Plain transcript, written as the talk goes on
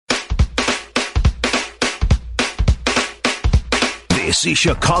This is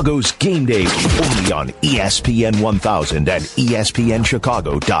Chicago's Game Day, only on ESPN 1000 and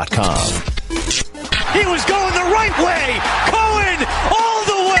ESPNChicago.com. He was going the right way. Cohen all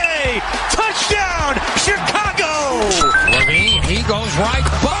the way. Touchdown, Chicago. Levine, he goes right.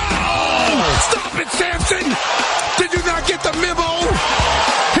 Oh! Stop it, Sampson. Did you not get the memo?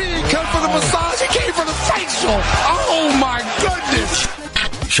 He didn't come for the massage. He came for the facial. Oh, my goodness.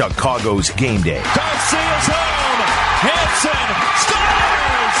 Chicago's Game Day. Garcia's home. Hanson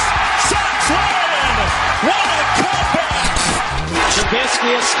scores. Sox win. What a comeback.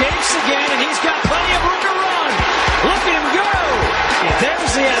 Trubisky escapes again, and he's got plenty of room to run. Look at him go.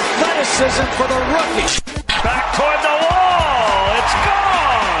 There's the athleticism for the rookie. Back toward the wall. It's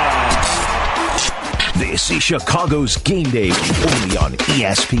gone. This is Chicago's Game Day, only on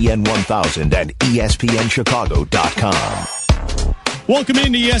ESPN 1000 and ESPNChicago.com. Welcome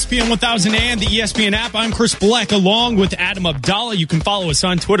into ESPN 1000 and the ESPN app. I'm Chris Bleck along with Adam Abdallah. You can follow us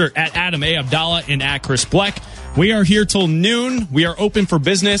on Twitter at Adam A. Abdallah and at Chris Bleck. We are here till noon. We are open for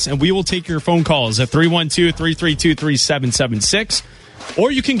business, and we will take your phone calls at 312-332-3776. Or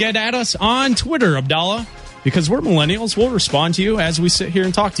you can get at us on Twitter, Abdallah, because we're millennials. We'll respond to you as we sit here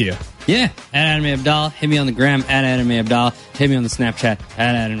and talk to you. Yeah, at Adam A. Abdallah. Hit me on the gram, at Adam A. Abdallah. Hit me on the Snapchat,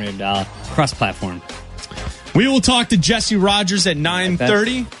 at Adam A. Abdallah. Cross-platform. We will talk to Jesse Rogers at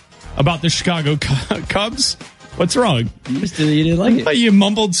 9:30 about the Chicago Cubs. What's wrong? You didn't like it. You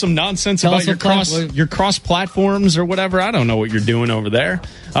mumbled some nonsense about your cross platforms or whatever. I don't know what you're doing over there.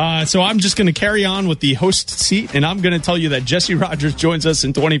 So I'm just going to carry on with the host seat, and I'm going to tell you that Jesse Rogers joins us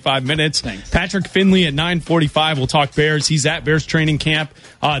in 25 minutes. Thanks. Patrick Finley at 9:45. We'll talk Bears. He's at Bears training camp.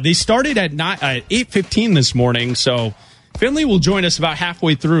 They started at 8:15 this morning, so Finley will join us about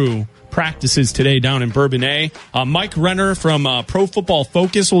halfway through practices today down in Bourbonnais. Mike Renner from Pro Football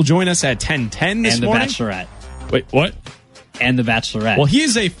Focus will join us at 10:10 this morning. And the Bachelorette. Wait, what? And the Bachelorette. Well, he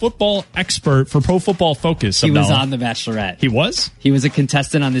is a football expert for Pro Football Focus. He was on the Bachelorette. He was? He was a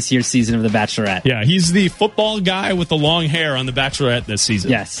contestant on this year's season of the Bachelorette. Yeah, he's the football guy with the long hair on the Bachelorette this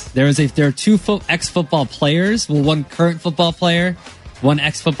season. Yes. There are two ex-football players. Well, one current football player, one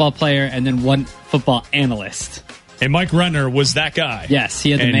ex-football player, and then one football analyst. And Mike Renner was that guy. Yes,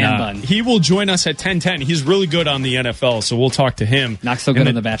 he had the man bun. He will join us at 10:10. He's really good on the NFL, so we'll talk to him. Not so good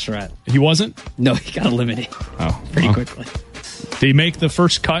on the Bachelorette. He wasn't? No, he got eliminated. Pretty quickly. Did he make the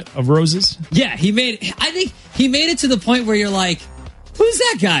first cut of roses? Yeah, I think he made it to the point where you're like, who's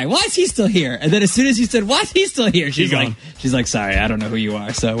that guy? Why is he still here? And then as soon as he said, why is he still here? She's like, sorry, I don't know who you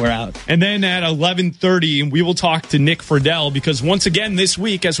are, so we're out. And then at 11:30, we will talk to Nick Friedell, because once again this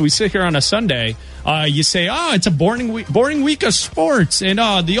week, as we sit here on a Sunday, you say, it's a boring week of sports, and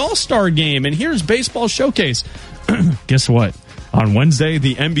the All-Star game, and here's Baseball Showcase. Guess what? On Wednesday,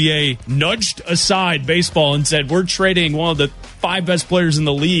 the NBA nudged aside baseball and said, we're trading one of the 5 best players in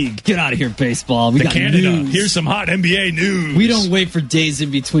the league. Get out of here, baseball. We got Canada. News. Here's some hot NBA news. We don't wait for days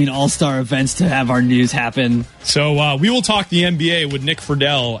in between All-Star events to have our news happen. So we will talk the NBA with Nick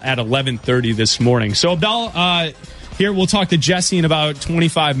Friedell at 11:30 this morning. So, Abdallah, here we'll talk to Jesse in about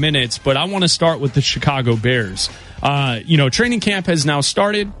 25 minutes, but I want to start with the Chicago Bears. Training camp has now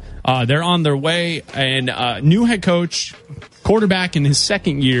started. They're on their way, and new head coach, quarterback in his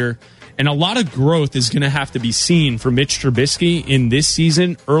second year, and a lot of growth is going to have to be seen for Mitch Trubisky in this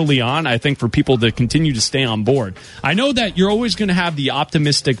season early on, I think, for people to continue to stay on board. I know that you're always going to have the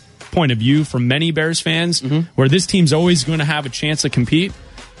optimistic point of view from many Bears fans, where this team's always going to have a chance to compete.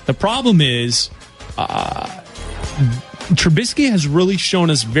 The problem is Trubisky has really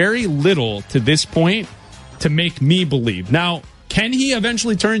shown us very little to this point to make me believe. Now, can he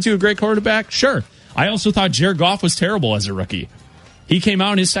eventually turn into a great quarterback? Sure. I also thought Jared Goff was terrible as a rookie. He came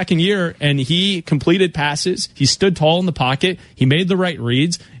out in his second year, and he completed passes. He stood tall in the pocket. He made the right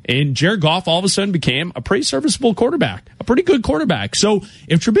reads. And Jared Goff all of a sudden became a pretty serviceable quarterback, a pretty good quarterback. So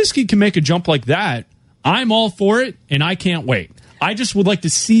if Trubisky can make a jump like that, I'm all for it, and I can't wait. I just would like to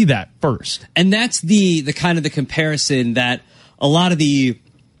see that first. And that's the kind of the comparison that a lot of the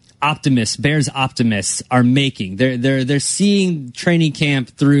Bears optimists are making. They're seeing training camp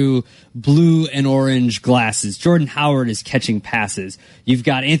through blue and orange glasses. Jordan Howard is catching passes. You've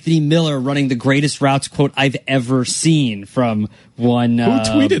got Anthony Miller running the greatest routes quote I've ever seen from one. Who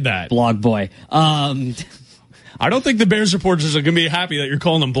tweeted that? Blog boy. I don't think the Bears reporters are going to be happy that you're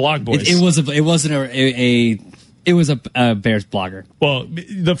calling them blog boys. It was a Bears blogger. Well,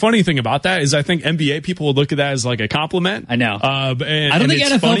 the funny thing about that is I think NBA people would look at that as like a compliment. I know. I don't think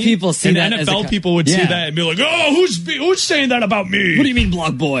NFL people see that. And NFL people would see that and be like, oh, who's saying that about me? What do you mean,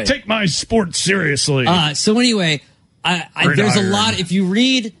 blog boy? Take my sports seriously. So anyway, there's a lot. If you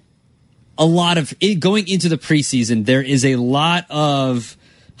read going into the preseason, there is a lot of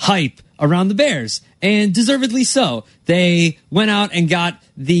hype around the Bears, and deservedly so. They went out and got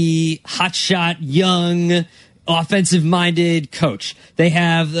the hotshot, young, offensive-minded coach. They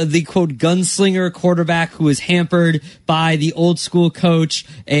have the, quote, gunslinger quarterback who is hampered by the old-school coach,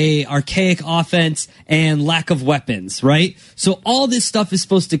 a archaic offense, and lack of weapons, right? So all this stuff is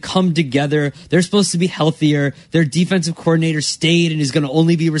supposed to come together. They're supposed to be healthier. Their defensive coordinator stayed and is going to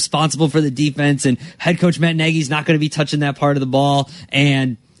only be responsible for the defense, and head coach Matt Nagy's not going to be touching that part of the ball,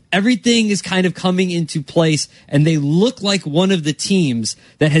 and everything is kind of coming into place, and they look like one of the teams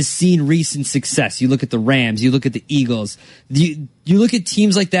that has seen recent success. You look at the Rams, you look at the Eagles, you look at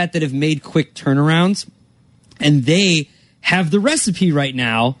teams like that have made quick turnarounds, and they have the recipe right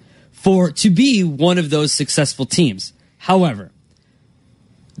now to be one of those successful teams. However,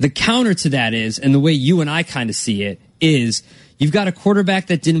 the counter to that is, and the way you and I kind of see it, is you've got a quarterback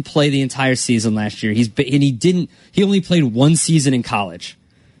that didn't play the entire season last year. He only played one season in college.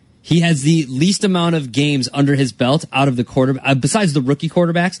 He has the least amount of games under his belt out of the quarterback, besides the rookie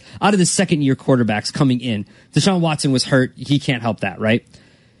quarterbacks, out of the second-year quarterbacks coming in. Deshaun Watson was hurt. He can't help that, right?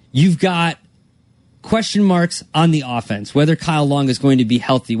 You've got question marks on the offense, whether Kyle Long is going to be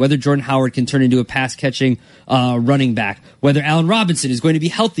healthy, whether Jordan Howard can turn into a pass-catching running back, whether Allen Robinson is going to be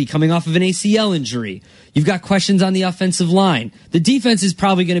healthy coming off of an ACL injury. You've got questions on the offensive line. The defense is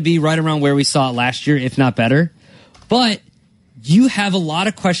probably going to be right around where we saw it last year, if not better. But you have a lot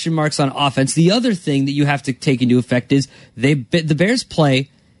of question marks on offense. The other thing that you have to take into effect is the Bears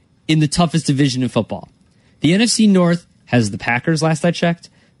play in the toughest division in football. The NFC North has the Packers last I checked,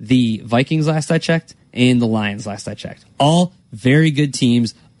 the Vikings last I checked, and the Lions last I checked. All very good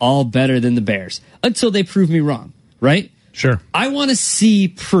teams, all better than the Bears, until they prove me wrong, right? Sure. I want to see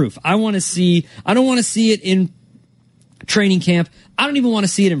proof. I don't want to see it in training camp. I don't even want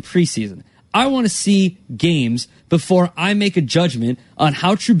to see it in preseason. I want to see games before I make a judgment on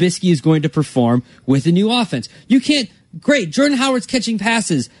how Trubisky is going to perform with a new offense. You can't. Great. Jordan Howard's catching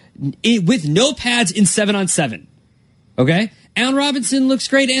passes with no pads in 7-on-7. Okay? Allen Robinson looks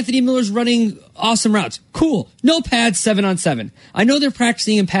great. Anthony Miller's running awesome routes. Cool. No pads, 7-on-7. I know they're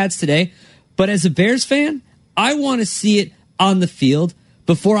practicing in pads today, but as a Bears fan, I want to see it on the field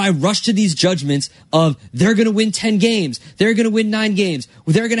before I rush to these judgments of they're going to win 10 games, they're going to win 9 games,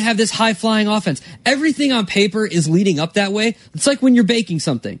 they're going to have this high-flying offense. Everything on paper is leading up that way. It's like when you're baking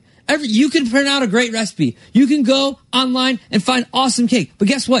something. You can print out a great recipe. You can go online and find awesome cake. But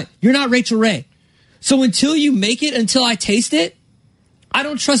guess what? You're not Rachel Ray. So until you make it, until I taste it, I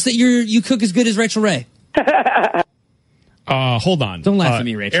don't trust that you cook as good as Rachel Ray. Hold on. Don't laugh at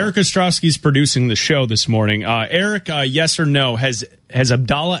me, Rachel. Eric Ostrowski's producing the show this morning. Eric, yes or no, has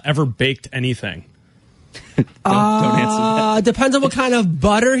Abdallah ever baked anything? Don't answer that. Depends on what kind of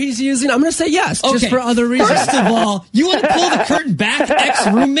butter he's using. I'm going to say yes, just for other reasons. First of all, you want to pull the curtain back,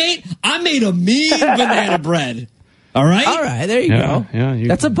 ex-roommate? I made a mean banana bread. All right, there you go. Yeah,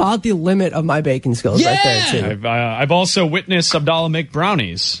 that's about the limit of my baking skills right there, too. I've also witnessed Abdallah make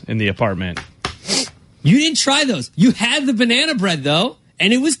brownies in the apartment. You didn't try those. You had the banana bread, though,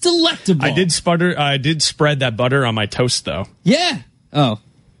 and it was delectable. I did spread that butter on my toast, though. Yeah. Oh.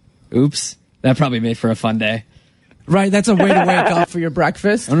 Oops. That probably made for a fun day. Right, that's a way to wake up for your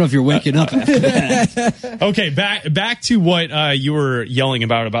breakfast. I don't know if you're waking up after that. Okay, back to what you were yelling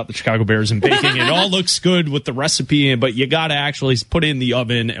about the Chicago Bears and baking. It all looks good with the recipe, but you got to actually put it in the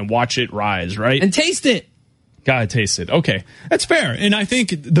oven and watch it rise, right? And taste it. Gotta taste it. Okay, that's fair. And I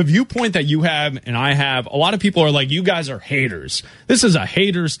think the viewpoint that you have and I have, a lot of people are like, you guys are haters. This is a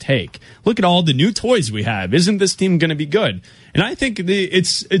hater's take. Look at all the new toys we have. Isn't this team going to be good? And I think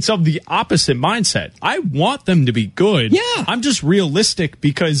it's of the opposite mindset. I want them to be good. Yeah. I'm just realistic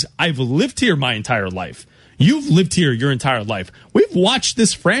because I've lived here my entire life. You've lived here your entire life. We've watched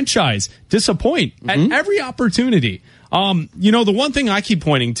this franchise disappoint at every opportunity. The one thing I keep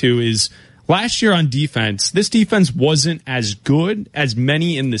pointing to is last year on defense, this defense wasn't as good as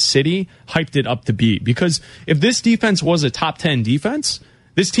many in the city hyped it up to be. Because if this defense was a top 10 defense,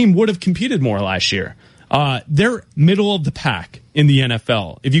 this team would have competed more last year. They're middle of the pack in the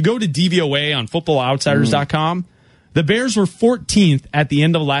NFL. If you go to DVOA on footballoutsiders.com, the Bears were 14th at the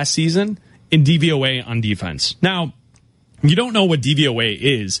end of last season in DVOA on defense. Now, you don't know what DVOA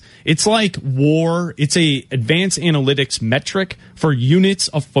is. It's like WAR. It's a advanced analytics metric for units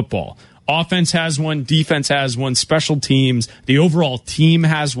of football. Offense has one, defense has one, special teams, the overall team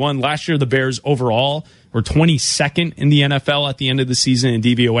has one. Last year, the Bears overall We're 22nd in the NFL at the end of the season in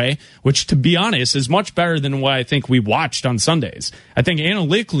DVOA, which, to be honest, is much better than what I think we watched on Sundays. I think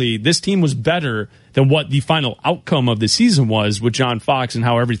analytically, this team was better than what the final outcome of the season was with John Fox and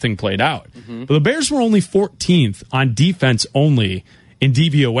how everything played out. Mm-hmm. But the Bears were only 14th on defense only in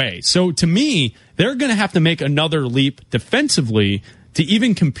DVOA. So to me, they're going to have to make another leap defensively to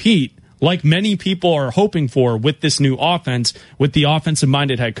even compete like many people are hoping for with this new offense, with the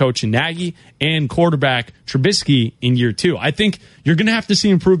offensive-minded head coach in Nagy and quarterback Trubisky in year 2. I think you're going to have to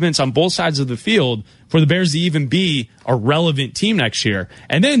see improvements on both sides of the field for the Bears to even be a relevant team next year.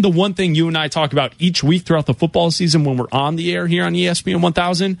 And then the one thing you and I talk about each week throughout the football season when we're on the air here on ESPN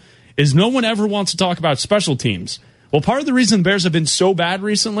 1000 is no one ever wants to talk about special teams. Well, part of the reason the Bears have been so bad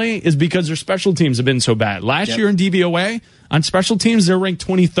recently is because their special teams have been so bad. Last year in DVOA, on special teams, they're ranked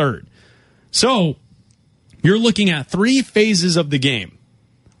 23rd. So you're looking at 3 phases of the game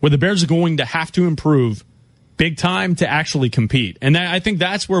where the Bears are going to have to improve big time to actually compete. And I think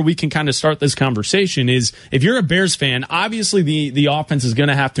that's where we can kind of start this conversation is if you're a Bears fan, obviously the offense is going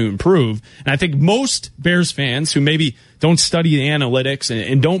to have to improve. And I think most Bears fans who maybe don't study the analytics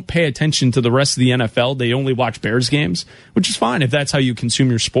and don't pay attention to the rest of the NFL, they only watch Bears games, which is fine if that's how you consume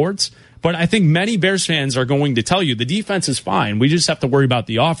your sports. But I think many Bears fans are going to tell you the defense is fine. We just have to worry about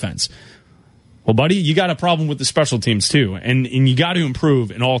the offense. Well, buddy, you got a problem with the special teams, too, and you got to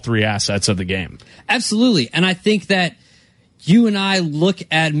improve in all 3 assets of the game. Absolutely, and I think that you and I look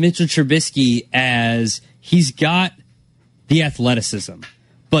at Mitchell Trubisky as he's got the athleticism,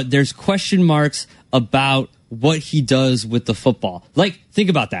 but there's question marks about what he does with the football. Like, think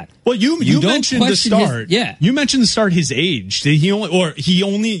about that. Well, you mentioned the start. You mentioned the start. His age.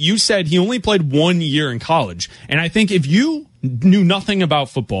 You said he only played 1 year in college, and I think if you knew nothing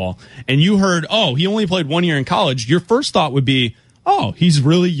about football and you heard, oh, he only played 1 year in college, your first thought would be, oh, he's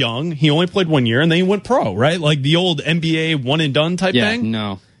really young. He only played 1 year and then he went pro, right? Like the old NBA one and done type thing.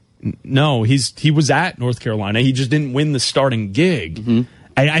 No, he was at North Carolina. He just didn't win the starting gig. Mm-hmm.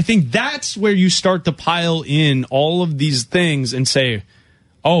 I think that's where you start to pile in all of these things and say,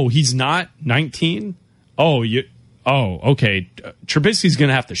 oh, he's not 19. Okay. Trubisky's going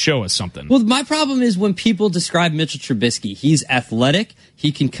to have to show us something. Well, my problem is when people describe Mitchell Trubisky, he's athletic,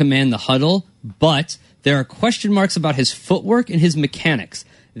 he can command the huddle, but there are question marks about his footwork and his mechanics.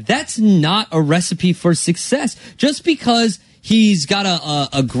 That's not a recipe for success. Just because he's got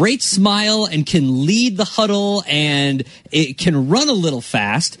a great smile and can lead the huddle and it can run a little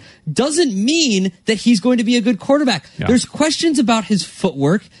fast doesn't mean that he's going to be a good quarterback. Yeah. There's questions about his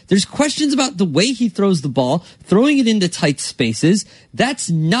footwork. There's questions about the way he throws the ball, throwing it into tight spaces. That's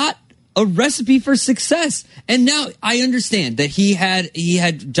not a recipe for success. And now I understand that he had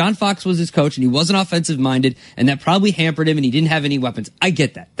John Fox was his coach and he wasn't offensive minded and that probably hampered him and he didn't have any weapons. I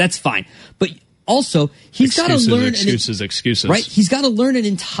get that. That's fine. But also, he's got to learn excuses. Right? He's got to learn an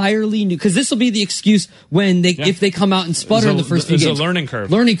entirely new, because this will be the excuse when if they come out and sputter in the first few games. It's a learning curve.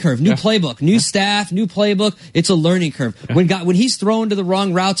 New playbook, new staff, new playbook. It's a learning curve. Yeah. When he's throwing to the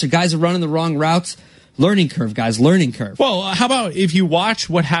wrong routes or guys are running the wrong routes, learning curve, guys, learning curve. Well, how about if you watch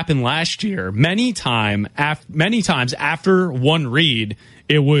what happened last year? Many times after one read,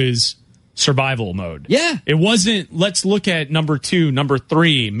 it was survival mode. Yeah. It wasn't, let's look at number 2, number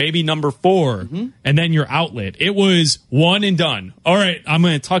 3, maybe number 4, and then your outlet. It was one and done. All right, I'm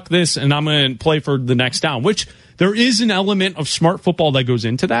going to tuck this and I'm going to play for the next down, which there is an element of smart football that goes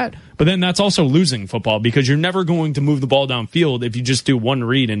into that, but then that's also losing football because you're never going to move the ball downfield if you just do one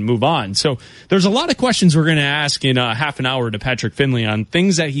read and move on. So there's a lot of questions we're going to ask in half an hour to Patrick Finley on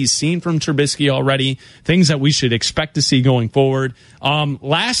things that he's seen from Trubisky already, things that we should expect to see going forward.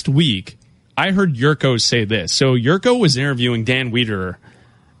 Last week, I heard Yurko say this. So Yurko was interviewing Dan Wiederer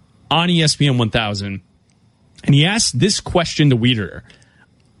on ESPN 1000, and he asked this question to Wiederer.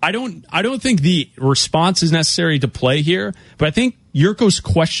 I don't think the response is necessary to play here, but I think Yurko's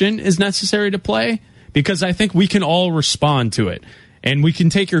question is necessary to play because I think we can all respond to it. And we can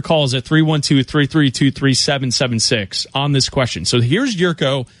take your calls at 312-332-3776 on this question. So here's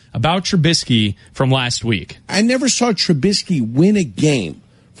Yurko about Trubisky from last week. I never saw Trubisky win a game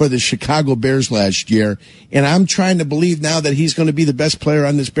for the Chicago Bears last year, and I'm trying to believe now that he's going to be the best player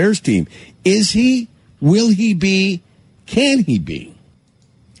on this Bears team. Is he? Will he be? Can he be?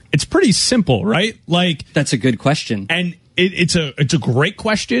 It's pretty simple, right? Like, that's a good question. And it's a great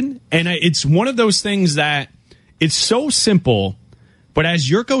question, and it's one of those things that it's so simple, but as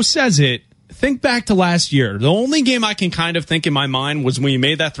Yurko says it, think back to last year. The only game I can kind of think in my mind was when you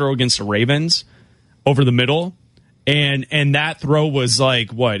made that throw against the Ravens over the middle. And that throw was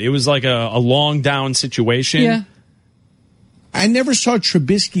like, what? It was like a long down situation. Yeah. I never saw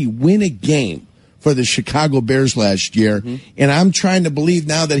Trubisky win a game for the Chicago Bears last year, and I'm trying to believe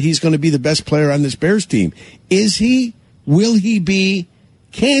now that he's going to be the best player on this Bears team. Is he? Will he be?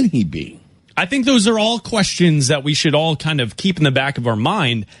 Can he be? I think those are all questions that we should all kind of keep in the back of our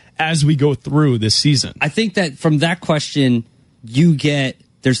mind as we go through this season. I think that from that question,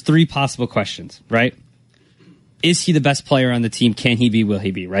 there's three possible questions, right? Is he the best player on the team? Can he be? Will he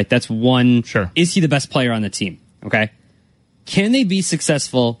be? Right? That's one. Sure. Is he the best player on the team? Okay. Can they be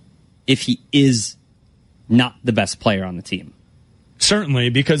successful if he is not the best player on the team? Certainly,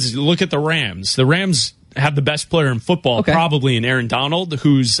 because look at the Rams. The Rams have the best player in football, probably in Aaron Donald,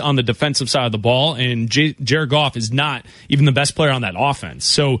 who's on the defensive side of the ball, and Jared Goff is not even the best player on that offense.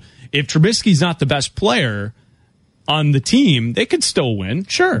 So if Trubisky's not the best player on the team, they could still win.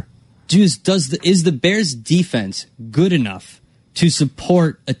 Sure. Is the Bears defense good enough to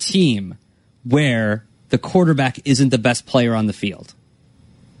support a team where the quarterback isn't the best player on the field?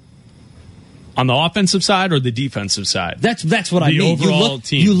 On the offensive side or the defensive side? That's what I mean.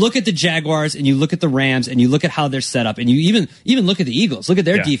 You look at the Jaguars and you look at the Rams and you look at how they're set up and you even look at the Eagles. Look at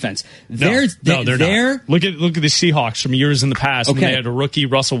their defense. They're not. Look at the Seahawks from years in the past when they had a rookie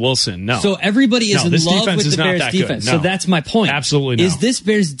Russell Wilson. No. So everybody is in love with the Bears defense. No. So that's my point. Absolutely no. Is this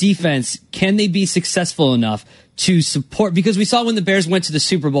Bears defense, can they be successful enough to support? Because we saw when the Bears went to the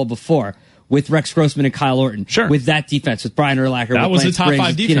Super Bowl before, with Rex Grossman and Kyle Orton. Sure. With that defense, with Brian Urlacher. That was Lance a top Briggs,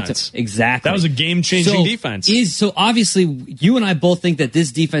 5 defense. Exactly. That was a game-changing defense. So obviously, you and I both think that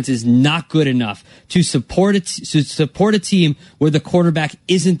this defense is not good enough to support a team where the quarterback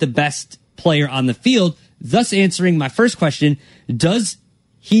isn't the best player on the field, thus answering my first question, does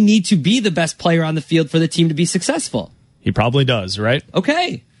he need to be the best player on the field for the team to be successful? He probably does, right?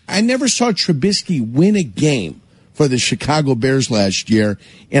 Okay. I never saw Trubisky win a game for the Chicago Bears last year,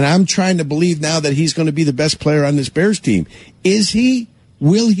 and I'm trying to believe now that he's going to be the best player on this Bears team. Is he?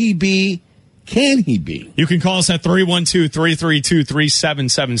 Will he be? Can he be? You can call us at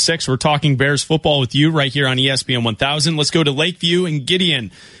 312-332-3776. We're talking Bears football with you right here on ESPN 1000. Let's go to Lakeview and Gideon.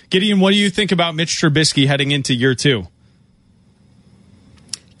 Gideon, what do you think about Mitch Trubisky heading into year 2?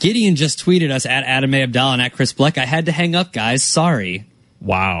 Gideon just tweeted us at Adam A. Abdallah and at Chris Bleck. I had to hang up, guys. Sorry.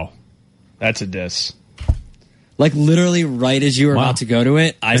 Wow. That's a diss. Like literally right as you were about to go to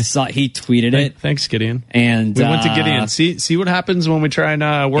it, I saw he tweeted it. Thanks, Gideon. And we went to Gideon. See what happens when we try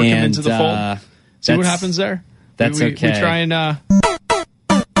and work him into the fold. See what happens there. That's okay. We try and.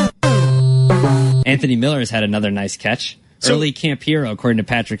 Anthony Miller has had another nice catch. Early camp hero, according to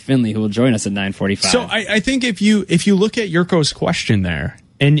Patrick Finley, who will join us at 9:45. So I think if you look at Yurko's question there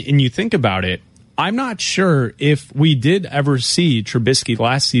and you think about it, I'm not sure if we did ever see Trubisky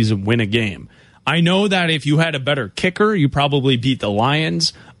last season win a game. I know that if you had a better kicker, you probably beat the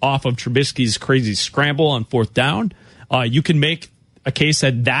Lions off of Trubisky's crazy scramble on 4th down. You can make a case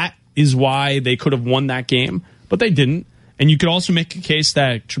that is why they could have won that game, but they didn't. And you could also make a case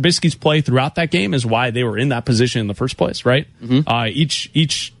that Trubisky's play throughout that game is why they were in that position in the first place, right? Mm-hmm.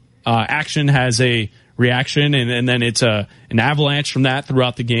 Each action has a reaction, and then it's an avalanche from that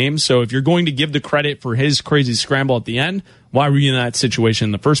throughout the game. So if you're going to give the credit for his crazy scramble at the end, why were you in that situation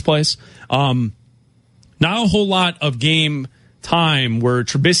in the first place? Not a whole lot of game time where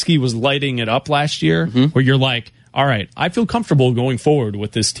Trubisky was lighting it up last year, where you're like, all right, I feel comfortable going forward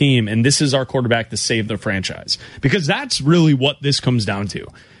with this team, and this is our quarterback to save the franchise. Because that's really what this comes down to.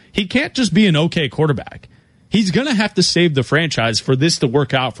 He can't just be an okay quarterback. He's going to have to save the franchise for this to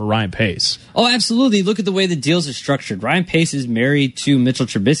work out for Ryan Pace. Oh, absolutely. Look at the way the deals are structured. Ryan Pace is married to Mitchell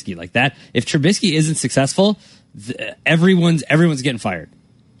Trubisky. Like that, if Trubisky isn't successful, everyone's getting fired.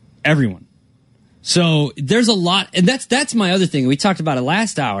 Everyone. So there's a lot, and that's my other thing. We talked about it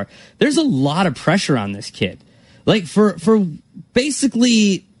last hour. There's a lot of pressure on this kid. Like for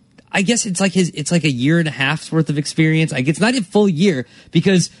basically, I guess it's like a year and a half's worth of experience. Like it's not a full year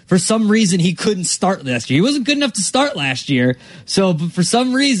because for some reason he couldn't start last year. He wasn't good enough to start last year. So, but for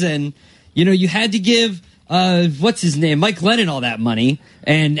some reason, you had to give what's his name, Mike Glennon, all that money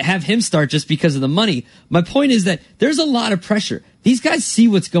and have him start just because of the money. My point is that there's a lot of pressure. These guys see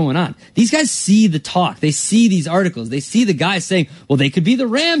what's going on. These guys see the talk. They see these articles. They see the guys saying, well, they could be the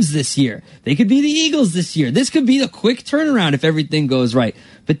Rams this year. They could be the Eagles this year. This could be a quick turnaround if everything goes right.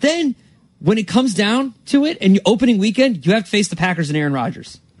 But then when it comes down to it and opening weekend, you have to face the Packers and Aaron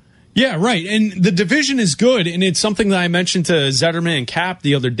Rodgers. Yeah, right. And the division is good. And it's something that I mentioned to Zetterman and Cap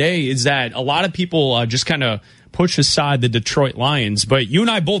the other day is that a lot of people just kind of push aside the Detroit Lions. But you and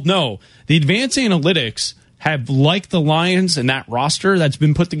I both know the advanced analytics have liked the Lions and that roster that's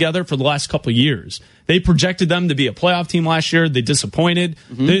been put together for the last couple of years. They projected them to be a playoff team last year. They disappointed.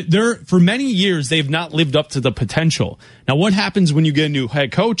 They're for many years, they've not lived up to the potential. Now, what happens when you get a new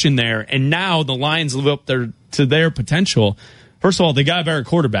head coach in there and now the Lions live up to their potential? First of all, they got a better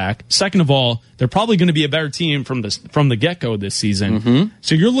quarterback. Second of all, they're probably going to be a better team from the get-go this season.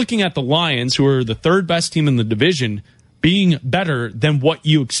 So you're looking at the Lions, who are the third best team in the division, being better than what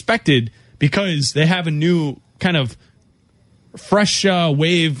you expected because they have a new kind of fresh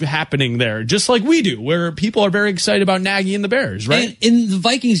wave happening there, just like we do, where people are very excited about Nagy and the Bears, right? And in the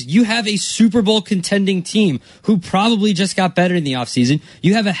Vikings, you have a Super Bowl contending team who probably just got better in the offseason.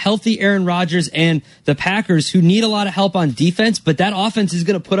 You have a healthy Aaron Rodgers and the Packers who need a lot of help on defense, but that offense is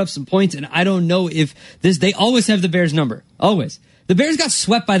going to put up some points, and I don't know if they always have the Bears number. Always. The Bears got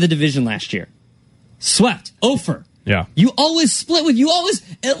swept by the division last year. Swept. Over. Yeah. You always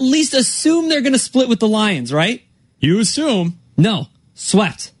at least assume they're going to split with the Lions, right? You assume. No.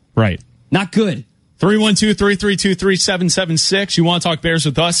 Swept. Right. Not good. 312-332-3776. You want to talk Bears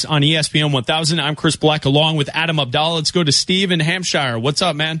with us on ESPN 1000. I'm Chris Black along with Adam Abdallah. Let's go to Steve in Hampshire. What's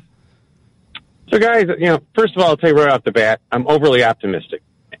up, man? So, guys, first of all, I'll tell you right off the bat, I'm overly optimistic.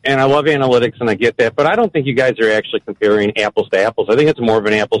 And I love analytics, and I get that. But I don't think you guys are actually comparing apples to apples. I think it's more of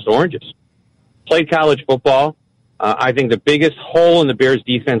an apples to oranges. Played college football. I think the biggest hole in the Bears'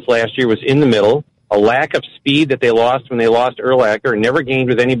 defense last year was in the middle. A lack of speed that they lost when they lost Urlacher and never gained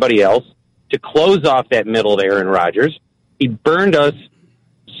with anybody else to close off that middle to Aaron Rodgers. He burned us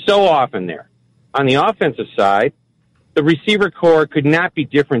so often there. On the offensive side, the receiver core could not be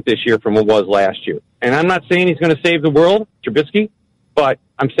different this year from what was last year. And I'm not saying he's going to save the world, Trubisky, but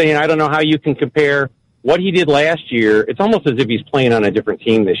I'm saying I don't know how you can compare what he did last year. It's almost as if he's playing on a different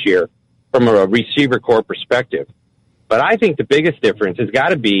team this year from a receiver core perspective. But I think the biggest difference has got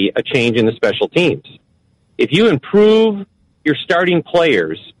to be a change in the special teams. If you improve your starting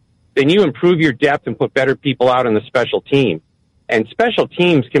players, then you improve your depth and put better people out on the special team. And special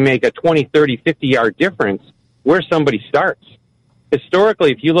teams can make a 20, 30, 50-yard difference where somebody starts.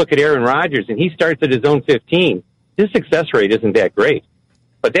 Historically, if you look at Aaron Rodgers and he starts at his own 15, his success rate isn't that great.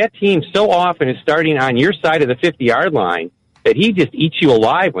 But that team so often is starting on your side of the 50-yard line that he just eats you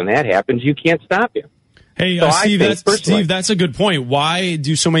alive when that happens. You can't stop him. Hey, Steve, that's a good point. Why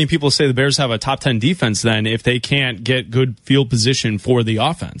do so many people say the Bears have a top 10 defense then if they can't get good field position for the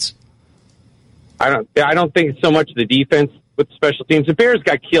offense? I don't think it's so much the defense with the special teams. The Bears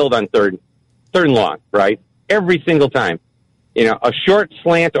got killed on third and long, right? Every single time. A short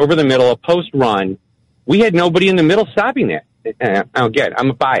slant over the middle, a post run. We had nobody in the middle stopping that. Again,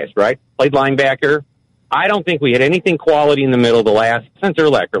 I'm a bias, right? Played linebacker. I don't think we had anything quality in the middle since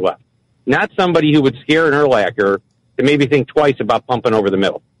Urlacher left. Not somebody who would scare an Urlacher to maybe think twice about pumping over the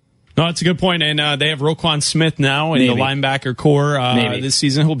middle. No, that's a good point. And they have Roquan Smith now in the linebacker core this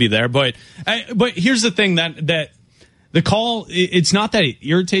season. He'll be there. But here's the thing that the call, it's not that it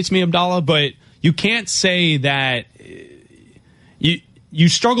irritates me, Abdallah, but you can't say that you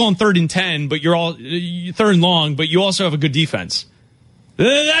struggle on 3rd and 10, but you're 3rd and long, but you also have a good defense.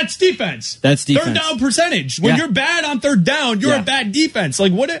 That's defense. That's defense. Third down percentage. When you're bad on 3rd down, you're a bad defense.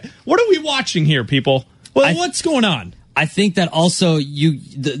 Like what are we watching here, people? Well, what's going on? I think that also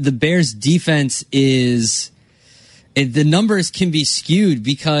the Bears defense is the numbers can be skewed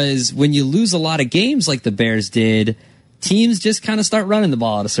because when you lose a lot of games like the Bears did, teams just kind of start running the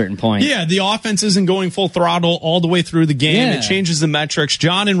ball at a certain point. Yeah, the offense isn't going full throttle all the way through the game. Yeah. It changes the metrics.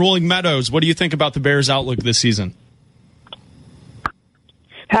 John in Rolling Meadows, what do you think about the Bears' outlook this season?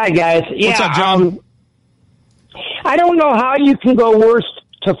 Hi, guys. What's up, John? I don't know how you can go worst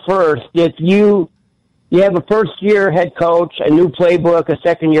to first if you have a first-year head coach, a new playbook, a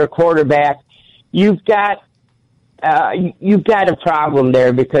second-year quarterback. You've got a problem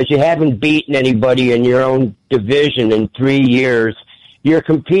there because you haven't beaten anybody in your own division in 3 years. You're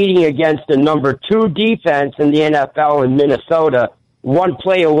competing against the number 2 defense in the NFL in Minnesota, one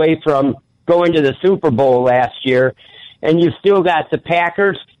play away from going to the Super Bowl last year. And you still got the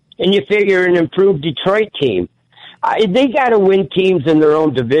Packers, and you figure an improved Detroit team. They got to win teams in their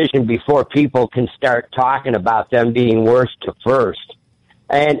own division before people can start talking about them being worst to first.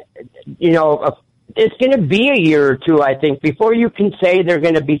 And, it's going to be a year or two, I think, before you can say they're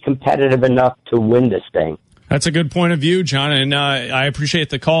going to be competitive enough to win this thing. That's a good point of view, John, and I appreciate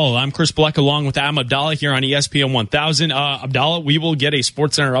the call. I'm Chris Bleck along with Adam Abdallah here on ESPN 1000. Abdallah, we will get a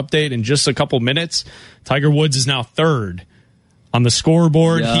SportsCenter update in just a couple minutes. Tiger Woods is now 3rd On the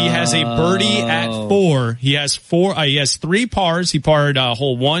scoreboard, he has a birdie at 4. He has 3 pars. He parred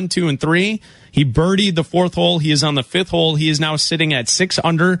hole 1, 2, and 3. He birdied the 4th hole. He is on the 5th hole. He is now sitting at 6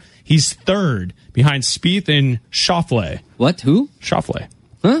 under. He's 3rd behind Spieth and Schauffele. What? Who? Schauffele.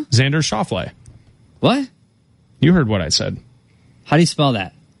 Huh? Xander Schauffele. What? You heard what I said. How do you spell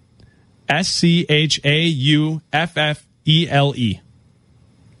that? Schauffele.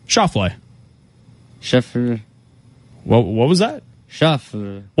 Schauffele. Scheffler. What was that?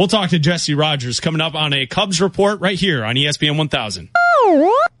 Schauffele. We'll talk to Jesse Rogers coming up on a Cubs report right here on ESPN 1000.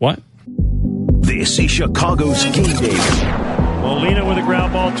 What? This is Chicago's Game Day. Molina with a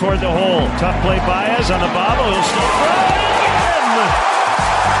ground ball toward the hole. Tough play Baez on the bobble. He'll still throw again.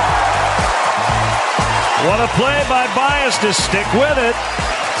 What a play by Baez to stick with it.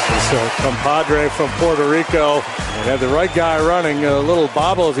 This compadre from Puerto Rico and had the right guy running. A little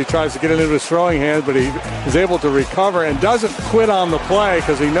bobble as he tries to get it into his throwing hand, but he is able to recover and doesn't quit on the play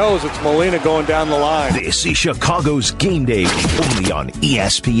because he knows it's Molina going down the line. This is Chicago's Game Day, only on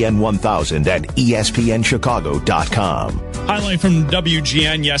ESPN 1000 and ESPNChicago.com. Highlight from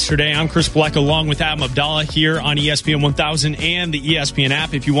WGN yesterday. I'm Chris Bleck along with Adam Abdallah here on ESPN 1000 and the ESPN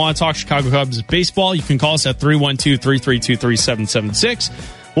app. If you want to talk Chicago Cubs baseball, you can call us at 312-332-3776.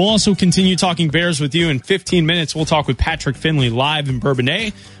 We'll also continue talking Bears with you in 15 minutes. We'll talk with Patrick Finley live in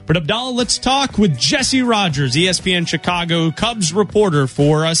Bourbonnais. But Abdallah, let's talk with Jesse Rogers, ESPN Chicago Cubs reporter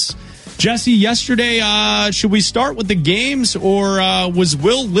for us. Jesse, yesterday, should we start with the games, or was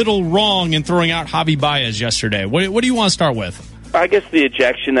Will Little wrong in throwing out Javi Baez yesterday? What do you want to start with? I guess the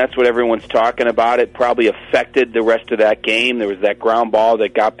ejection, that's what everyone's talking about. It probably affected the rest of that game. There was that ground ball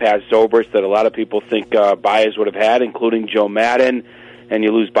that got past Zobrist that a lot of people think Baez would have had, including Joe Madden. And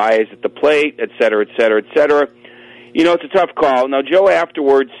you lose Baez at the plate, et cetera, et cetera, et cetera. You know, it's a tough call. Now, Joe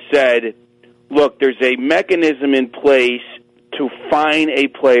afterwards said, look, there's a mechanism in place to fine a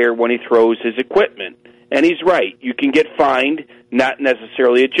player when he throws his equipment. And he's right. You can get fined, not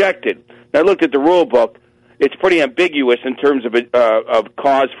necessarily ejected. Now, I looked at the rule book. It's pretty ambiguous in terms of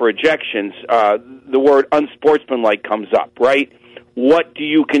cause for ejections. The word unsportsmanlike comes up, right? What do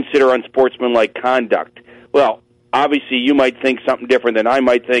you consider unsportsmanlike conduct? Well, obviously, you might think something different than I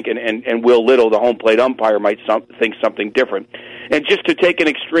might think, and Will Little, the home plate umpire, might think something different. And just to take an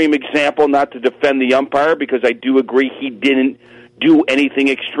extreme example, not to defend the umpire, because I do agree he didn't do anything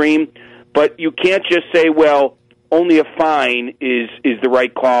extreme, but you can't just say, well, only a fine is the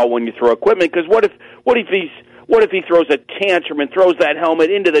right call when you throw equipment, because what if he throws a tantrum and throws that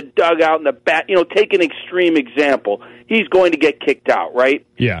helmet into the dugout and the bat? You know, take an extreme example. He's going to get kicked out, right?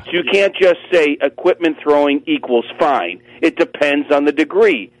 Yeah. So you can't just say equipment throwing equals fine. It depends on the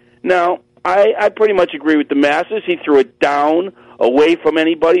degree. Now, I pretty much agree with the masses. He threw it down, away from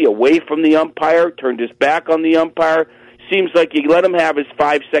anybody, away from the umpire, turned his back on the umpire. Seems like you let him have his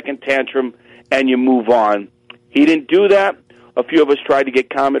 5-second tantrum and you move on. He didn't do that. A few of us tried to get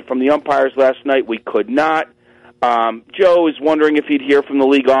comment from the umpires last night. We could not. Joe is wondering if he'd hear from the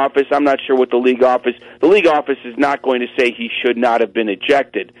league office. I'm not sure what the league office is not going to say he should not have been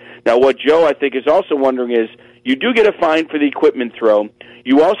ejected. Now, what Joe, I think, is also wondering is, you do get a fine for the equipment throw.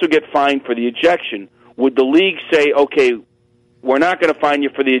 You also get fined for the ejection. Would the league say, okay, we're not going to fine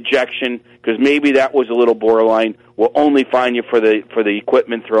you for the ejection because maybe that was a little borderline. We'll only fine you for the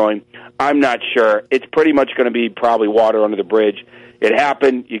equipment throwing. I'm not sure. It's pretty much going to be probably water under the bridge. It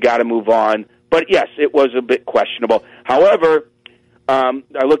happened. You got to move on. But, yes, it was a bit questionable. However, I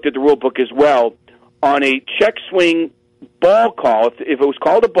looked at the rule book as well. On a check swing ball call, if it was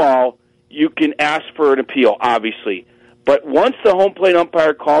called a ball, you can ask for an appeal, obviously. But once the home plate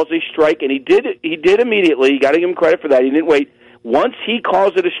umpire calls a strike, and he did immediately, you got to give him credit for that, he didn't wait. Once he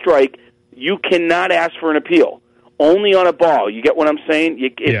calls it a strike, you cannot ask for an appeal. Only on a ball. You get what I'm saying?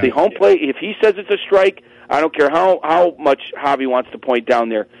 If the home plate, if he says it's a strike, I don't care how much Javi wants to point down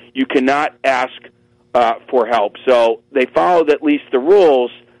there, you cannot ask for help. So they followed at least the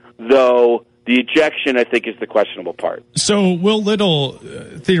rules, though the ejection, I think, is the questionable part. So Will Little,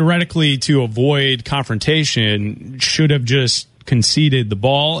 theoretically, to avoid confrontation, should have just conceded the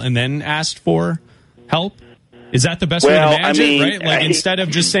ball and then asked for help? Is that the best way to manage it, right? Like, instead of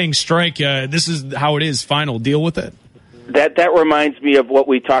just saying strike, this is how it is, final, deal with it? That reminds me of what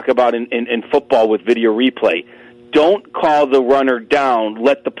we talk about in football with video replay. Don't call the runner down,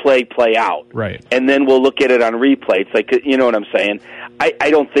 let the play out. Right. And then we'll look at it on replay. It's like, you know what I'm saying?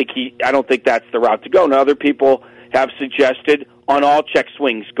 I don't think that's the route to go. Now, other people have suggested on all check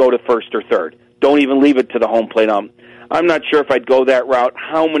swings, go to first or third. Don't even leave it to the home plate ump. I'm not sure if I'd go that route.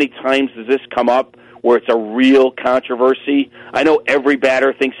 How many times does this come up where it's a real controversy? I know every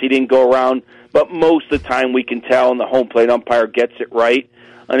batter thinks he didn't go around but most of the time we can tell, and the home plate umpire gets it right.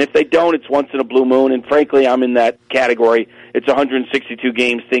 And if they don't, it's once in a blue moon, and frankly, I'm in that category. It's 162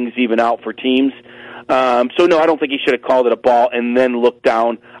 games, things even out for teams. So, no, I don't think he should have called it a ball and then looked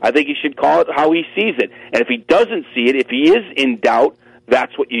down. I think he should call it how he sees it. And if he doesn't see it, if he is in doubt,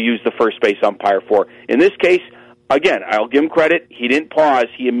 that's what you use the first base umpire for. In this case, again, I'll give him credit. He didn't pause.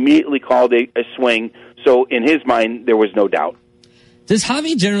 He immediately called a swing. So in his mind, there was no doubt. Does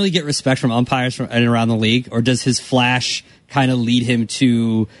Javi generally get respect from umpires from and around the league, or does his flash kind of lead him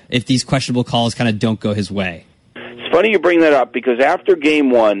to, if these questionable calls kind of don't go his way? It's funny you bring that up, because after Game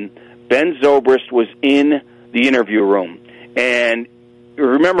 1, Ben Zobrist was in the interview room. And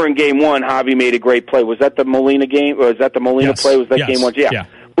remember in Game 1, Javi made a great play. Was that the Molina game? Was that the Molina play? Was that Game 1? Yeah.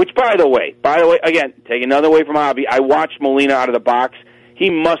 Which, by the way, again, take another way from Javi, I watched Molina out of the box. He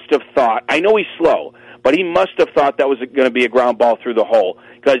must have thought, I know he's slow, but he must have thought that was going to be a ground ball through the hole,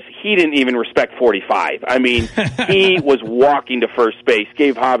 because he didn't even respect 45. I mean, he was walking to first base,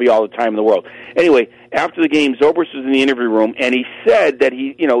 gave Javi all the time in the world. Anyway, after the game, Zobrist was in the interview room, and he said that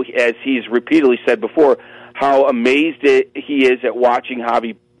he, as he's repeatedly said before, how amazed he is at watching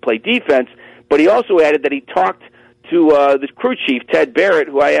Javi play defense, but he also added that he talked to the crew chief, Ted Barrett,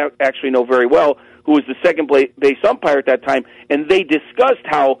 who I actually know very well, who was the second base umpire at that time, and they discussed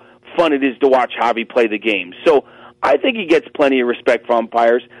how fun it is to watch Javi play the game. So I think he gets plenty of respect from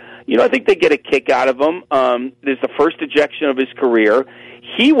umpires. I think they get a kick out of him. There's the first ejection of his career.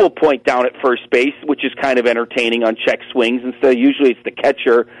 He will point down at first base, which is kind of entertaining on check swings. Instead, usually it's the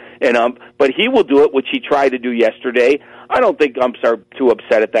catcher and but he will do it, which he tried to do yesterday. I don't think umps are too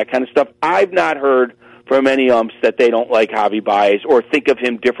upset at that kind of stuff. I've not heard from any umps that they don't like Javi Baez or think of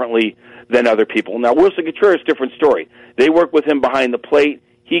him differently than other people. Now, Wilson Contreras, different story. They work with him behind the plate.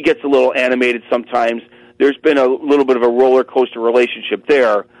 He gets a little animated sometimes. There's been a little bit of a roller coaster relationship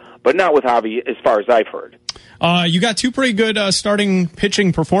there, but not with Javi as far as I've heard. You got two pretty good starting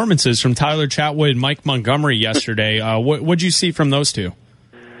pitching performances from Tyler Chatwood and Mike Montgomery yesterday. What'd you see from those two?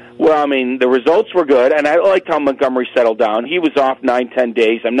 Well, I mean, the results were good, and I liked how Montgomery settled down. He was off 9-10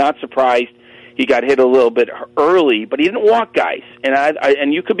 days. I'm not surprised he got hit a little bit early, but he didn't walk guys,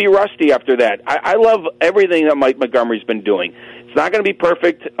 and you could be rusty after that. I love everything that Mike Montgomery's been doing. It's not going to be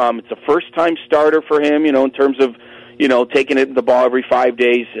perfect. It's a first-time starter for him, in terms of, taking it the ball every 5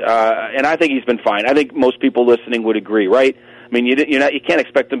 days, and I think he's been fine. I think most people listening would agree, right? I mean, you can't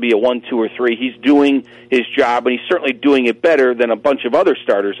expect him to be a 1, 2, or 3. He's doing his job, and he's certainly doing it better than a bunch of other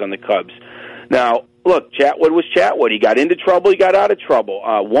starters on the Cubs. Now, look, Chatwood was Chatwood. He got into trouble. He got out of trouble.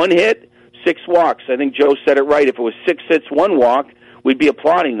 1 hit, 6 walks. I think Joe said it right. If it was 6 hits, 1 walk, we'd be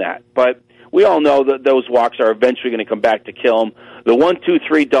applauding that. But we all know that those walks are eventually going to come back to kill him. The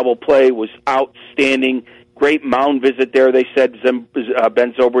 1-2-3 double play was outstanding. Great mound visit there. They said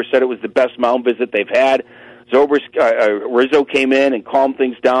Ben Zobrist said it was the best mound visit they've had. Rizzo came in and calmed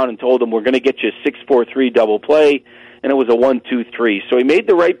things down and told him, we're going to get you a 6-4-3 double play, and it was a 1-2-3. So he made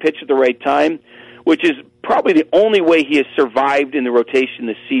the right pitch at the right time, which is probably the only way he has survived in the rotation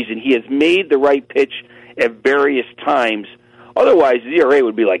this season. He has made the right pitch at various times. Otherwise, the ERA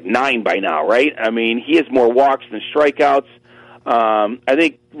would be like 9 by now, right? I mean, he has more walks than strikeouts. I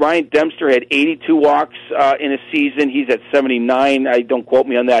think Ryan Dempster had 82 walks in a season. He's at 79. Don't quote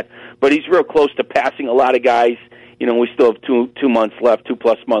me on that, but he's real close to passing a lot of guys. We still have 2 months left,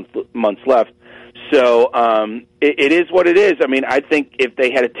 2+ months left. So it is what it is. I mean, I think if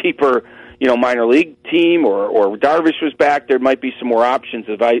they had a deeper, minor league team or Darvish was back, there might be some more options.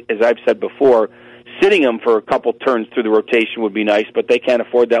 As I've said before, sitting him for a couple turns through the rotation would be nice, but they can't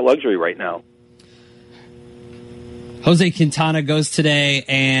afford that luxury right now. Jose Quintana goes today,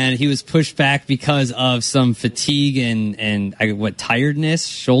 and he was pushed back because of some fatigue and tiredness,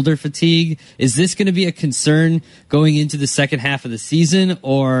 shoulder fatigue. Is this going to be a concern going into the second half of the season,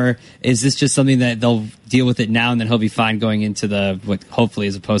 or is this just something that they'll deal with it now and then he'll be fine going into what hopefully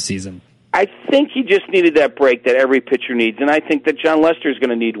is a postseason? I think he just needed that break that every pitcher needs, and I think that John Lester is going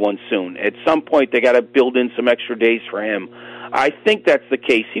to need one soon. At some point, they got to build in some extra days for him. I think that's the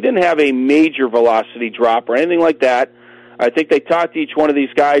case. He didn't have a major velocity drop or anything like that. I think they talked to each one of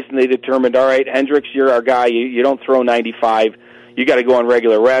these guys, and they determined, all right, Hendricks, you're our guy. You don't throw 95. You got to go on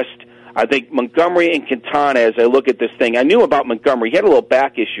regular rest. I think Montgomery and Quintana, as I look at this thing, I knew about Montgomery. He had a little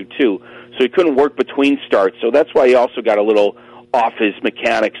back issue, too, so he couldn't work between starts. So that's why he also got a little off his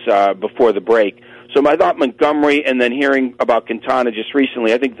mechanics before the break. So I thought Montgomery, and then hearing about Quintana just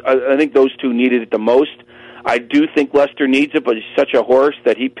recently, I think those two needed it the most. I do think Lester needs it, but he's such a horse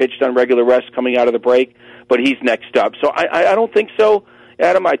that he pitched on regular rest coming out of the break, but he's next up. So I don't think so.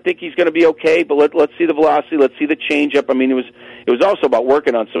 Adam, I think he's going to be okay, but let's see the velocity. Let's see the changeup. I mean, it was also about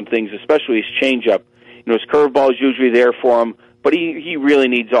working on some things, especially his changeup. His curveball is usually there for him, but he really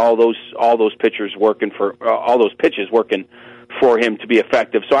needs all those pitchers working for all those pitches working for him to be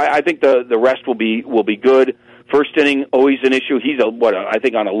effective. So I think the rest will be good. First inning, always an issue. He's I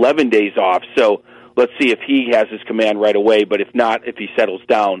think on 11 days off. So let's see if he has his command right away. But if not, if he settles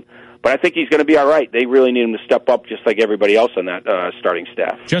down. But I think he's going to be all right. They really need him to step up, just like everybody else on that starting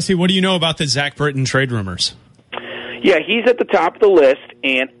staff. Jesse, what do you know about the Zach Britton trade rumors? Yeah, he's at the top of the list,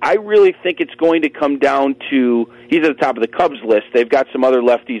 and I really think it's going to come down to he's at the top of the Cubs list. They've got some other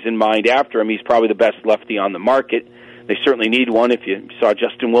lefties in mind after him. He's probably the best lefty on the market. They certainly need one. If you saw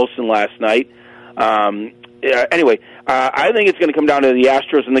Justin Wilson last night. Anyway, I think it's going to come down to the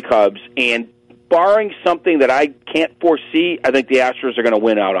Astros and the Cubs, and barring something that I can't foresee, I think the Astros are going to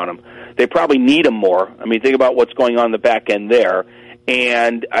win out on him. They probably need him more. I mean, think about what's going on in the back end there.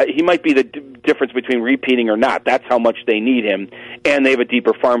 And he might be the difference between repeating or not. That's how much they need him. And they have a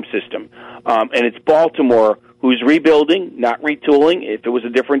deeper farm system. And it's Baltimore who's rebuilding, not retooling. If it was a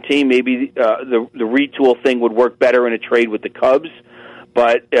different team, maybe the retool thing would work better in a trade with the Cubs.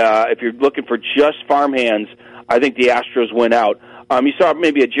 But if you're looking for just farmhands, I think the Astros win out. You saw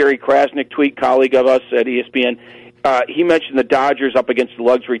maybe a Jerry Krasnick tweet, colleague of us at ESPN. He mentioned the Dodgers up against the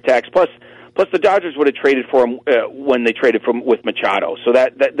luxury tax. Plus the Dodgers would have traded for him when they traded with Machado. So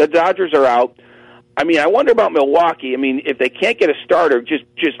that the Dodgers are out. I mean, I wonder about Milwaukee. I mean, if they can't get a starter, just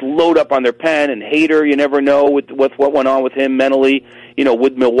load up on their pen. And Hader, you never know with what went on with him mentally.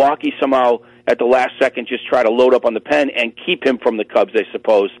 Would Milwaukee somehow at the last second just try to load up on the pen and keep him from the Cubs, I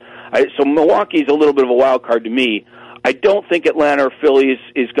suppose. So Milwaukee's a little bit of a wild card to me. I don't think Atlanta or Philly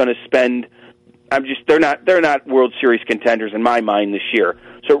is going to spend. They're not World Series contenders in my mind this year.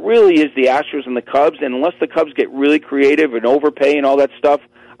 So it really is the Astros and the Cubs, and unless the Cubs get really creative and overpay and all that stuff,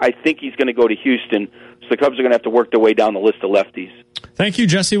 I think he's going to go to Houston. So the Cubs are going to have to work their way down the list of lefties. Thank you,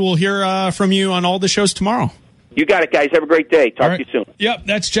 Jesse. We'll hear from you on all the shows tomorrow. You got it, guys. Have a great day. Talk to you soon. Yep,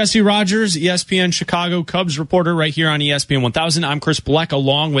 that's Jesse Rogers, ESPN Chicago Cubs reporter right here on ESPN 1000. I'm Chris Bleck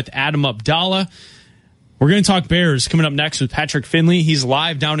along with Adam Abdallah. We're going to talk Bears coming up next with Patrick Finley. He's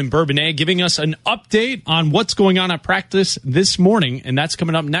live down in Bourbonnais giving us an update on what's going on at practice this morning, and that's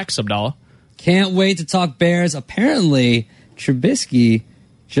coming up next, Abdallah. Can't wait to talk Bears. Apparently, Trubisky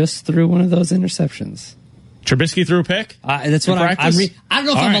just threw one of those interceptions. Trubisky threw a pick? That's what I don't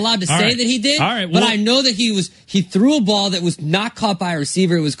know if I'm allowed to say that he did, but I know that he threw a ball that was not caught by a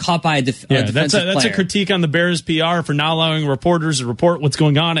receiver. It was caught by a defensive player. That's a critique on the Bears PR for not allowing reporters to report what's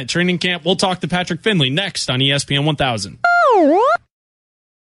going on at training camp. We'll talk to Patrick Finley next on ESPN 1000.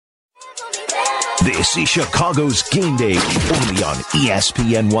 This is Chicago's Game Day, only on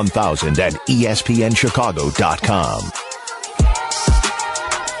ESPN 1000 and ESPNChicago.com.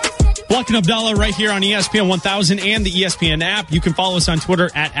 Bleck and Abdallah right here on ESPN 1000 and the ESPN app. You can follow us on Twitter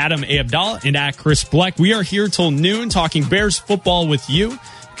at Adam A. Abdallah and at Chris Bleck. We are here till noon talking Bears football with you. You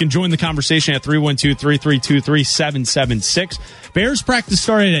can join the conversation at 312-332-3776. Bears practice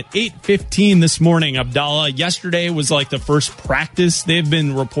started at 8:15 this morning, Abdallah. Yesterday was like the first practice. They've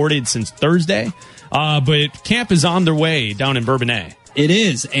been reported since Thursday, but camp is on their way down in Bourbonnais. It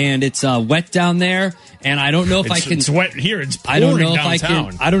is, and it's wet down there. And I don't know if I can. It's wet here. It's pouring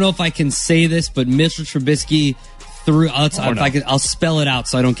downtown. I don't know if I can say this, but Mitchell Trubisky threw. I'll spell it out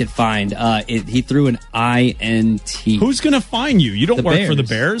so I don't get fined. He threw an INT. Who's going to fine you? You don't work for the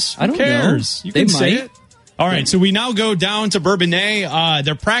Bears. I don't Who cares? know. You can say it. All right, so we now go down to Bourbonnais.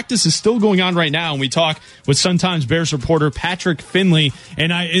 Their practice is still going on right now, and we talk with Sun-Times Bears reporter Patrick Finley.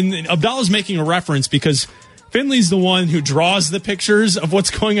 And Abdallah's making a reference because Finley's the one who draws the pictures of what's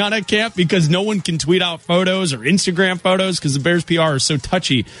going on at camp because no one can tweet out photos or Instagram photos because the Bears PR is so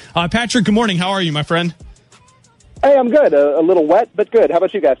touchy. Patrick, good morning. How are you, my friend? Hey, I'm good. A little wet, but good. How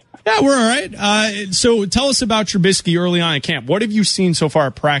about you guys? Yeah, we're all right. So tell us about Trubisky early on at camp. What have you seen so far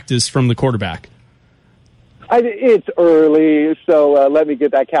at practice from the quarterback? It's early, so let me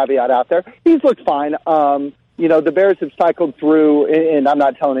get that caveat out there. He's looked fine. The Bears have cycled through, and I'm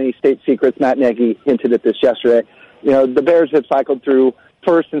not telling any state secrets. Matt Nagy hinted at this yesterday. The Bears have cycled through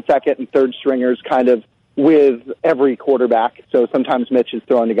first and second and third stringers kind of with every quarterback. So sometimes Mitch is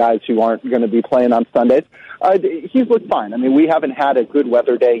throwing to guys who aren't going to be playing on Sundays. He's looked fine. I mean, we haven't had a good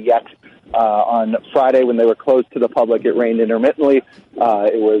weather day yet. On Friday, when they were closed to the public, it rained intermittently. It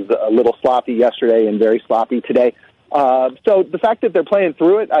was a little sloppy yesterday and very sloppy today. So the fact that they're playing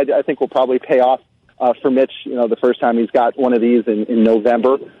through it, I think will probably pay off for Mitch. The first time he's got one of these in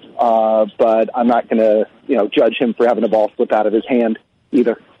November. But I'm not going to, judge him for having a ball slip out of his hand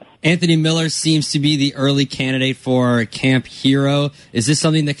either. Anthony Miller seems to be the early candidate for camp hero. Is this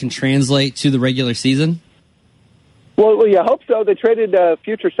something that can translate to the regular season? Well, you hope so. They traded a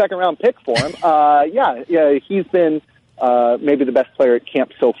future second-round pick for him. Yeah, he's been maybe the best player at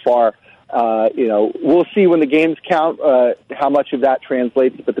camp so far. We'll see when the games count how much of that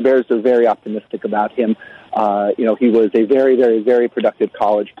translates, but the Bears are very optimistic about him. He was a very, very, very productive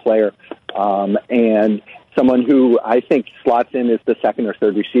college player, and someone who I think slots in as the second or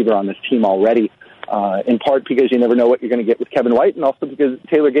third receiver on this team already, in part because you never know what you're going to get with Kevin White, and also because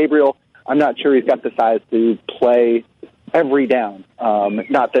Taylor Gabriel, I'm not sure he's got the size to play every down.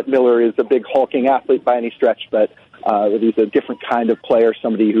 Not that Miller is a big hulking athlete by any stretch, but he's a different kind of player,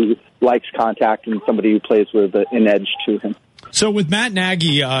 somebody who likes contact and somebody who plays with an edge to him. So with Matt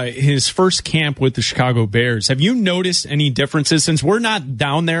Nagy, his first camp with the Chicago Bears, have you noticed any differences? Since we're not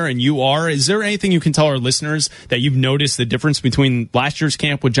down there and you are, is there anything you can tell our listeners that you've noticed the difference between last year's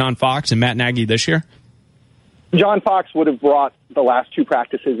camp with John Fox and Matt Nagy this year? John Fox would have brought the last two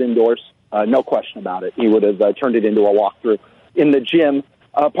practices indoors, no question about it. He would have turned it into a walkthrough in the gym.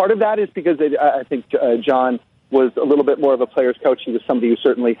 Part of that is because I think John was a little bit more of a player's coach. He was somebody who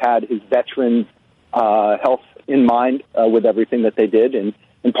certainly had his veterans' health in mind with everything that they did. And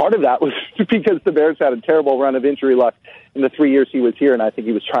part of that was because the Bears had a terrible run of injury luck in the 3 years he was here, and I think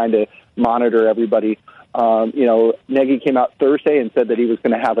he was trying to monitor everybody. Nagy came out Thursday and said that he was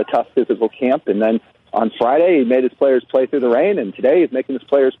going to have a tough physical camp, and then on Friday he made his players play through the rain, and today he's making his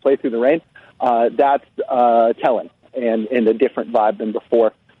players play through the rain. That's telling and a different vibe than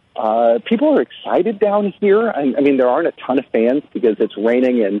before. People are excited down here. I mean, there aren't a ton of fans because it's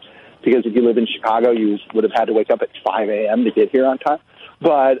raining, and because if you live in Chicago, you would have had to wake up at 5 a.m. to get here on time.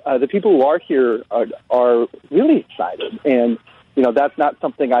 But the people who are here are really excited. And, that's not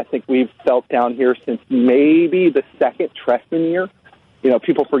something I think we've felt down here since maybe the second Trestman year.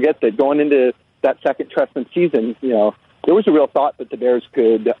 People forget that going into that second Trestman season, there was a real thought that the Bears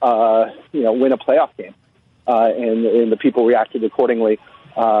could, win a playoff game. And the people reacted accordingly.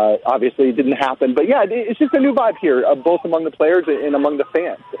 Obviously, it didn't happen. But, yeah, it's just a new vibe here, both among the players and among the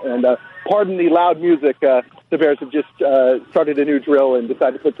fans. And pardon the loud music. The Bears have just started a new drill and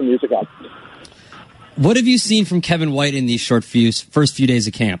decided to put some music on. What have you seen from Kevin White in these first few days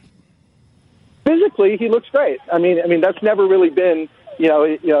of camp? Physically, he looks great. I mean, that's never really been,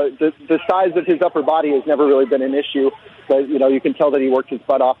 the size of his upper body has never really been an issue. But, you can tell that he worked his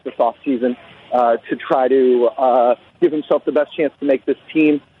butt off this offseason to try to give himself the best chance to make this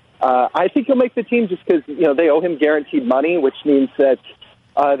team. I think he'll make the team just because, they owe him guaranteed money, which means that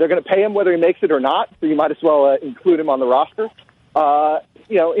they're going to pay him whether he makes it or not, so you might as well include him on the roster.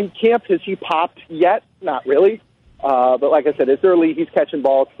 In camp, has he popped yet? Not really. But like I said, it's early. He's catching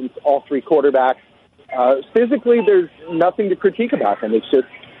balls from all three quarterbacks. Physically, there's nothing to critique about him. It's just,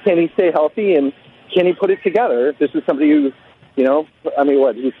 can he stay healthy and can he put it together? This is somebody who,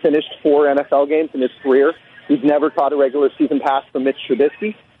 he's finished 4 NFL games in his career. He's never caught a regular season pass from Mitch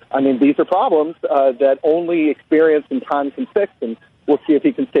Trubisky. These are problems that only experience and time can fix, and we'll see if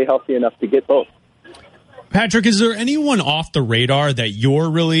he can stay healthy enough to get both. Patrick, is there anyone off the radar that you're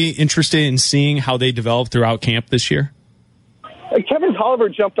really interested in seeing how they develop throughout camp this year? Kevin Tolliver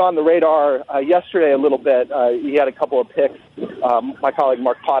jumped on the radar yesterday a little bit. He had a couple of picks. My colleague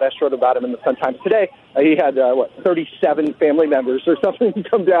Mark Potash wrote about him in the Sun-Times today. He had, 37 family members or something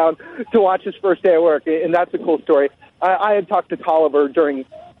come down to watch his first day of work, and that's a cool story. I had talked to Tolliver during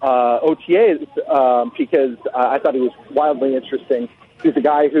OTAs because I thought he was wildly interesting. He's a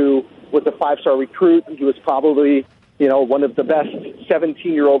guy who was a 5-star recruit. He was probably, one of the best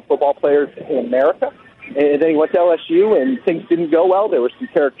 17-year-old football players in America. And then he went to LSU, and things didn't go well. There were some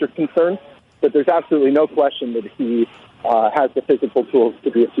character concerns, but there's absolutely no question that he has the physical tools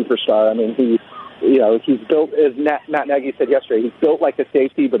to be a superstar. He's built, as Matt Nagy said yesterday, he's built like a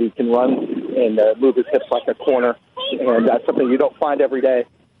safety, but he can run and move his hips like a corner, and that's something you don't find every day.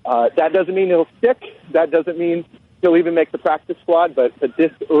 That doesn't mean he'll stick. That doesn't mean he'll even make the practice squad, but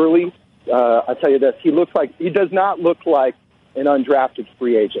this early, I'll tell you this, he does not look like an undrafted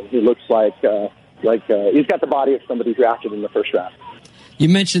free agent. He looks like he's got the body of somebody drafted in the first round. You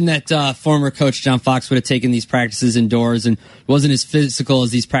mentioned that former coach John Fox would have taken these practices indoors and wasn't as physical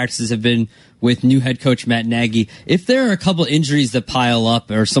as these practices have been with new head coach Matt Nagy. If there are a couple injuries that pile up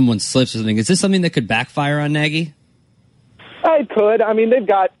or someone slips or something, is this something that could backfire on Nagy? It could. They've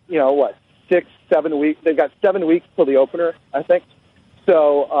got, 6-7 weeks. They've got 7 weeks till the opener, I think.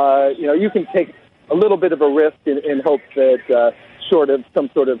 So, you can take a little bit of a risk in hope that short of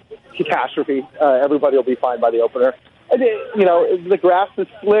some sort of catastrophe, everybody will be fine by the opener. The grass is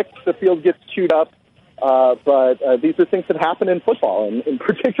slick, the field gets chewed up. But these are things that happen in football, and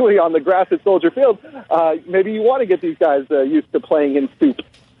particularly on the grass at Soldier Field. Maybe you want to get these guys used to playing in soup.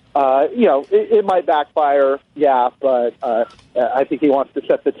 It might backfire, but I think he wants to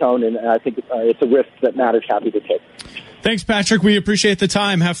set the tone, and I think it's a risk that Matt is happy to take. Thanks, Patrick. We appreciate the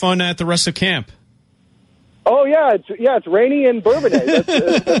time. Have fun at the rest of camp. Oh, it's rainy in Bourbonnais.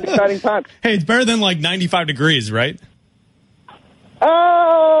 That's an exciting time. Hey, it's better than like 95 degrees, right?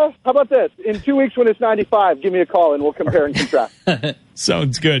 How about this? In 2 weeks when it's 95, give me a call and we'll compare and contrast.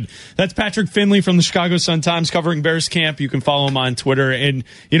 Sounds good. That's Patrick Finley from the Chicago Sun-Times covering Bears camp. You can follow him on Twitter. And,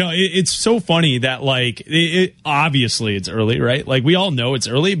 it's so funny that, obviously it's early, right? Like, we all know it's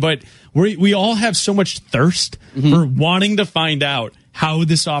early, but we all have so much thirst for wanting to find out how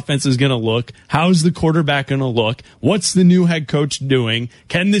this offense is going to look. How's the quarterback going to look? What's the new head coach doing?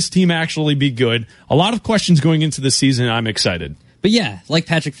 Can this team actually be good? A lot of questions going into the season. I'm excited. But yeah, like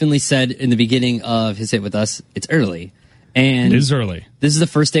Patrick Finley said in the beginning of his hit with us, it's early. And it is early. This is the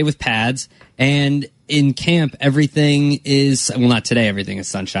first day with pads. And in camp, everything is, well, not today, everything is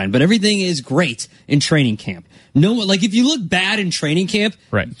sunshine, but everything is great in training camp. If you look bad in training camp,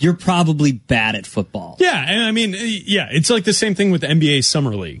 right, you're probably bad at football. Yeah, and it's like the same thing with the NBA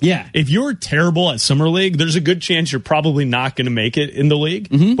Summer League. Yeah. If you're terrible at Summer League, there's a good chance you're probably not going to make it in the league.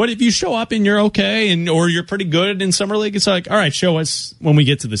 Mm-hmm. But if you show up and you're okay or you're pretty good in Summer League, it's like, all right, show us when we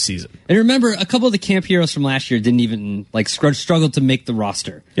get to the season. And remember, a couple of the camp heroes from last year didn't even struggle to make the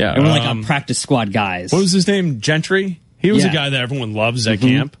roster. Yeah. They were on practice squad guys. What was his name? Gentry? He was a guy that everyone loves at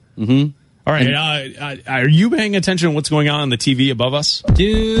camp. Mm-hmm. All right, are you paying attention to what's going on the TV above us?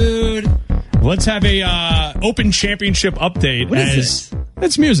 Dude. Let's have a Open Championship update. What is this?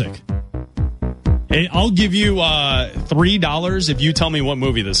 It's music. I'll give you $3 if you tell me what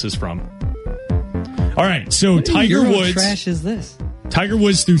movie this is from. All right, so Tiger Woods. What trash is this? Tiger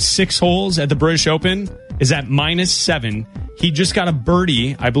Woods through 6 holes at the British Open is at -7. He just got a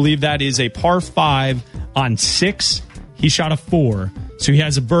birdie. I believe that is a par 5 on 6. He shot a 4. So he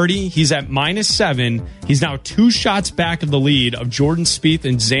has a birdie. He's at -7. He's now 2 shots back of the lead of Jordan Spieth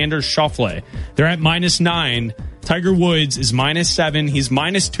and Xander Schauffele. They're at -9. Tiger Woods is -7. He's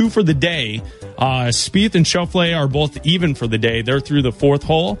 -2 for the day. Spieth and Schauffele are both even for the day. They're through the 4th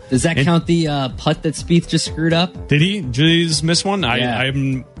hole. Does that count the putt that Spieth just screwed up? Did he? Did he just miss one? Yeah.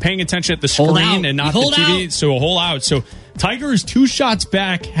 I'm paying attention at the screen and not the TV. So a hole out. So Tiger is 2 shots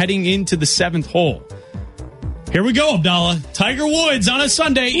back heading into the 7th hole. Here we go, Abdallah. Tiger Woods on a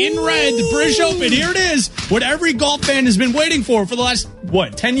Sunday in red, the British Open. Here it is. What every golf fan has been waiting for the last,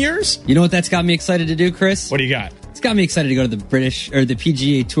 10 years? You know what that's got me excited to do, Chris? What do you got? It's got me excited to go to the the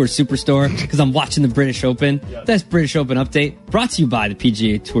PGA Tour Superstore because I'm watching the British Open. Yep. That's British Open update brought to you by the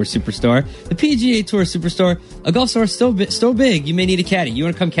PGA Tour Superstore. The PGA Tour Superstore, a golf store so big you may need a caddy. You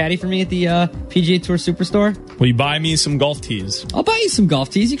want to come caddy for me at the PGA Tour Superstore? Will you buy me some golf tees? I'll buy you some golf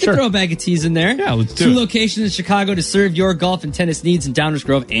tees. You can throw a bag of tees in there. Yeah, let's do 2 it. locations in Chicago to serve your golf and tennis needs in Downers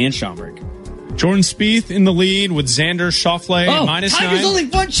Grove and Schaumburg. Jordan Spieth in the lead with Xander Schauffele at -9. Tiger's only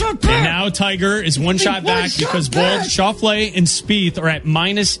 1 shot back. And now Tiger is 1 shot back because both Schauffele and Spieth are at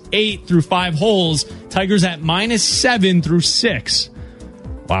 -8 through 5 holes. Tiger's at -7 through 6.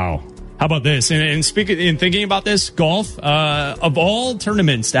 Wow. How about this? And thinking about this, golf, of all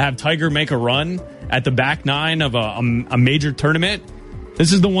tournaments to have Tiger make a run at the back 9 of a major tournament,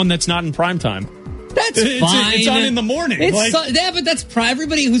 this is the one that's not in prime time. That's fine. It's on in the morning. But that's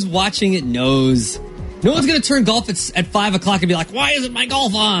everybody who's watching it knows. No one's going to turn golf at 5 o'clock and be like, why isn't my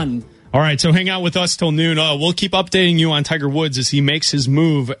golf on? All right, so hang out with us till noon. We'll keep updating you on Tiger Woods as he makes his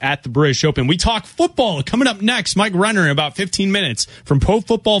move at the British Open. We talk football coming up next. Mike Renner in about 15 minutes from Pro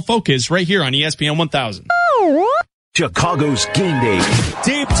Football Focus right here on ESPN 1000. Chicago's Game Day.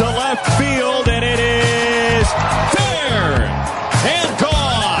 Deep to left field, and it is there and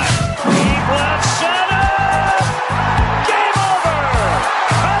gone. Deep left center. Game over.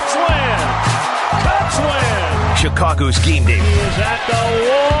 Cubs win. Chicago's Game Day. He is at the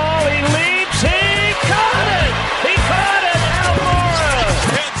wall. He leaps. He caught it. He caught it. Almora.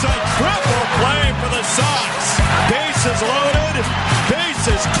 It's a triple play for the Sox. Bases loaded.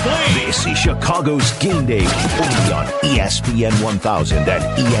 Bases clean. This is Chicago's Game Day, only on ESPN 1000 and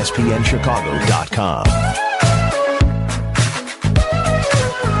ESPNChicago.com.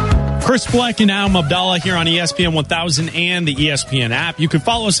 Chris Black and Adam Abdallah here on ESPN 1000 and the ESPN app. You can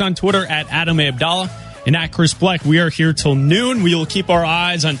follow us on Twitter at Adam Abdallah and at Chris Black. We are here till noon. We will keep our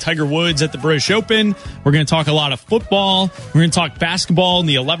eyes on Tiger Woods at the British Open. We're going to talk a lot of football. We're going to talk basketball in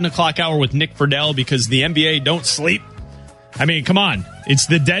the 11 o'clock hour with Nick Friedell because the NBA don't sleep. I mean, come on. It's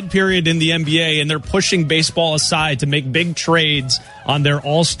the dead period in the NBA, and they're pushing baseball aside to make big trades on their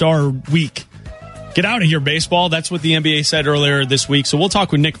All-Star week. Get out of here, baseball. That's what the NBA said earlier this week. So we'll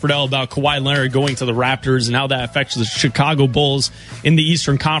talk with Nick Friedell about Kawhi Leonard going to the Raptors and how that affects the Chicago Bulls in the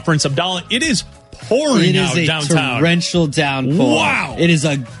Eastern Conference. Abdallah, it is pouring out downtown. It is a torrential downpour. Wow. It is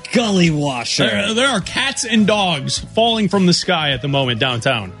a gully washer. There are cats and dogs falling from the sky at the moment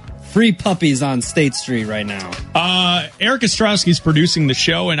downtown. Free puppies on State Street right now. Eric Ostrowski is producing the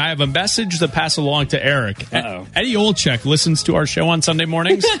show, and I have a message to pass along to Eric. Eddie Olczyk listens to our show on Sunday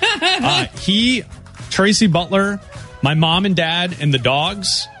mornings. Tracy Butler, my mom and dad, and the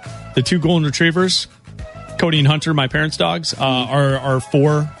dogs, the 2 golden retrievers, Cody and Hunter, my parents' dogs, are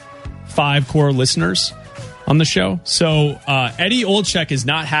 4-5 core listeners on the show. So Eddie Olczyk is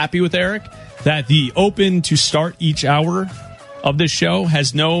not happy with Eric that the open to start each hour of this show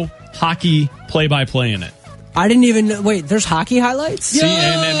has no hockey play-by-play in it. I didn't even know. Wait, there's hockey highlights? See,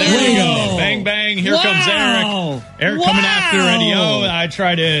 and there you go. Bang, bang. Here comes Eric. Eric coming after Eddie O. I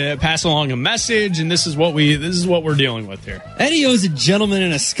try to pass along a message, and this is what we're dealing with here. Eddie O is a gentleman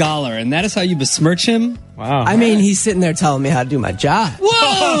and a scholar, and that is how you besmirch him? Wow. I mean, he's sitting there telling me how to do my job.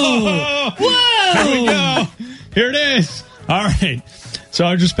 Whoa! Whoa! Here we go. Here it is. All right. So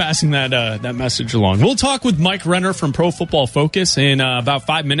I'm just passing that message along. We'll talk with Mike Renner from Pro Football Focus in about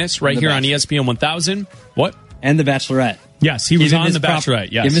 5 minutes right here on ESPN 1000. What? And The Bachelorette. Yes, he was on The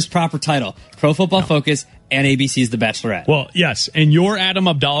Bachelorette. Yes. Give him his proper title. Pro Football Focus and ABC's The Bachelorette. Well, yes, and you're Adam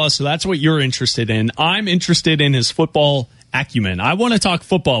Abdallah, so that's what you're interested in. I'm interested in his football acumen. I want to talk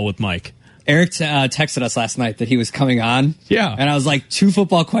football with Mike. Eric texted us last night that he was coming on. Yeah. And I was like, 2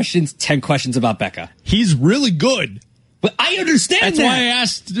 football questions, 10 questions about Becca. He's really good. But I understand That's that. why I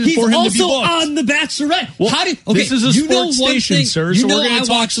asked for him He's to be also booked. on The Bachelorette. Well, this is a sports station, sir, so we're going to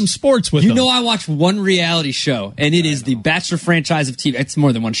talk some sports with him. You know I watch one reality show, and it is the Bachelor franchise of TV. It's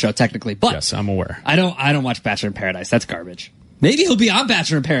more than one show, technically. But yes, I'm aware. I don't watch Bachelor in Paradise. That's garbage. Maybe he'll be on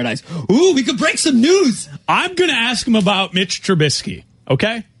Bachelor in Paradise. Ooh, we could break some news. I'm going to ask him about Mitch Trubisky,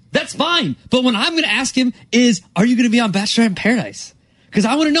 okay? That's fine. But what I'm going to ask him is, are you going to be on Bachelor in Paradise? Because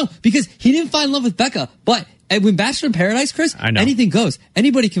I want to know. Because he didn't find love with Becca, but when Bachelor in Paradise, Chris, anything goes.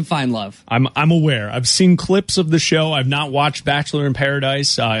 Anybody can find love. I'm aware. I've seen clips of the show. I've not watched Bachelor in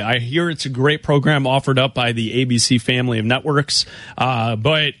Paradise. I hear it's a great program offered up by the ABC family of networks.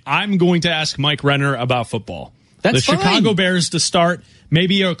 But I'm going to ask Mike Renner about football. That's the fine. Chicago Bears to start,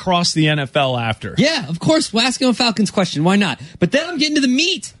 maybe across the NFL after. Yeah, of course. We'll ask him a Falcons question. Why not? But then I'm getting to the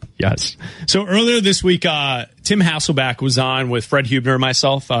meat. Yes. So earlier this week, Tim Hasselback was on with Fred Hubner and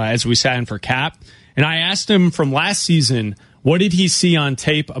myself as we sat in for Cap. And I asked him from last season, what did he see on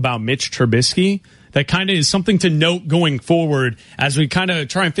tape about Mitch Trubisky that kind of is something to note going forward as we kind of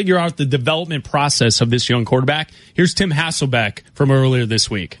try and figure out the development process of this young quarterback. Here's Tim Hasselback from earlier this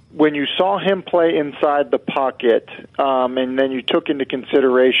week. When you saw him play inside the pocket, and then you took into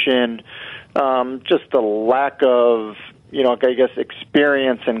consideration just the lack of, I guess,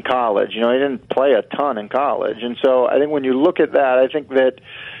 experience in college. He didn't play a ton in college. And so I think when you look at that, I think that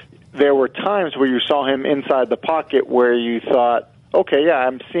there were times where you saw him inside the pocket where you thought, okay, yeah,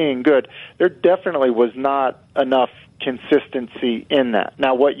 I'm seeing good. There definitely was not enough consistency in that.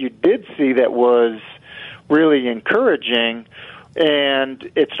 Now, what you did see that was really encouraging,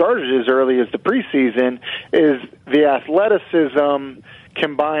 and it started as early as the preseason, is the athleticism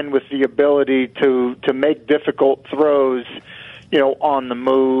combined with the ability to make difficult throws, on the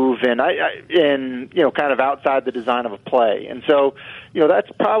move and kind of outside the design of a play. And so, that's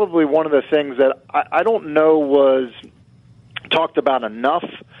probably one of the things that I don't know was talked about enough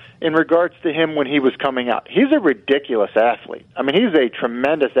in regards to him when he was coming out. He's a ridiculous athlete. I mean, he's a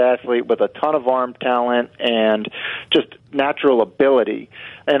tremendous athlete with a ton of arm talent and just natural ability.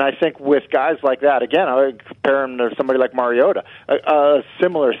 And I think with guys like that, again, I would compare him to somebody like Mariota, a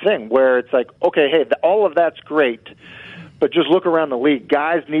similar thing where it's like, okay, hey, all of that's great, but just look around the league.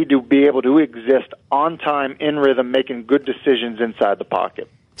 Guys need to be able to exist on time, in rhythm, making good decisions inside the pocket.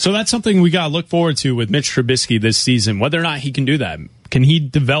 So that's something we got to look forward to with Mitch Trubisky this season, whether or not he can do that. Can he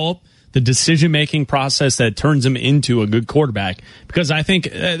develop the decision-making process that turns him into a good quarterback? Because I think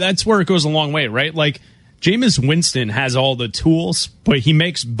that's where it goes a long way, right? Like, Jameis Winston has all the tools, but he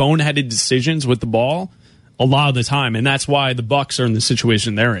makes boneheaded decisions with the ball a lot of the time, and that's why the Bucs are in the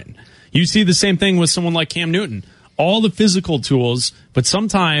situation they're in. You see the same thing with someone like Cam Newton. All the physical tools, but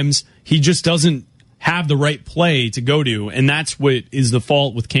sometimes he just doesn't have the right play to go to, and that's what is the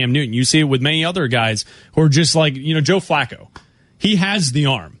fault with Cam Newton. You see it with many other guys who are just like, Joe Flacco. He has the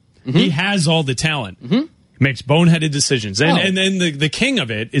arm. Mm-hmm. He has all the talent. Mm-hmm. Makes boneheaded decisions. And then the king of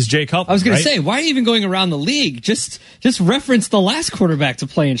it is Jay Cutler. I was going to say, why are you even going around the league? Just reference the last quarterback to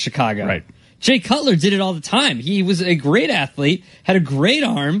play in Chicago. Right. Jay Cutler did it all the time. He was a great athlete, had a great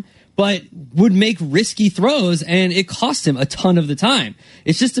arm, but would make risky throws, and it cost him a ton of the time.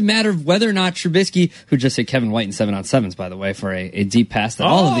 It's just a matter of whether or not Trubisky, who just hit Kevin White in 7-on-7s, by the way, for a deep pass that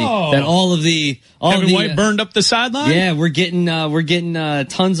Kevin White burned up the sideline. Yeah, we're getting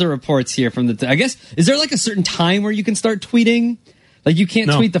tons of reports here from I guess, is there like a certain time where you can start tweeting? Like you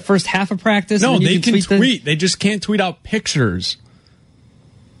can't tweet the first half of practice? No, and then they can tweet. They just can't tweet out pictures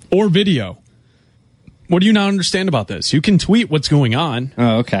or video. What do you not understand about this? You can tweet what's going on.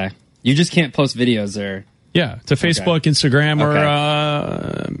 Oh, okay. You just can't post videos or... Yeah, to Facebook, Instagram,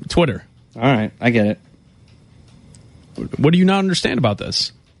 or Twitter. All right, I get it. What do you not understand about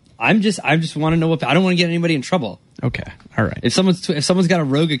this? I just want to know what... I don't want to get anybody in trouble. Okay, all right. If someone's got a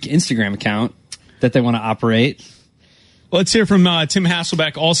rogue Instagram account that they want to operate... Let's hear from Tim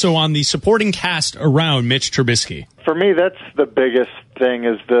Hasselbeck, also on the supporting cast around Mitch Trubisky. For me, that's the biggest thing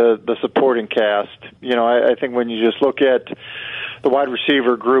is the supporting cast. You know, I think when you just look at the wide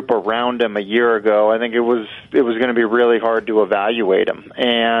receiver group around him a year ago, I think it was going to be really hard to evaluate him.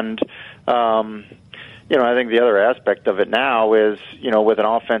 And, you know, I think the other aspect of it now is, you know, with an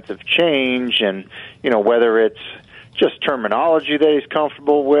offensive change and, you know, whether it's just terminology that he's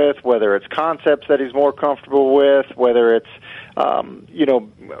comfortable with, whether it's concepts that he's more comfortable with, whether it's, you know,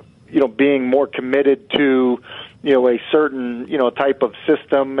 being more committed to, you know, a certain, you know, type of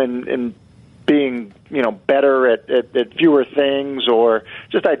system and being, you know, better at fewer things or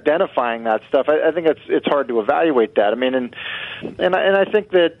just identifying that stuff. I think it's hard to evaluate that. I mean, and I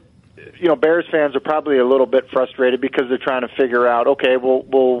think that, you know, Bears fans are probably a little bit frustrated because they're trying to figure out, okay,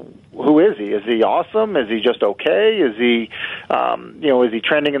 well, who is he? Is he awesome? Is he just okay? Is he, you know, is he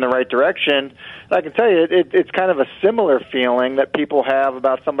trending in the right direction? I can tell you, it's kind of a similar feeling that people have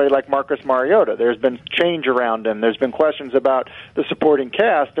about somebody like Marcus Mariota. There's been change around him. There's been questions about the supporting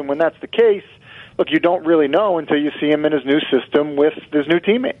cast, and when that's the case, look, you don't really know until you see him in his new system with his new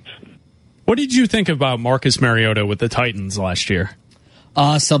teammates. What did you think about Marcus Mariota with the Titans last year?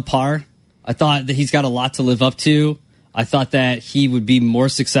 Subpar. I thought that he's got a lot to live up to. I thought that he would be more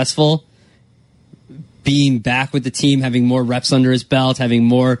successful being back with the team, having more reps under his belt, having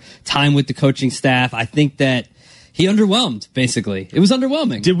more time with the coaching staff. I think that he underwhelmed, basically. It was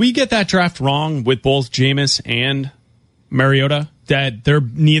underwhelming. Did we get that draft wrong with both Jameis and Mariota? That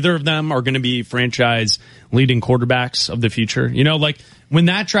neither of them are going to be franchise leading quarterbacks of the future? You know, like when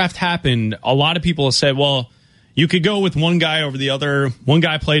that draft happened, a lot of people said, well, you could go with one guy over the other. One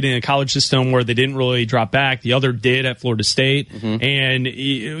guy played in a college system where they didn't really drop back. The other did at Florida State. Mm-hmm.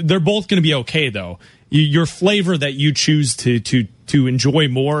 And they're both going to be okay, though. Your flavor that you choose to enjoy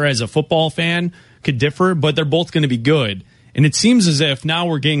more as a football fan could differ, but they're both going to be good. And it seems as if now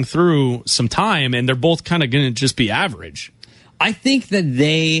we're getting through some time, and they're both kind of going to just be average. I think that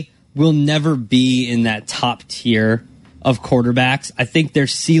they will never be in that top tier of quarterbacks. I think their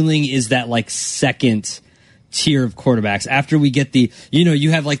ceiling is that, like, second tier of quarterbacks. After we get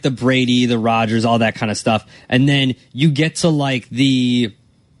you have like the Brady, the Rodgers, all that kind of stuff. And then you get to the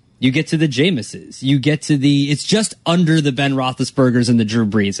Jameses. You get to it's just under the Ben Roethlisbergers and the Drew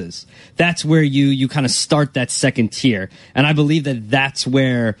Breeses. That's where you kind of start that second tier. And I believe that that's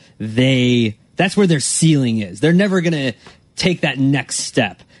where their ceiling is. They're never going to take that next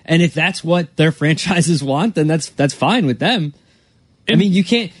step. And if that's what their franchises want, then that's fine with them. I mean, you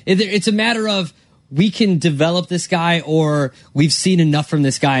can't, it's a matter of, we can develop this guy, or we've seen enough from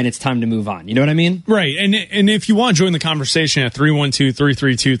this guy and it's time to move on. You know what I mean? Right. And if you want to join the conversation at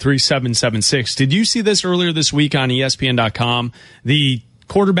 312-332-3776, did you see this earlier this week on ESPN.com? The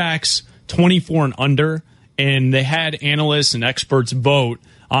quarterbacks 24 and under, and they had analysts and experts vote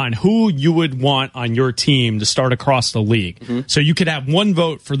on who you would want on your team to start across the league. Mm-hmm. So you could have one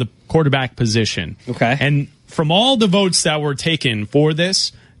vote for the quarterback position. Okay. And from all the votes that were taken for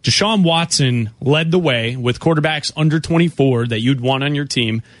this, Deshaun Watson led the way with quarterbacks under 24 that you'd want on your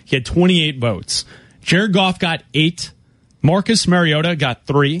team. He had 28 votes. Jared Goff got 8. Marcus Mariota got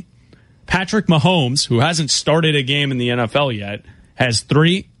 3. Patrick Mahomes, who hasn't started a game in the NFL yet, has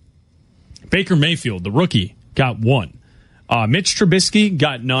 3. Baker Mayfield, the rookie, got 1. Mitch Trubisky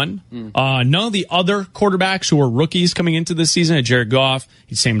got none. None of the other quarterbacks who were rookies coming into this season, Jared Goff,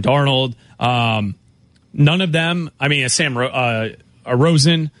 Sam Darnold, none of them,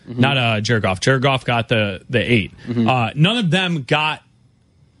 Rosen, mm-hmm. Not Jared Goff. Jared Goff got the 8. Mm-hmm. None of them got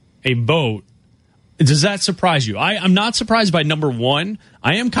a vote. Does that surprise you? I'm not surprised by number 1.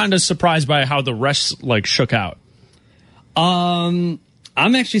 I am kind of surprised by how the rest shook out. I'm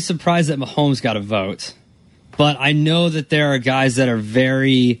actually surprised that Mahomes got a vote, but I know that there are guys that are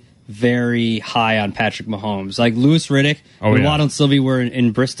very, very high on Patrick Mahomes. Like Louis Riddick and yeah. Waddle and Sylvie were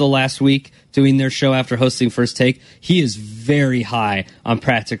in Bristol last week doing their show after hosting First Take. He is very high on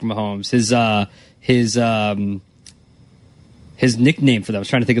Patrick Mahomes. His nickname for them, I was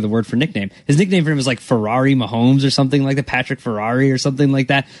trying to think of the word for nickname. His nickname for him is like Ferrari Mahomes or something like that, Patrick Ferrari or something like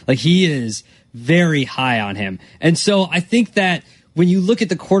that. Like he is very high on him. And so I think that when you look at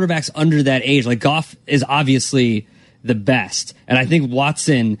the quarterbacks under that age, like Goff is obviously the best. And I think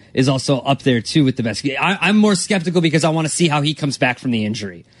Watson is also up there too with the best. I'm more skeptical because I want to see how he comes back from the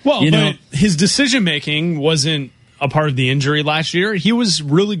injury. Well, but his decision making wasn't a part of the injury last year. He was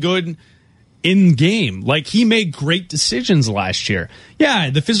really good in game. Like he made great decisions last year.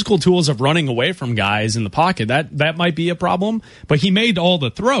 Yeah, the physical tools of running away from guys in the pocket, that might be a problem, but he made all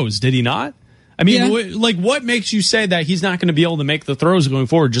the throws, did he not? I mean, what makes you say that he's not going to be able to make the throws going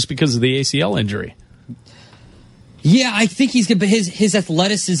forward just because of the ACL injury? Yeah, I think he's good, but his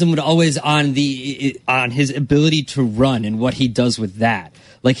athleticism would always on his ability to run and what he does with that.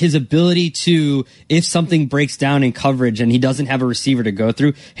 Like his ability to, if something breaks down in coverage and he doesn't have a receiver to go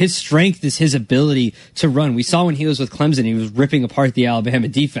through, his strength is his ability to run. We saw when he was with Clemson, he was ripping apart the Alabama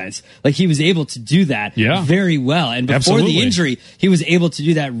defense. Like he was able to do that very well. And before the injury, he was able to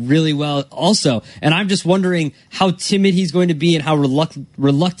do that really well also. And I'm just wondering how timid he's going to be and how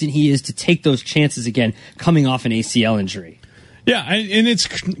reluctant he is to take those chances again coming off an ACL injury. Yeah, and it's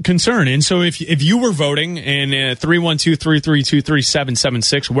concerning. So if you were voting in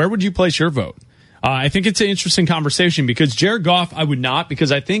 312-332-3776, where would you place your vote? I think it's an interesting conversation because Jared Goff, I would not,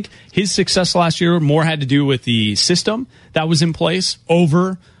 because I think his success last year more had to do with the system that was in place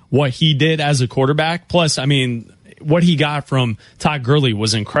over what he did as a quarterback. Plus, I mean, what he got from Todd Gurley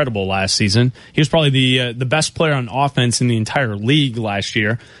was incredible last season. He was probably the best player on offense in the entire league last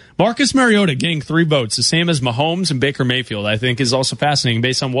year. Marcus Mariota getting 3 votes, the same as Mahomes and Baker Mayfield, I think is also fascinating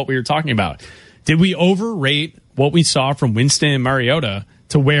based on what we were talking about. Did we overrate what we saw from Winston and Mariota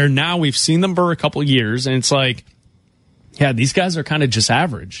to where now we've seen them for a couple of years and it's like, yeah, these guys are kind of just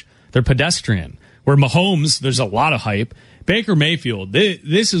average. They're pedestrian. Where Mahomes, there's a lot of hype. Baker Mayfield,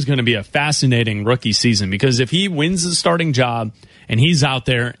 this is going to be a fascinating rookie season because if he wins the starting job and he's out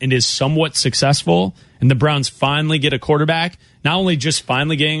there and is somewhat successful and the Browns finally get a quarterback, not only just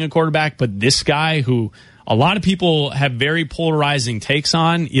finally getting a quarterback, but this guy who a lot of people have very polarizing takes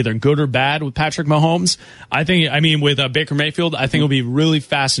on, either good or bad with Patrick Mahomes. With Baker Mayfield, I think it'll be really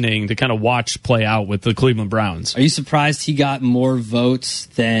fascinating to kind of watch play out with the Cleveland Browns. Are you surprised he got one more vote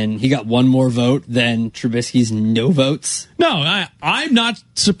than Trubisky's no votes? No, I'm not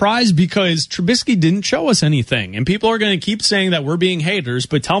surprised because Trubisky didn't show us anything. And people are going to keep saying that we're being haters,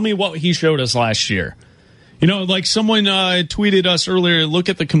 but tell me what he showed us last year. You know, like someone tweeted us earlier, look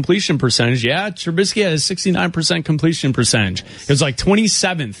at the completion percentage. Yeah, Trubisky had a 69% completion percentage. It was like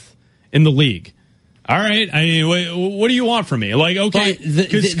 27th in the league. All right. I mean, what do you want from me? Like, okay,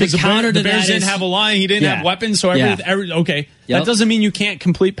 because the Bears didn't have a line. He didn't have weapons. So okay. That doesn't mean you can't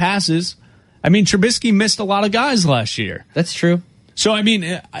complete passes. I mean, Trubisky missed a lot of guys last year. That's true. So, I mean,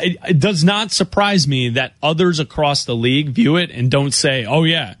 it does not surprise me that others across the league view it and don't say, oh,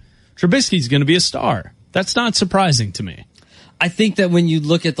 yeah, Trubisky's going to be a star. That's not surprising to me. I think that when you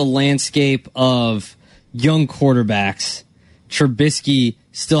look at the landscape of young quarterbacks, Trubisky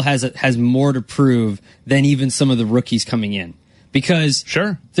still has more to prove than even some of the rookies coming in. Because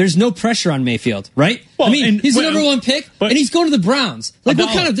there's no pressure on Mayfield, right? Well, I mean, he's the number one pick, and he's going to the Browns. Like,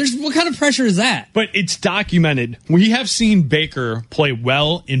 what kind of pressure is that? But it's documented. We have seen Baker play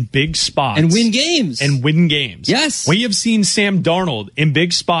well in big spots. And win games. Yes. We have seen Sam Darnold in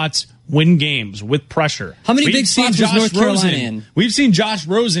big spots win games with pressure. How many big spots was North Carolina in? We've seen Josh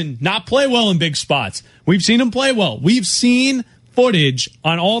Rosen not play well in big spots. We've seen him play well. We've seen footage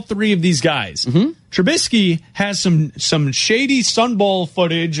on all 3 of these guys. Mm-hmm. Trubisky has some shady Sun Bowl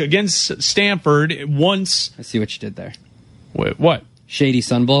footage against Stanford once. I see what you did there. Wait, what? Shady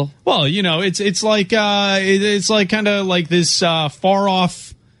Sun Bowl? Well, you know, it's like kind of like this far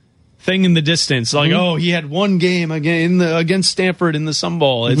off thing in the distance. Like, oh, he had one game against Stanford in the Sun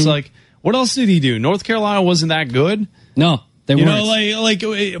Bowl. It's like, what else did he do? North Carolina wasn't that good. No, they weren't. You know, like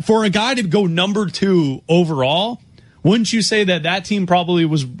for a guy to go number 2 overall. Wouldn't you say that team probably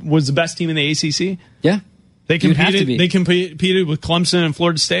was the best team in the ACC? Yeah. They competed with Clemson and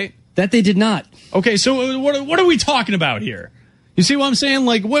Florida State? That they did not. Okay, so what are we talking about here? You see what I'm saying?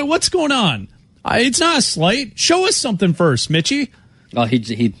 Like, what's going on? It's not a slight. Show us something first, Mitchie. Oh,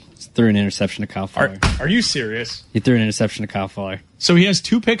 he threw an interception to Kyle Fuller. Are you serious? He threw an interception to Kyle Fuller. So he has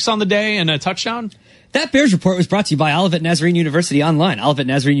 2 picks on the day and a touchdown? That Bears Report was brought to you by Olivet Nazarene University Online. Olivet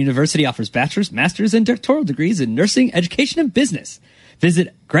Nazarene University offers bachelor's, master's, and doctoral degrees in nursing, education, and business.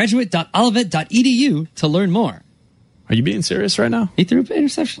 Visit graduate.olivet.edu to learn more. Are you being serious right now? He threw an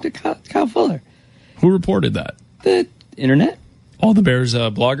interception to Kyle Fuller. Who reported that? The internet. All the Bears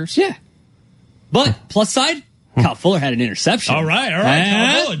bloggers? Yeah. But, plus side, Kyle Fuller had an interception. All right.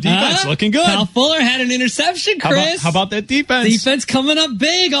 Kyle Fuller, defense looking good. Kyle Fuller had an interception, Chris. How about that defense? Defense coming up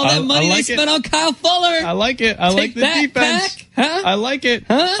big. All that money they spent on Kyle Fuller. I like it. I like the defense. Pack. Huh? I like it.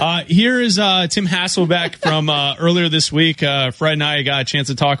 Huh? Here is Tim Hasselbeck from earlier this week. Fred and I got a chance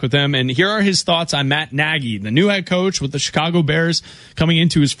to talk with him, and here are his thoughts on Matt Nagy, the new head coach with the Chicago Bears, coming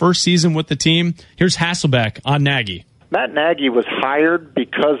into his first season with the team. Here's Hasselbeck on Nagy. Matt Nagy was hired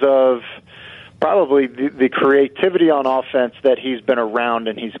because of probably the creativity on offense that he's been around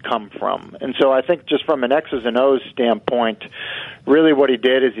and he's come from. And so I think just from an X's and O's standpoint, really what he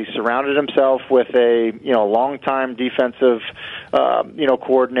did is he surrounded himself with a long-time defensive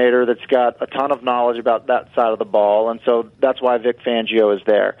coordinator that's got a ton of knowledge about that side of the ball, and so that's why Vic Fangio is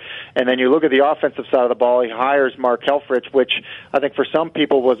there. And then you look at the offensive side of the ball, he hires Mark Helfrich, which I think for some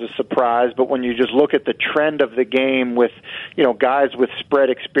people was a surprise, but when you just look at the trend of the game with guys with spread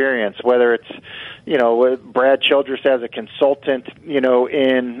experience, whether it's Brad Childress as a consultant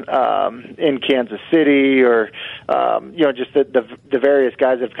in Kansas City, or just the various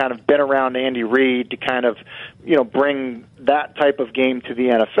guys that have kind of been around Andy Reid to kind of bring that type of game to the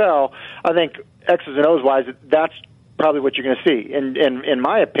NFL. I think X's and O's wise, that's probably what you're going to see. And in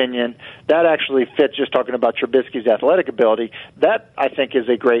my opinion, that actually fits, just talking about Trubisky's athletic ability. That, I think, is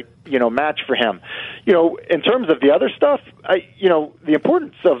a great, match for him. In terms of the other stuff, the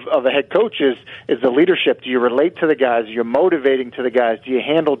importance of a head coach is the leadership. Do you relate to the guys? Are you motivating to the guys? Do you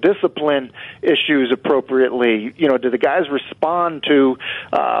handle discipline issues appropriately? Do the guys respond to,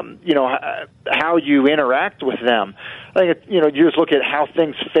 how you interact with them? I think you just look at how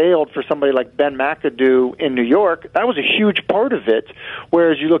things failed for somebody like Ben McAdoo in New York. That was a huge part of it.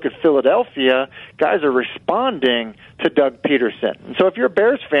 Whereas you look at Philadelphia, guys are responding to Doug Peterson. And so if you're a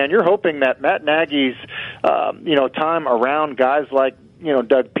Bears fan, you're hoping that Matt Nagy's, time around guys like,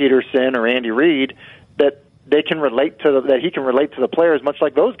 Doug Peterson or Andy Reid, that they can relate to that he can relate to the players much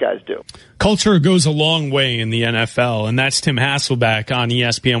like those guys do. Culture goes a long way in the NFL, and that's Tim Hasselbeck on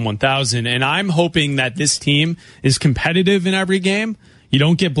ESPN 1000. And I'm hoping that this team is competitive in every game. You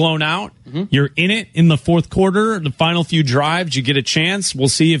don't get blown out. Mm-hmm. You're in it in the fourth quarter, the final few drives. You get a chance. We'll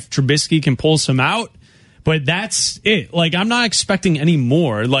see if Trubisky can pull some out. But that's it. I'm not expecting any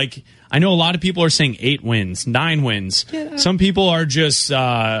more. I know a lot of people are saying 8 wins, 9 wins. Yeah. Some people are just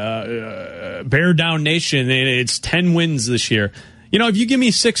bear down nation. It's 10 wins this year. If you give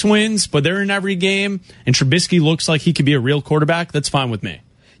me 6 wins, but they're in every game, and Trubisky looks like he could be a real quarterback, that's fine with me.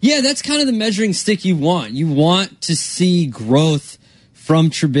 Yeah, that's kind of the measuring stick you want. You want to see growth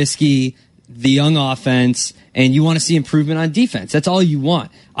from Trubisky, the young offense, and you want to see improvement on defense. That's all you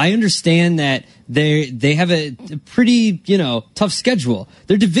want. I understand that they have a pretty, tough schedule.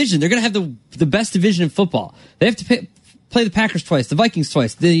 Their division, they're going to have the best division in football. They have to play the Packers twice, the Vikings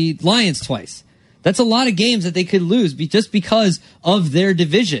twice, the Lions twice. That's a lot of games that they could lose just because of their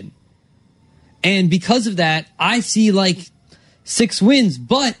division. And because of that, I see 6 wins,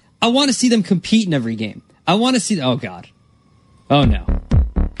 but I want to see them compete in every game. I want to see, oh God. Oh no.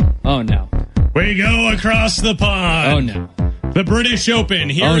 Oh no. We go across the pond. Oh no. The British Open.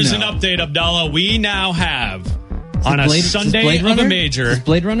 Here is an update, Abdallah. We now have on a Sunday of a major. Is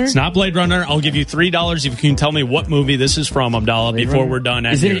Blade Runner? It's not Blade Runner. I'll give you $3 if you can tell me what movie this is from, Abdallah, before we're done.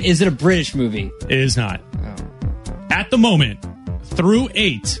 Is it a British movie? It is not. Oh. At the moment, through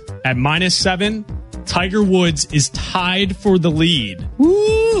 8 at -7, Tiger Woods is tied for the lead.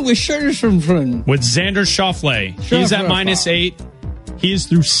 Woo! With Xander Schauffele. He's at -8. He is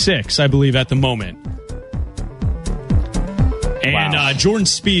through 6, I believe, at the moment. And Jordan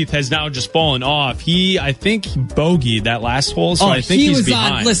Spieth has now just fallen off. I think he bogeyed that last hole, so I think he's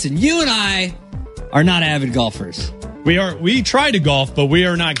behind. Listen, you and I are not avid golfers. We try to golf, but we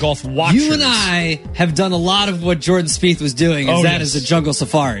are not golf watchers. You and I have done a lot of what Jordan Spieth was doing, is a jungle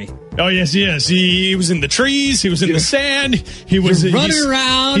safari. Oh, yes, yes. He was in the trees. He was in the sand. He was running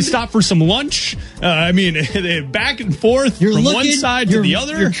around. He stopped for some lunch. Back and forth from one side to the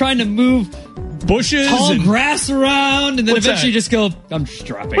other. You're trying to move bushes, tall grass around, and then eventually you just go, I'm just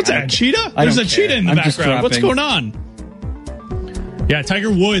dropping. What's that, cheetah? There's a cheetah in the background. What's going on? Yeah, Tiger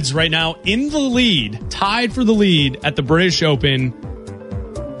Woods right now in the lead, tied for the lead at the British Open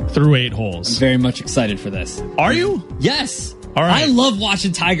through 8 holes. I'm very much excited for this. Are you? Yes. All right. I love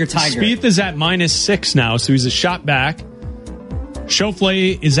watching Tiger. Spieth is at -6 now, so he's a shot back.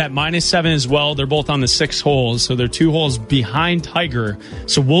 Schauffele is at -7 as well. They're both on the 6 holes, so they're 2 holes behind Tiger.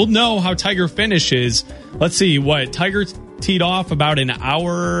 So we'll know how Tiger finishes. Let's see what Tiger teed off about an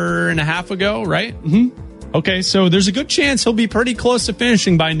hour and a half ago, right? Mm-hmm. Okay, so there's a good chance he'll be pretty close to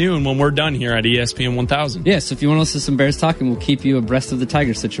finishing by noon when we're done here at ESPN 1000. Yeah, so if you want to listen to some Bears talking, we'll keep you abreast of the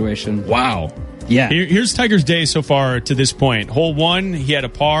Tiger situation. Wow. Yeah. Here's Tiger's day so far to this point. Hole 1, he had a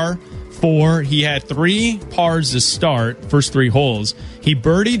par. 4, he had 3 pars to start, first 3 holes. He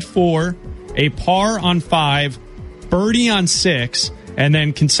birdied 4, a par on 5, birdie on 6, and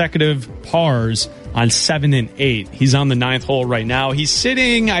then consecutive pars on 7 and 8. He's on the 9th hole right now. He's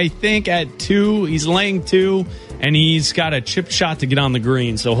sitting, I think, at 2. He's laying 2, and he's got a chip shot to get on the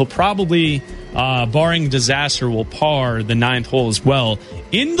green. So he'll probably, barring disaster, will par the 9th hole as well.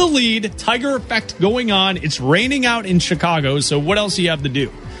 In the lead, Tiger effect going on. It's raining out in Chicago, so what else do you have to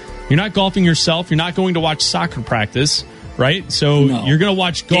do? You're not golfing yourself. You're not going to watch soccer practice, right? So you're going to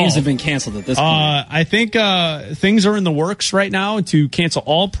watch golf. Games have been canceled at this point. I think things are in the works right now to cancel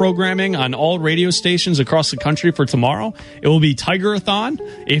all programming on all radio stations across the country for tomorrow. It will be Tiger-a-thon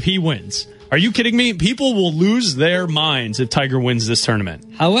if he wins. Are you kidding me? People will lose their minds if Tiger wins this tournament.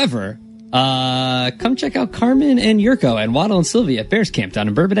 However, come check out Carmen and Yurko and Waddle and Sylvia at Bears Camp down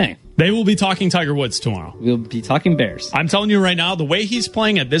in Bourbonnais. They will be talking Tiger Woods tomorrow. We'll be talking Bears. I'm telling you right now, the way he's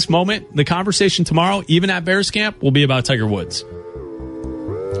playing at this moment, the conversation tomorrow, even at Bears Camp, will be about Tiger Woods.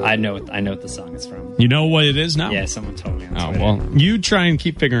 I know what the song is from. You know what it is now? Yeah, someone told me on Twitter. Oh, well, you try and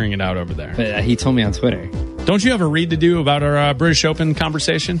keep figuring it out over there. But he told me on Twitter. Don't you have a read to do about our British Open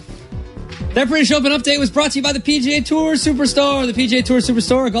conversation? That British Open update was brought to you by the PGA Tour Superstore. The PGA Tour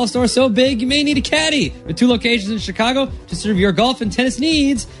Superstore, a golf store so big you may need a caddy. With 2 locations in Chicago to serve your golf and tennis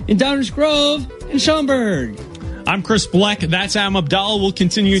needs in Downers Grove and Schaumburg. I'm Chris Bleck. That's Am Abdallah. We'll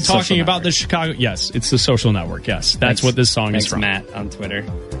continue talking about the Chicago. Yes, it's the Social Network. Yes, that's what this song is from. Matt on Twitter.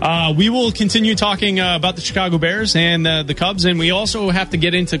 We will continue talking about the Chicago Bears and the Cubs, and we also have to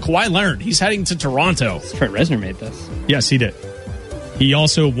get into Kawhi Leonard. He's heading to Toronto. Trent Reznor made this. Yes, he did. He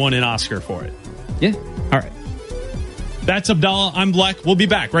also won an Oscar for it. Yeah. All right. That's Abdallah. I'm Bleck. We'll be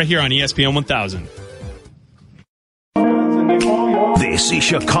back right here on ESPN 1000. This is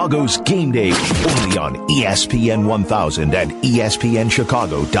Chicago's Game Day, only on ESPN 1000 and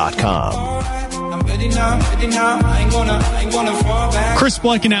ESPNChicago.com. Chris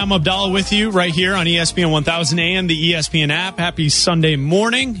Bleck and Am Abdallah with you right here on ESPN 1000 and the ESPN app. Happy Sunday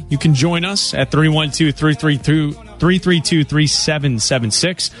morning. You can join us at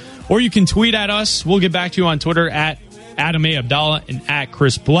 312-332-3776, or you can tweet at us. We'll get back to you on Twitter at Adam A. Abdallah and at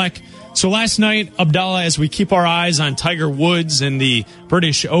Chris Bleck. So last night, Abdallah, as we keep our eyes on Tiger Woods and the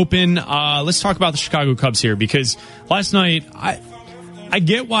British Open, let's talk about the Chicago Cubs here, because last night, I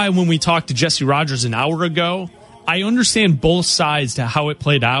get why when we talked to Jesse Rogers an hour ago, I understand both sides to how it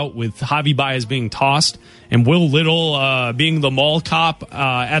played out with Javi Baez being tossed and Will Little being the mall cop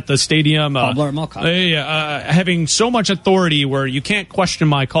at the stadium. Mall cop. Having so much authority where you can't question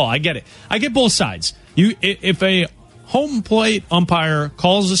my call. I get it. I get both sides. If a home plate umpire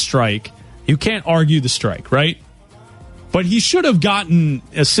calls a strike, you can't argue the strike, right? But he should have gotten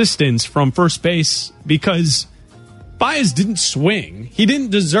assistance from first base because Baez didn't swing. He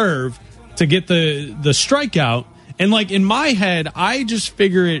didn't deserve to get the strikeout. And like in my head, I just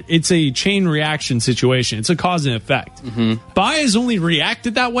figure it's a chain reaction situation. It's a cause and effect. Mm-hmm. Baez only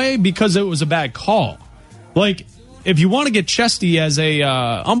reacted that way because it was a bad call. Like, if you want to get chesty as a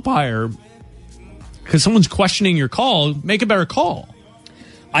umpire because someone's questioning your call, make a better call.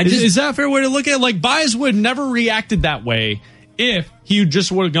 Is that a fair way to look at it? Like, Baez would never reacted that way if he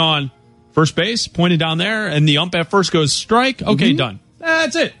just would have gone first base, pointed down there, and the ump at first goes strike. Okay, done.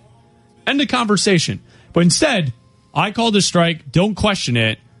 That's it. End of conversation. But instead, I called a strike. Don't question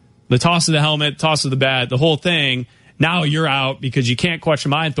it. The toss of the helmet, toss of the bat, the whole thing. Now you're out because you can't question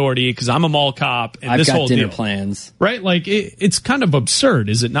my authority because I'm a mall cop. And I've this got whole dinner deal. Plans. Right? Like, it's kind of absurd,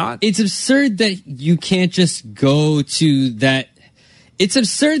 is it not? It's absurd that you can't just go to that. It's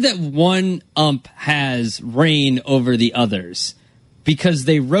absurd that one ump has reign over the others because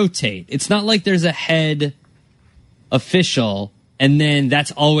they rotate. It's not like there's a head official and then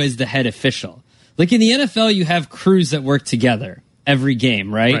that's always the head official. Like in the NFL, you have crews that work together every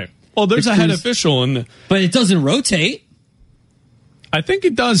game, right? Well, there's a head official but it doesn't rotate. I think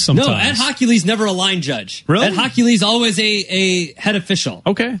it does sometimes. No, Ed Hochuley's never a line judge. Really? Ed Hochuley's always a head official.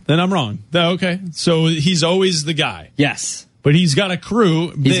 Okay, then I'm wrong. Okay, so he's always the guy. Yes. But he's got a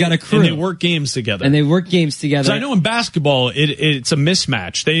crew. He's got a crew. And they work games together. So I know in basketball, it's a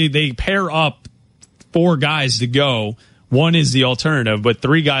mismatch. They pair up 4 guys to go. One is the alternative, but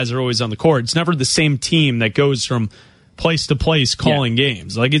 3 guys are always on the court. It's never the same team that goes from place to place calling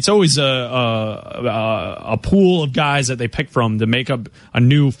games. Like, it's always a pool of guys that they pick from to make up a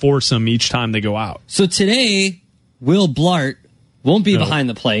new foursome each time they go out. So today, Will Blart won't be behind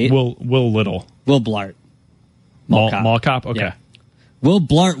the plate. Will Little. Will Blart. Mall Cop? Okay. Yeah. Will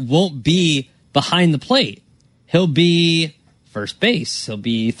Blart won't be behind the plate. He'll be first base. He'll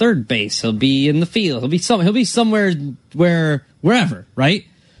be third base. He'll be in the field. He'll be somewhere wherever, right?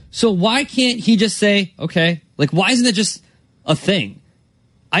 So why can't he just say, okay, like why isn't it just a thing?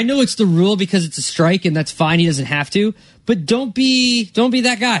 I know it's the rule because it's a strike and that's fine. He doesn't have to, but don't be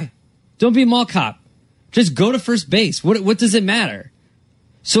that guy. Don't be a mall cop. Just go to first base. What does it matter?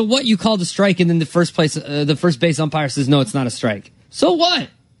 So what, you called a strike and then the first base umpire says, no, it's not a strike. So what?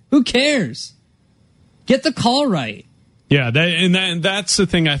 Who cares? Get the call right. Yeah, that's the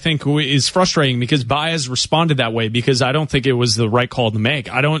thing I think is frustrating because Baez responded that way because I don't think it was the right call to make.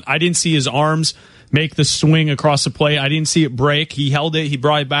 I didn't see his arms make the swing across the plate. I didn't see it break. He held it. He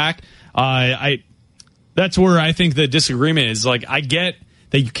brought it back. That's where I think the disagreement is. Like, I get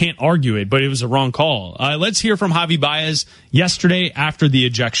that you can't argue it, but it was a wrong call. Let's hear from Javi Baez yesterday after the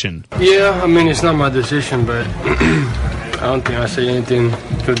ejection. Yeah, I mean, it's not my decision, but I don't think I say anything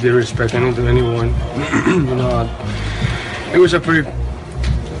to disrespect anything to anyone. You know, it was a pretty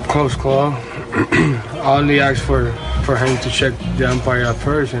close call. I only asked for him to check the umpire at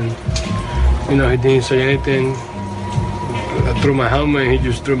first, and you know, he didn't say anything. I threw my helmet, he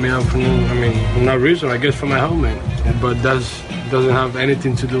just threw me out for no reason, I guess, for my helmet. But that doesn't have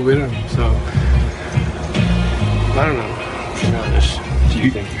anything to do with him, so I don't know, to be honest. Do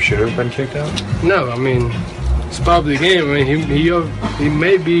you think you should have been kicked out? No, I mean, it's part of the game. I mean, he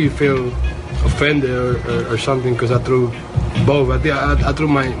maybe feel offended or something because I threw both. I think I threw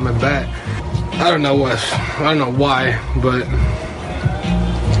my bat. I don't know why, but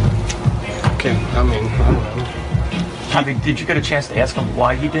okay, I mean, I don't know. Javi, did you get a chance to ask him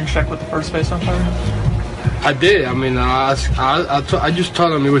why he didn't check with the first base umpire? I did. I mean, I just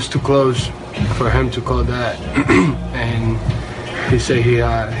told him it was too close for him to call that, and he said he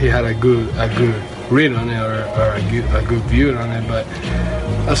had a good read on it or a good view on it, but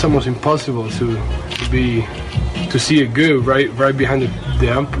that's almost impossible to see it good right behind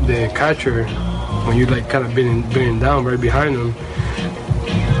the catcher when you like kind of bending down right behind him.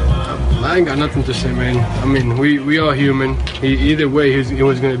 I ain't got nothing to say, man. I mean, we all human. Either way, it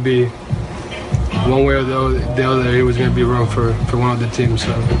was going to be one way or the other. It was going to be wrong for one of the teams.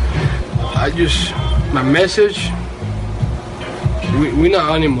 So my message, we're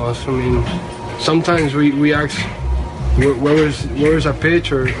not animals. I mean, sometimes we ask where was a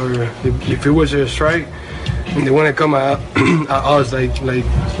pitch or if it was a strike, and they want to come at us like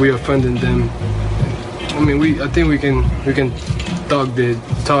we offending them. I mean, I think we can talk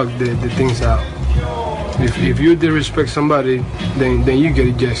the things out. If you disrespect somebody, then you get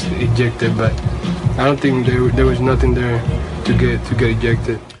ejected. But I don't think there was nothing there to get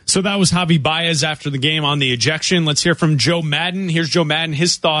ejected. So that was Javi Baez after the game on the ejection. Let's hear from Joe Madden. Here's Joe Madden,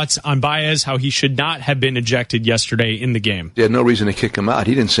 his thoughts on Baez, how he should not have been ejected yesterday in the game. They had no reason to kick him out.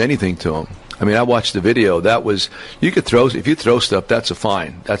 He didn't say anything to him. I mean, I watched the video. If you throw stuff, that's a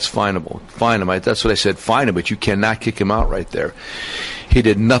fine. That's fineable. Fine him. That's what I said. Fine him, but you cannot kick him out right there. He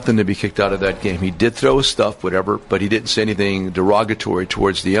did nothing to be kicked out of that game. He did throw his stuff, whatever, but he didn't say anything derogatory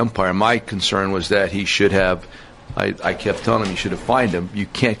towards the umpire. My concern was that he should have, I kept telling him he should have fined him. You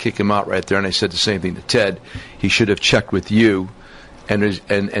can't kick him out right there, and I said the same thing to Ted. He should have checked with you. And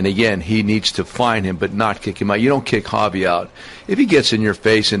again, he needs to fine him, but not kick him out. You don't kick Javi out. If he gets in your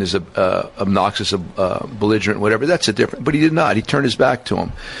face and is obnoxious, belligerent, whatever, that's a different. But he did not. He turned his back to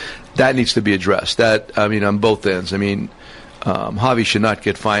him. That needs to be addressed. On both ends. Javi should not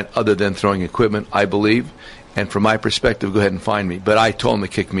get fined other than throwing equipment, I believe. And from my perspective, go ahead and fine me. But I told him to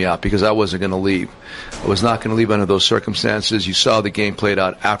kick me out because I wasn't going to leave. I was not going to leave under those circumstances. You saw the game played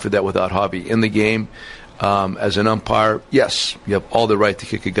out after that without Javi in the game. As an umpire, yes, you have all the right to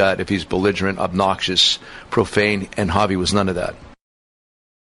kick a guy if he's belligerent, obnoxious, profane, and Javi was none of that.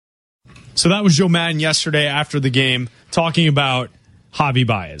 So that was Joe Madden yesterday after the game talking about Javi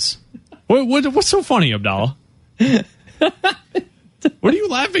Baez. What's so funny, Abdallah? What are you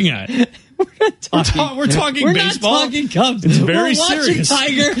laughing at? We're talking baseball. Not talking Cubs. It's very serious.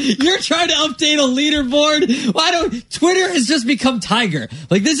 Tiger, you're trying to update a leaderboard. Twitter has just become Tiger.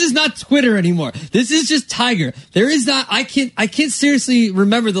 Like, this is not Twitter anymore. This is just Tiger. There is not. I can't seriously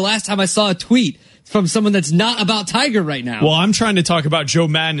remember the last time I saw a tweet from someone that's not about Tiger right now. Well, I'm trying to talk about Joe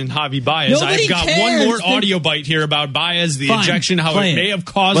Madden and Javi Baez. Nobody I've got cares. one more audio bite here about Baez, the ejection, how it may have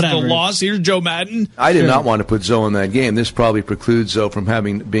caused the loss. Here's Joe Madden. I did not want to put Zoe in that game. This probably precludes Zoe from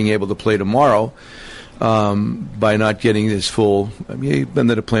being able to play tomorrow by not getting his full. He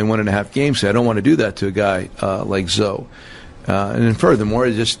ended up playing 1.5 games. So I don't want to do that to a guy like Zoe. And then furthermore,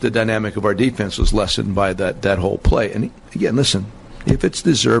 just the dynamic of our defense was lessened by that whole play. And again, listen, if it's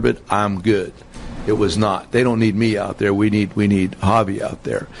deserved, I'm good. It was not. They don't need me out there. We need Javi out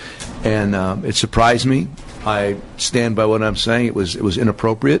there. And it surprised me. I stand by what I'm saying. It was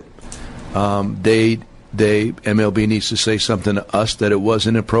inappropriate. MLB needs to say something to us that it was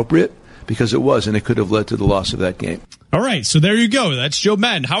inappropriate, because it was, and it could have led to the loss of that game. All right, so there you go. That's Joe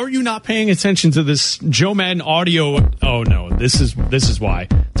Madden. How are you not paying attention to this Joe Madden audio? Oh no, this is why.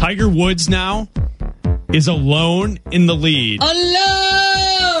 Tiger Woods now is alone in the lead.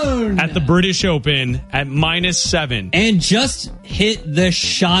 Alone! At the British Open at -7. And just hit the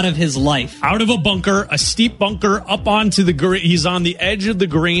shot of his life. Out of a bunker, a steep bunker, up onto the green. He's on the edge of the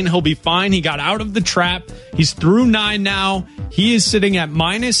green. He'll be fine. He got out of the trap. He's through 9 now. He is sitting at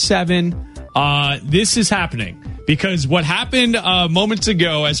 -7. This is happening. Because what happened moments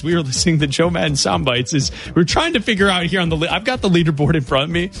ago as we were listening to Joe Madden sound bites is we're trying to figure out here on I've got the leaderboard in front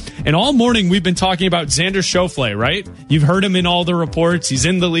of me, and all morning we've been talking about Xander Schauffele, right? You've heard him in all the reports. He's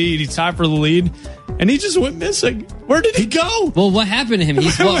in the lead. He's tied for the lead, and he just went missing. Where did he go? Well, what happened to him?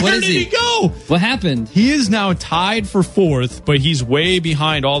 Where did he go? What happened? He is now tied for 4th, but he's way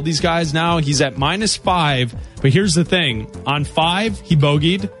behind all these guys now. He's at -5, but here's the thing. On 5, he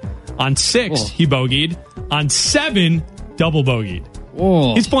bogeyed. On 6, he bogeyed. On 7, double bogeyed.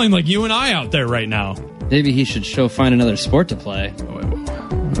 Whoa. He's playing like you and I out there right now. Maybe he should find another sport to play.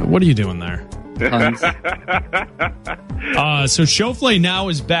 What are you doing there? So Schauffele now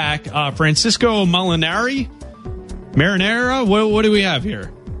is back. Francisco Molinari? Marinara? What do we have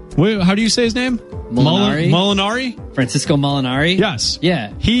here? How do you say his name? Molinari? Francisco Molinari? Yes.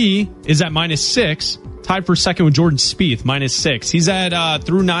 Yeah. He is at -6, tied for second with Jordan Spieth, -6. He's at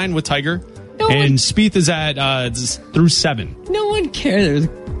through 9 with Tiger. And Spieth is at through 7. No one cares.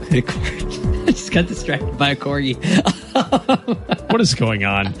 I just got distracted by a corgi. What is going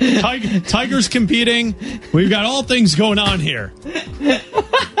on? Tiger's competing. We've got all things going on here.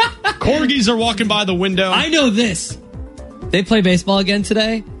 Corgis are walking by the window. I know this. They play baseball again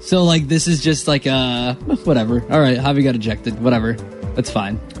today. So, this is just whatever. All right, Javi got ejected. Whatever. That's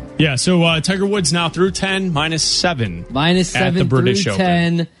fine. Yeah, so Tiger Woods now through 10, -7. -7 at the British through Open.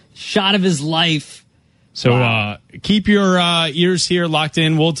 10. Shot of his life. So keep your ears here locked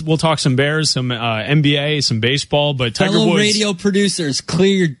in. We'll talk some Bears, some NBA, some baseball. But Tiger Fellow Woods, radio producers,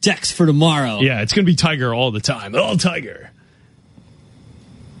 clear your decks for tomorrow. Yeah, it's going to be Tiger all the time. All Tiger.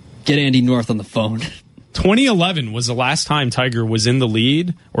 Get Andy North on the phone. 2011 was the last time Tiger was in the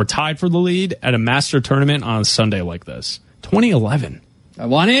lead or tied for the lead at a master tournament on a Sunday like this. 2011. I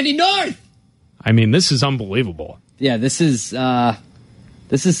want Andy North. I mean, this is unbelievable. Yeah, this is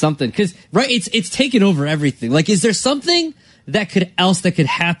something, because it's taken over everything. Is there something that could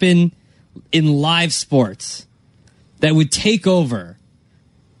happen in live sports that would take over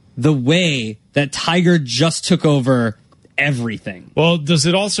the way that Tiger just took over everything? Well, does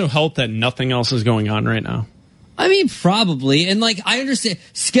it also help that nothing else is going on right now? I mean, probably. And I understand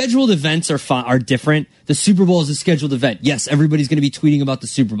scheduled events are different. The Super Bowl is a scheduled event. Yes, everybody's going to be tweeting about the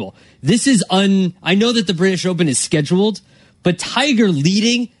Super Bowl. This is I know that the British Open is scheduled, but Tiger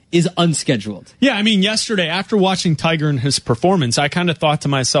leading is unscheduled. Yeah, I mean, yesterday after watching Tiger and his performance, I kind of thought to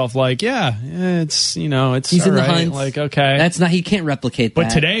myself, it's he's in the hunt. Okay, he can't replicate that. But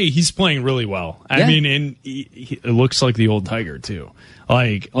today he's playing really well. I mean, and it looks like the old Tiger too.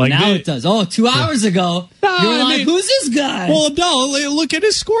 It does. 2 hours ago, you're who's this guy? Well, Abdel, look at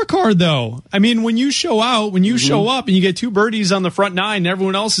his scorecard, though. I mean, when you show up and you get 2 birdies on the front 9 and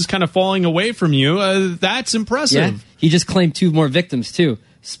everyone else is kind of falling away from you, that's impressive. Yeah. He just claimed 2 more victims, too.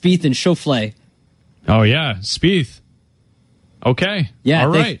 Spieth and Schauffele. Oh, yeah. Spieth. Okay. Yeah. All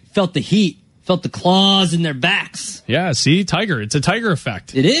right. Felt the heat. Felt the claws in their backs. Yeah, see? Tiger. It's a Tiger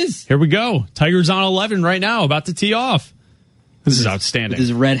effect. It is. Here we go. Tiger's on 11 right now, about to tee off. This is outstanding. With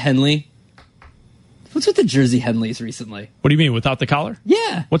his red Henley. What's with the Jersey Henleys recently? What do you mean, without the collar?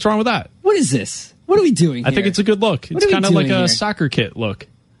 Yeah. What's wrong with that? What is this? What are we doing here? I think it's a good look. It's kind of like a soccer kit look.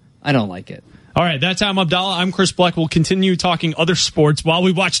 I don't like it. All right, that's Am Abdallah. I'm Chris Black. We'll continue talking other sports while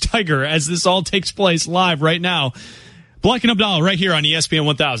we watch Tiger as this all takes place live right now. Black and Abdallah right here on ESPN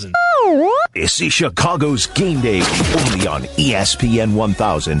 1000. This is Chicago's Game Day, only on ESPN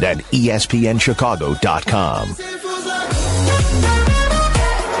 1000 and ESPNChicago.com.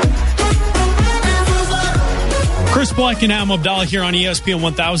 Chris Black and Am Abdallah here on ESPN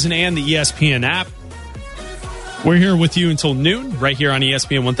 1000 and the ESPN app. We're here with you until noon, right here on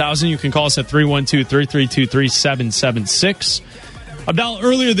ESPN 1000. You can call us at 312-332-3776. Abdallah,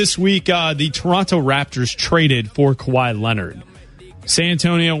 earlier this week, the Toronto Raptors traded for Kawhi Leonard. San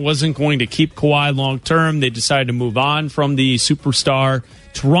Antonio wasn't going to keep Kawhi long term. They decided to move on from the superstar.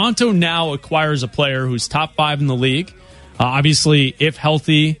 Toronto now acquires a player who's top 5 in the league. Obviously, if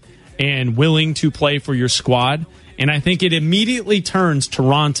healthy and willing to play for your squad. And I think it immediately turns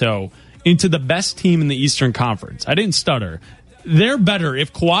Toronto into the best team in the Eastern Conference. I didn't stutter. They're better.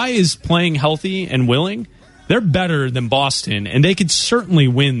 If Kawhi is playing healthy and willing, they're better than Boston, and they could certainly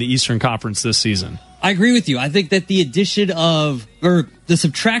win the Eastern Conference this season. I agree with you. I think that the addition of, or the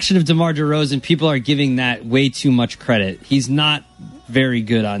subtraction of DeMar DeRozan, people are giving that way too much credit. He's not very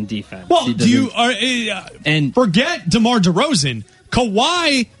good on defense. Well, and forget DeMar DeRozan.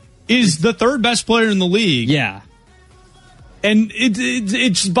 Kawhi is the third best player in the league. Yeah. And it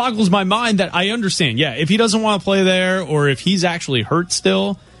just boggles my mind that I understand. Yeah, if he doesn't want to play there or if he's actually hurt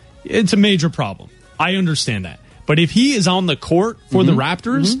still, it's a major problem. I understand that. But if he is on the court for the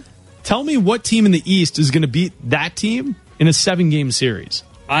Raptors, tell me what team in the East is going to beat that team in a 7-game series.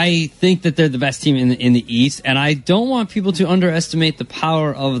 I think that they're the best team in the East, and I don't want people to underestimate the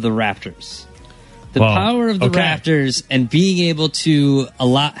power of the Raptors. The power of the Raptors and being able to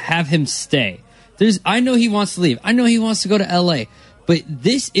have him stay. I know he wants to leave. I know he wants to go to LA, but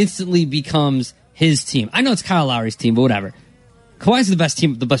this instantly becomes his team. I know it's Kyle Lowry's team, but whatever. Kawhi's the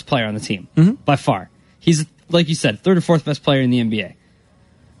best player on the team by far. He's, like you said, third or fourth best player in the NBA.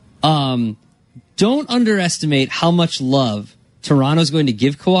 Don't underestimate how much love Toronto's going to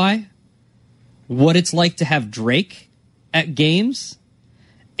give Kawhi, what it's like to have Drake at games,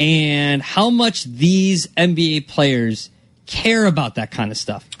 and how much these NBA players care about that kind of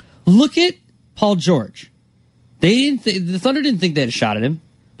stuff. Look at Paul George. The Thunder didn't think they had a shot at him,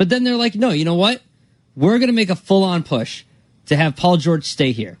 but then they're like, no, you know what? We're going to make a full-on push to have Paul George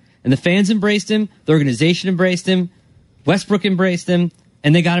stay here. And the fans embraced him, the organization embraced him, Westbrook embraced him,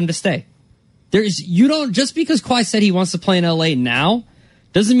 and they got him to stay. Just because Kawhi said he wants to play in LA now,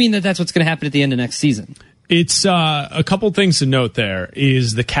 doesn't mean that that's what's going to happen at the end of next season. It's a couple things to note there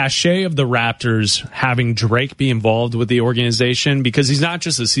is the cachet of the Raptors having Drake be involved with the organization, because he's not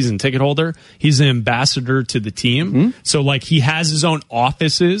just a season ticket holder. He's an ambassador to the team. So like he has his own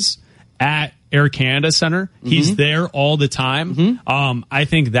offices at Air Canada Center. He's there all the time. I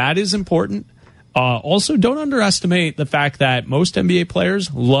think that is important. Also, don't underestimate the fact that most NBA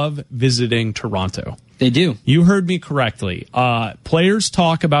players love visiting Toronto. They do. You heard me correctly. Players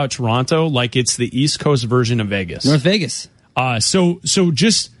talk about Toronto like it's the East Coast version of Vegas. North Vegas. So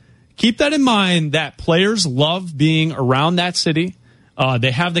just keep that in mind that players love being around that city.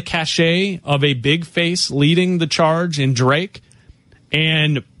 They have the cachet of a big face leading the charge in Drake.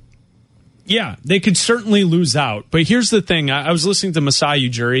 And yeah, they could certainly lose out. But here's the thing. I was listening to Masai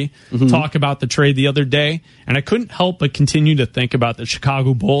Ujiri talk about the trade the other day, and I couldn't help but continue to think about the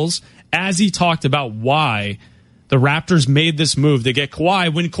Chicago Bulls as he talked about why the Raptors made this move to get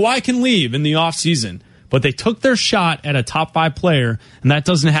Kawhi when Kawhi can leave in the offseason. But they took their shot at a top 5 player, and that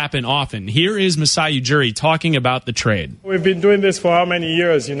doesn't happen often. Here is Masai Ujiri talking about the trade. We've been doing this for how many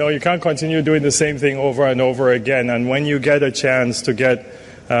years? You know, you can't continue doing the same thing over and over again. And when you get a chance to get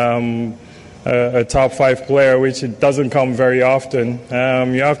a top 5 player, which it doesn't come very often,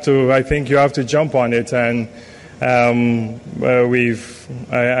 I think you have to jump on it. And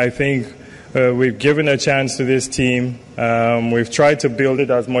we've given a chance to this team. We've tried to build it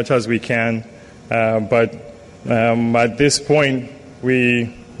as much as we can. But at this point,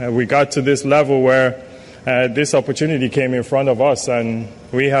 we got to this level where this opportunity came in front of us, and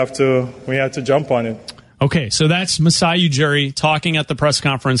we had to jump on it. Okay, so that's Masai Ujiri talking at the press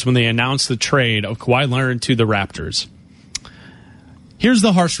conference when they announced the trade of Kawhi Leonard to the Raptors. Here's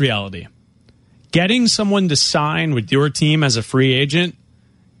the harsh reality. Getting someone to sign with your team as a free agent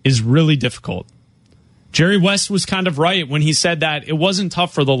is really difficult. Jerry West was kind of right when he said that it wasn't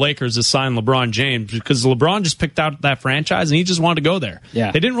tough for the Lakers to sign LeBron James because LeBron just picked out that franchise and he just wanted to go there.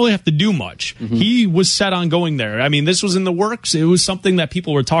 Yeah. They didn't really have to do much. He was set on going there. I mean, this was in the works. It was something that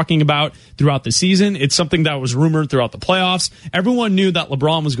people were talking about throughout the season. It's something that was rumored throughout the playoffs. Everyone knew that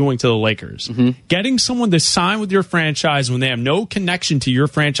LeBron was going to the Lakers. Getting someone to sign with your franchise when they have no connection to your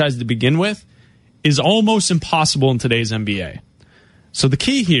franchise to begin with is almost impossible in today's NBA. So the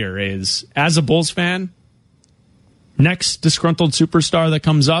key here is, as a Bulls fan, next disgruntled superstar that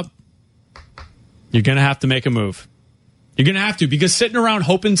comes up, you're going to have to make a move. You're going to have to, because sitting around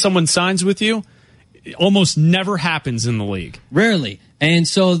hoping someone signs with you almost never happens in the league. Rarely. And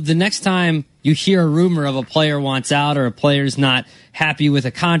so the next time you hear a rumor of a player wants out or a player's not happy with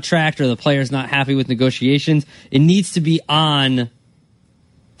a contract or the player's not happy with negotiations, it needs to be on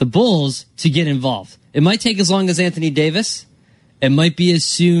the Bulls to get involved. It might take as long as Anthony Davis. It might be as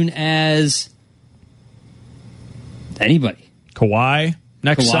soon as anybody. Kawhi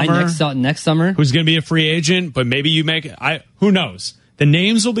next summer. Next summer. Who's going to be a free agent, but maybe you make who knows? The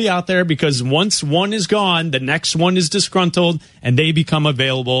names will be out there because once one is gone, the next one is disgruntled and they become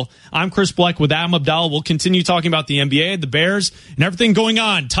available. I'm Chris Bleck with Adam Abdallah. We'll continue talking about the NBA, the Bears, and everything going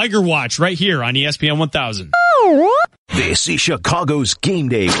on. Tiger Watch right here on ESPN 1000. This is Chicago's Game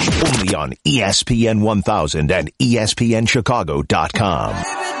Day, only on ESPN 1000 and ESPNChicago.com.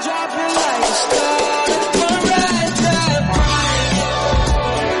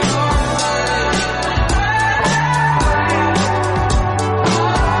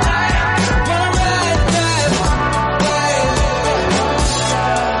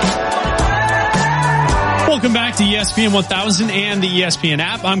 Welcome back to ESPN 1000 and the ESPN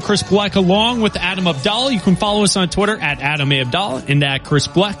app. I'm Chris Bleck along with Adam Abdallah. You can follow us on Twitter at Adam A. Abdallah and at Chris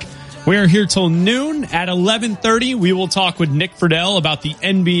Bleck. We are here till noon. At 11:30, we will talk with Nick Friedell about the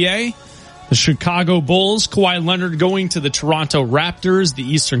NBA, the Chicago Bulls, Kawhi Leonard going to the Toronto Raptors, the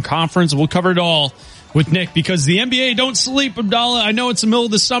Eastern Conference. We'll cover it all with Nick because the NBA don't sleep, Abdallah. I know it's the middle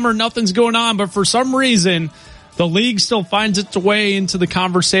of the summer, nothing's going on, but for some reason, the league still finds its way into the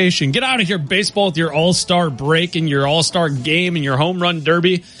conversation. Get out of here, baseball, with your all-star break and your all-star game and your home run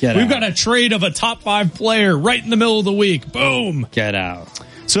derby. We've got a trade of a top 5 player right in the middle of the week. Boom. Get out.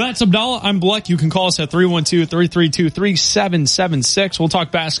 So that's Abdallah. I'm Bleck. You can call us at 312-332-3776. We'll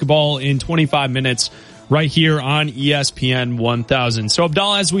talk basketball in 25 minutes right here on ESPN 1000. So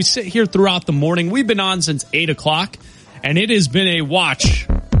Abdallah, as we sit here throughout the morning, we've been on since 8 o'clock, and it has been a watch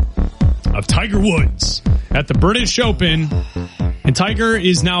of Tiger Woods at the British Open. And Tiger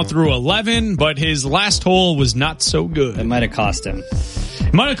is now through 11, but his last hole was not so good. It might have cost him.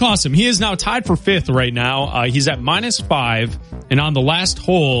 It might have cost him. He is now tied for 5th right now. He's at -5, and on the last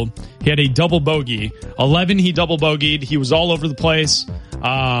hole, he had a double bogey. 11, he double bogeyed. He was all over the place.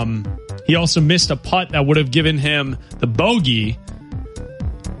 He also missed a putt that would have given him the bogey.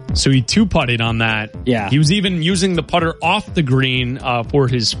 So he 2-putted on that. Yeah. He was even using the putter off the green for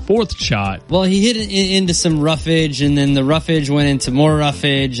his 4th shot. Well, he hit it into some roughage, and then the roughage went into more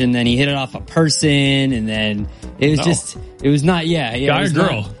roughage, and then he hit it off a person, and then it was it was not, Guy or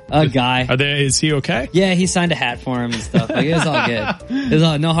girl? A guy. Is he okay? Yeah, he signed a hat for him and stuff. Like, it was all good. It was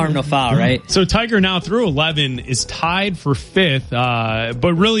all, no harm, no foul, right? So Tiger now through 11 is tied for 5th,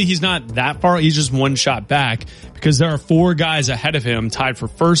 but really he's not that far. He's just 1 shot back because there are 4 guys ahead of him tied for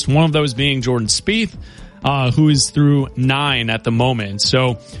 1st. One of those being Jordan Spieth, who is through 9 at the moment.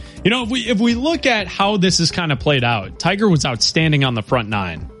 So, if we look at how this is kind of played out, Tiger was outstanding on the front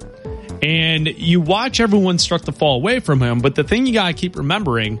 9. And you watch everyone start to fall away from him, but the thing you gotta keep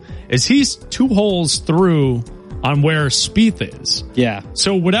remembering is he's 2 holes through on where Spieth is. Yeah.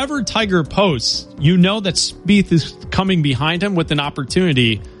 So whatever Tiger posts, you know that Spieth is coming behind him with an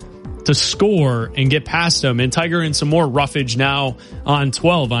opportunity to score and get past him. And Tiger in some more roughage now on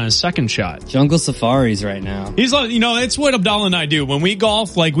 12 on his 2nd shot. Jungle safaris right now. He's like, it's what Abdallah and I do. When we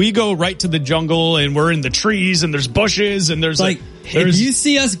golf, like we go right to the jungle and we're in the trees and there's bushes and there's if you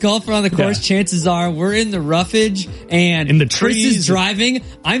see us golf around the course, chances are we're in the roughage and in the Chris trees. is driving.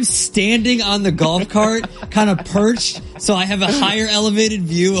 I'm standing on the golf cart, kind of perched, so I have a higher elevated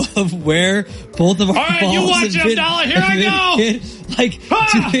view of where both of our balls have been. All right, you watch Abdallah. Here I go.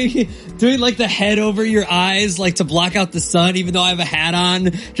 Doing like the head over your eyes, like to block out the sun, even though I have a hat on,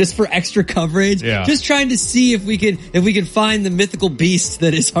 just for extra coverage. Yeah. Just trying to see if we can find the mythical beast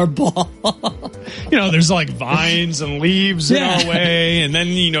that is our ball. There's like vines and leaves in our way, and then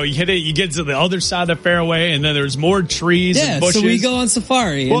you hit it, you get to the other side of the fairway, and then there's more trees and bushes. So we go on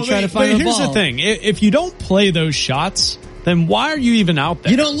safari and try to find the ball. Here's the thing: if you don't play those shots, then why are you even out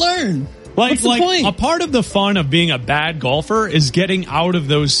there? You don't learn. What's the point? A part of the fun of being a bad golfer is getting out of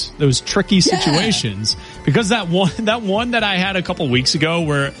those tricky situations. Because that one that I had a couple weeks ago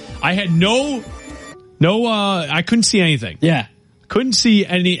where I had I couldn't see anything. Yeah. Couldn't see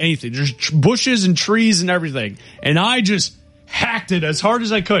anything. Just bushes and trees and everything. And I just hacked it as hard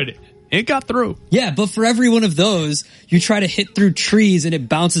as I could. It got through. Yeah, but for every one of those, you try to hit through trees and it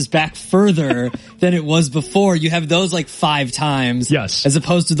bounces back further than it was before. You have those like 5 times. Yes. As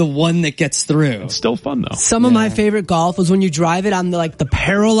opposed to the one that gets through. It's still fun though. Some of my favorite golf was when you drive it on the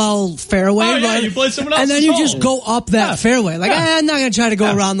parallel fairway. Oh, yeah, you play someone else's and then you hole. just go up that fairway. I'm not going to try to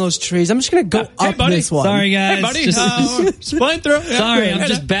go around those trees. I'm just going to go up this one. Sorry, guys. Hey, buddy. Just playing through. Sorry, I'm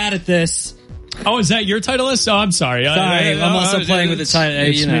just bad at this. Oh, is that your Titleist? Oh, I'm sorry. I'm also playing with the title.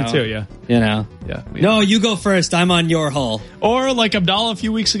 Me too, yeah. Yeah. No, you go first. I'm on your hole. Or like Abdallah a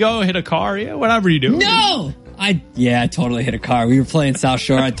few weeks ago, hit a car. Yeah, whatever you do. No! I totally hit a car. We were playing South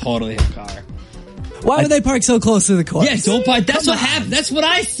Shore. I totally hit a car. Why would they park so close to the course? Yeah, don't park. That's what happened. That's what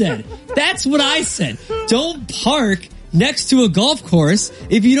I said. Don't park next to a golf course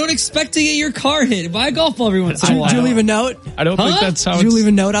if you don't expect to get your car hit by a golf ball every once in a while? Did you leave a note? I don't think that's how. Did you leave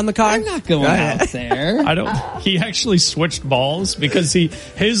a note on the car? I'm not going out there. I don't. He actually switched balls because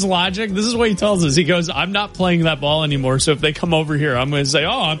his logic. This is what he tells us. He goes, "I'm not playing that ball anymore. So if they come over here, I'm going to say,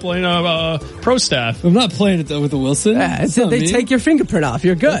 oh, I'm playing a pro staff. I'm not playing it though with a Wilson. Yeah, they take your fingerprint off.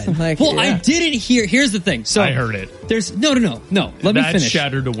 You're good. I didn't hear. Here's the thing. So I heard it. There's no. Let me that finish.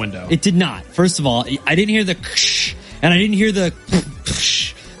 Shattered a window. It did not. First of all, I didn't hear the and I didn't hear the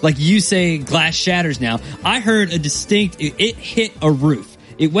like you say glass shatters now. I heard a distinct. It hit a roof.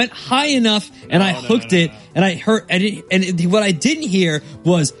 It went high enough, and I hooked it, and I heard. What I didn't hear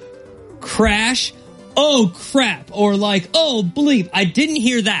was crash. Oh crap! Or like, oh bleep. I didn't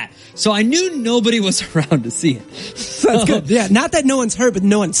hear that. So I knew nobody was around to see it. So, that's good. Yeah, not that no one's hurt, but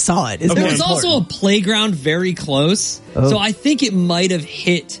no one saw it. There was also a playground very close. Oh. So I think it might have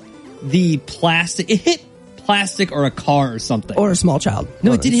hit the plastic. It hit plastic or a car or something. Or a small child.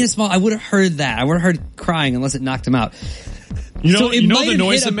 No, it didn't hit a small. I would have heard that. I would have heard crying unless it knocked him out. So it might the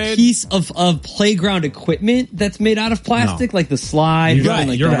noise have it made? A piece of playground equipment that's made out of plastic, like the slide.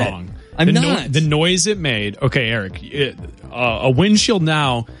 You're that. wrong. I'm not. The noise it made. Okay, Eric. A windshield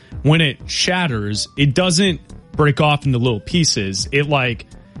now, when it shatters, it doesn't break off into little pieces.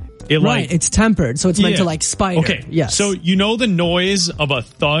 It's tempered, so it's meant to like spider. Okay, yes. So you know the noise of a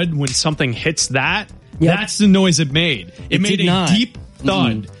thud when something hits that? Yep. That's the noise it made. It made a deep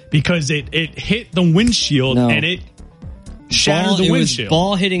thud because it hit the windshield and it shattered the windshield. It was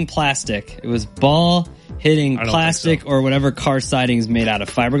ball hitting plastic. It was ball hitting plastic or whatever car siding is made out of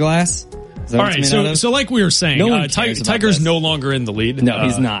fiberglass. All right, so like we were saying, Tiger's no longer in the lead. No,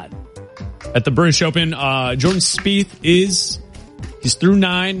 he's not. At the British Open, Jordan Spieth he's through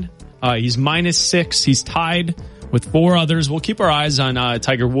 9. He's -6. He's tied with 4 others. We'll keep our eyes on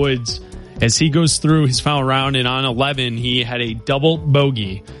Tiger Woods as he goes through his final round. And on 11, he had a double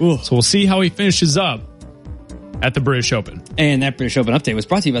bogey. Ooh. So we'll see how he finishes up at the British Open. And that British Open update was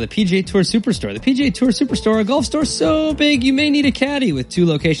brought to you by the PGA Tour Superstore. The PGA Tour Superstore, a golf store so big you may need a caddy with 2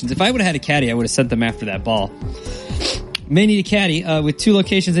 locations. If I would have had a caddy, I would have sent them after that ball. May need a caddy with 2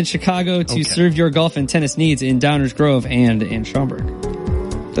 locations in Chicago to serve your golf and tennis needs in Downers Grove and in Schaumburg.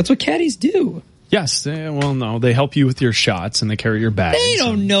 That's what caddies do. Yes. No, they help you with your shots and they carry your bags. They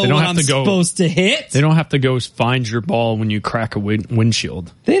don't know what I'm supposed to hit. They don't have to go find your ball when you crack a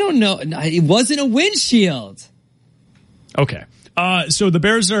windshield. They don't know. It wasn't a windshield. Okay. So the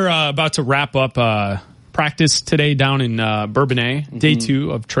Bears are about to wrap up practice today down in Bourbonnais, day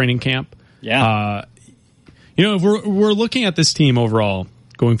 2 of training camp. Yeah. If we're looking at this team overall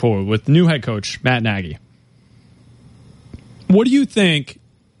going forward with new head coach Matt Nagy. What do you think?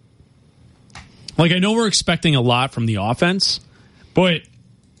 Like, I know we're expecting a lot from the offense, but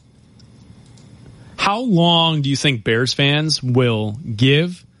how long do you think Bears fans will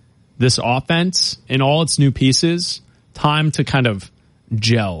give this offense and all its new pieces time to kind of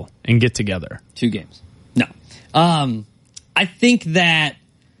gel and get together? 2 games. No. I think that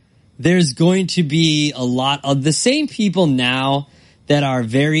there's going to be a lot of the same people now that are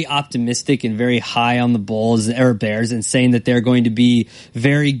very optimistic and very high on the Bulls or Bears and saying that they're going to be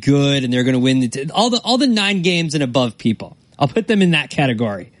very good and they're going to win all the 9 games and above people. I'll put them in that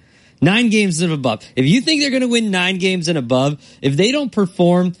category. 9 games and above. If you think they're going to win 9 games and above, if they don't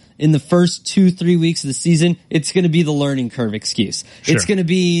perform in the first 2-3 weeks of the season, it's going to be the learning curve excuse. Sure. It's going to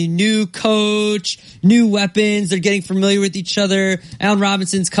be new coach, new weapons. They're getting familiar with each other. Allen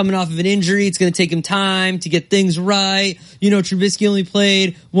Robinson's coming off of an injury. It's going to take him time to get things right. Trubisky only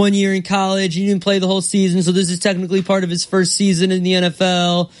played 1 year in college. He didn't play the whole season, so this is technically part of his first season in the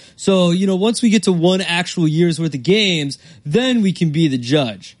NFL. So, once we get to 1 actual year's worth of games, then we can be the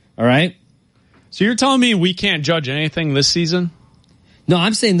judge. All right? So you're telling me we can't judge anything this season? No,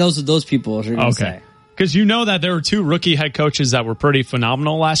 I'm saying those are those people are going to say. Because that there were 2 rookie head coaches that were pretty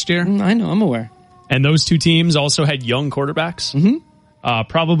phenomenal last year. I know, I'm aware. And those 2 teams also had young quarterbacks. Mm-hmm.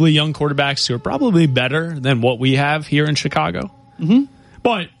 Probably young quarterbacks who are probably better than what we have here in Chicago. Mm-hmm.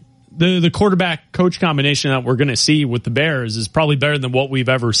 But the quarterback-coach combination that we're going to see with the Bears is probably better than what we've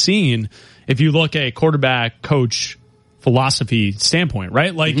ever seen if you look at a quarterback-coach philosophy standpoint,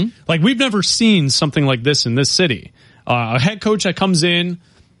 right? Like we've never seen something like this in this city. A head coach that comes in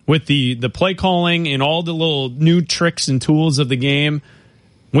with the play calling and all the little new tricks and tools of the game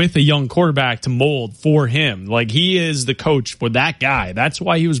with a young quarterback to mold for him. Like, he is the coach for that guy. That's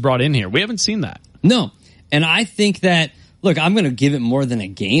why he was brought in here. We haven't seen that. No. And I think that, look, I'm going to give it more than a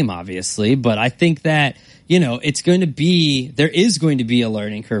game, obviously, but I think that, it's going to be, there is going to be a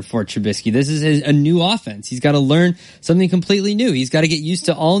learning curve for Trubisky. This is a new offense. He's got to learn something completely new. He's got to get used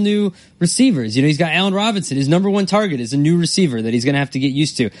to all new receivers. He's got Allen Robinson. His number one target is a new receiver that he's going to have to get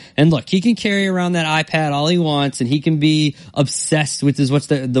used to. And look, he can carry around that iPad all he wants, and he can be obsessed with what's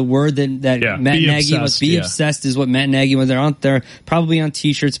the word that Matt Nagy wants. Be obsessed is what Matt Nagy was. They're probably on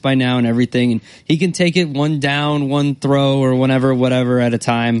t-shirts by now and everything. And he can take it one down, one throw, or whatever at a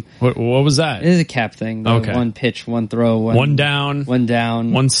time. What was that? It is a cap thing. Okay. One pitch, one throw, one down,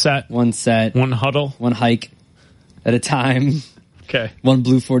 one set, one huddle, one hike at a time. Okay. One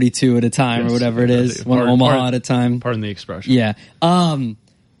Blue 42 at a time, or whatever it is. One Omaha at a time. Pardon the expression. Yeah.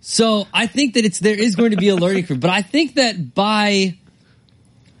 So I think that there is going to be a learning curve, but I think that by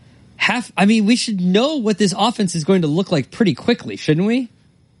we should know what this offense is going to look like pretty quickly, shouldn't we?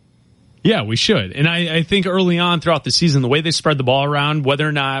 Yeah, we should. And I think early on throughout the season, the way they spread the ball around, whether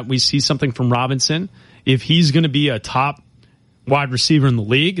or not we see something from Robinson, if he's going to be a top wide receiver in the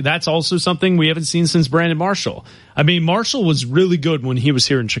league, that's also something we haven't seen since Brandon Marshall. I mean, Marshall was really good when he was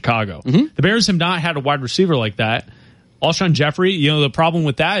here in Chicago. Mm-hmm. The Bears have not had a wide receiver like that. Alshon Jeffrey, the problem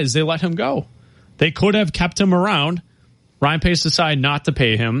with that is they let him go. They could have kept him around. Ryan Pace decided not to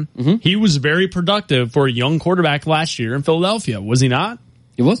pay him. Mm-hmm. He was very productive for a young quarterback last year in Philadelphia, was he not?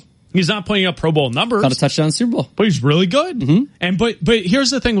 He was. He's not putting up Pro Bowl numbers. Got a touchdown in the Super Bowl. But he's really good. Mm-hmm. And but here's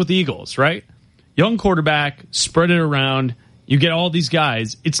the thing with the Eagles, right? Young quarterback, spread it around. You get all these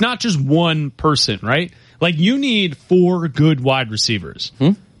guys. It's not just one person, right? Like you need 4 good wide receivers.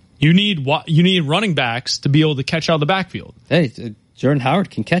 Hmm? You need running backs to be able to catch out of the backfield. Hey, Jordan Howard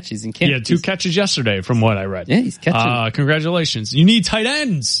can catch. He's in camp. Yeah, 2 catches yesterday from what I read. Yeah, he's catching. Congratulations. You need tight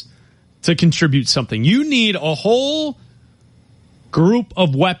ends to contribute something. You need a whole group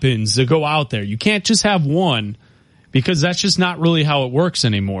of weapons to go out there. You can't just have one because that's just not really how it works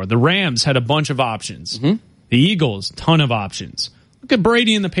anymore. The Rams had a bunch of options. Mm-hmm. The Eagles, ton of options. Look at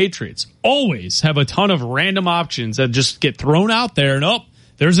Brady and the Patriots. Always have a ton of random options that just get thrown out there and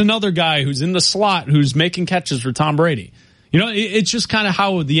there's another guy who's in the slot who's making catches for Tom Brady. It's just kind of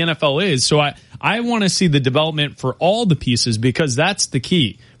how the NFL is. So I want to see the development for all the pieces because that's the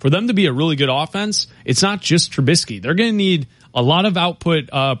key. For them to be a really good offense, it's not just Trubisky. They're going to need a lot of output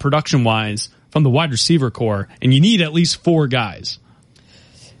production-wise from the wide receiver core, and you need at least 4 guys.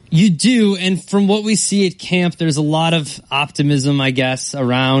 You do, and from what we see at camp, there's a lot of optimism, I guess,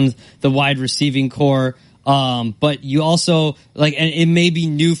 around the wide receiving core. But you also, and it may be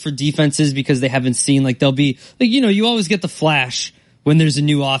new for defenses because they haven't seen, they'll be, you always get the flash when there's a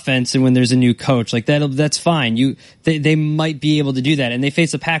new offense and when there's a new coach. That's fine. They might be able to do that. And they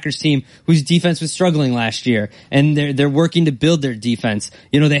face a Packers team whose defense was struggling last year, and they're working to build their defense.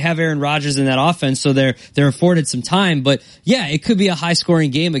 They have Aaron Rodgers in that offense, so they're afforded some time. But yeah, it could be a high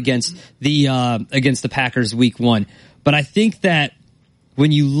scoring game against the Packers week 1. But I think that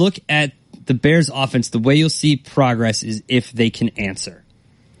when you look at the Bears offense, the way you'll see progress is if they can answer.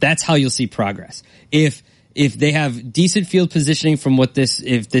 That's how you'll see progress. If they have decent field positioning from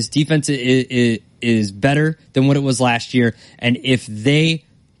if this defense is better than what it was last year, and if they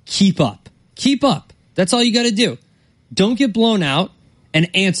keep up. That's all you got to do. Don't get blown out and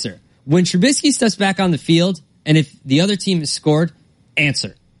answer. When Trubisky steps back on the field, and if the other team has scored,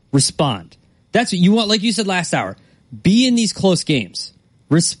 answer. Respond. That's what you want. Like you said last hour, be in these close games.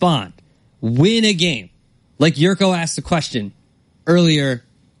 Respond. Win a game. Like Yurko asked the question earlier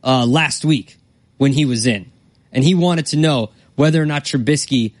last week when he was in. And he wanted to know whether or not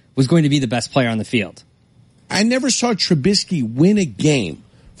Trubisky was going to be the best player on the field. I never saw Trubisky win a game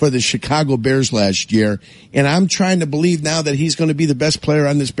for the Chicago Bears last year, and I'm trying to believe now that he's going to be the best player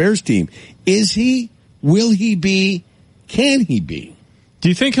on this Bears team. Is he? Will he be? Can he be? Do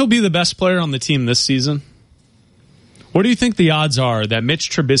you think he'll be the best player on the team this season? What do you think the odds are that Mitch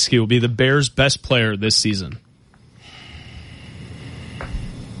Trubisky will be the Bears' best player this season?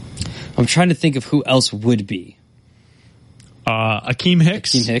 I'm trying to think of who else would be. Akeem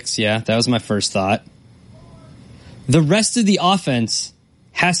Hicks? Akeem Hicks, yeah. That was my first thought. The rest of the offense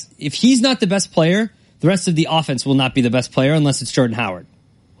if he's not the best player, the rest of the offense will not be the best player unless it's Jordan Howard.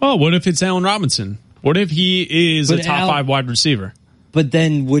 Well, what if it's Allen Robinson? What if he is a top 5 wide receiver? But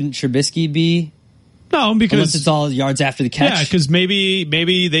then wouldn't Trubisky be? No, because unless it's all yards after the catch. Yeah, because maybe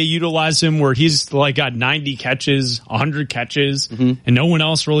they utilize him where he's got 90 catches, 100 catches, and no one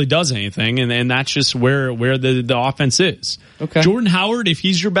else really does anything, and that's just where the offense is. Okay. Jordan Howard, if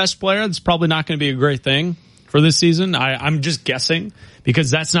he's your best player, that's probably not going to be a great thing for this season. I'm just guessing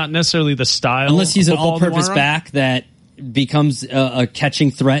because that's not necessarally the style. Unless he's an all-purpose back that becomes a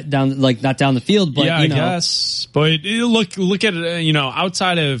catching threat down, not down the field, but I guess. But look at it,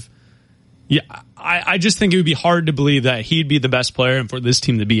 outside of. Yeah, I just think it would be hard to believe that he'd be the best player and for this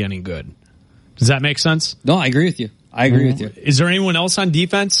team to be any good. Does that make sense? No, I agree with you. Is there anyone else on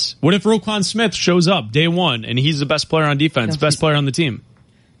defense? What if Roquan Smith shows up day one and he's the best player on defense, best player on the team?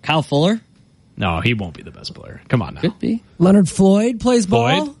 Kyle Fuller? No, he won't be the best player. Come on now. Could be. Leonard Floyd plays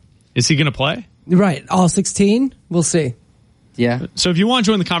ball. Floyd? Is he going to play? Right. All 16? We'll see. Yeah. So if you want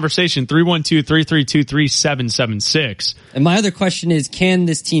to join the conversation, 312-332-3776. And my other question is, can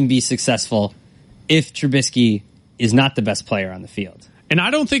this team be successful if Trubisky is not the best player on the field? And I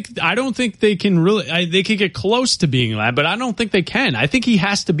don't think they can really. They could get close to being that, but I don't think they can. I think he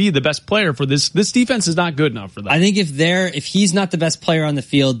has to be the best player for this. This defense is not good enough for that. I think if he's not the best player on the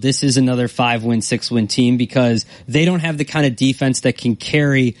field, this is another 5-win, 6-win team because they don't have the kind of defense that can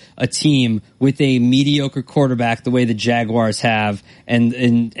carry a team with a mediocre quarterback the way the Jaguars have and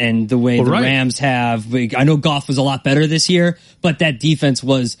the way the Rams have. I know Goff was a lot better this year, but that defense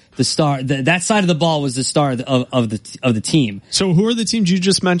was the star. That side of the ball was the star of the team. So who are the teams you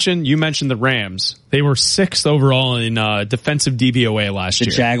just mentioned? You mentioned the Rams. They were 6th overall in defensive DVOA last year.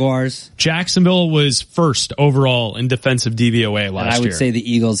 The Jaguars. Jacksonville was 1st overall in defensive DVOA last year. And I would say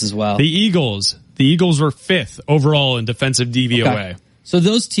the Eagles as well. The Eagles were 5th overall in defensive DVOA. Okay. So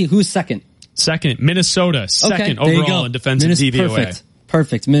those teams, who's second? Second, Minnesota, second overall in defensive DVOA.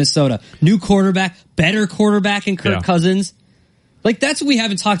 Perfect. Minnesota. New quarterback, better quarterback in Kirk Cousins. Like, that's what we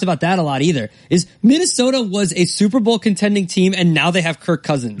haven't talked about that a lot either, is Minnesota was a Super Bowl contending team, and now they have Kirk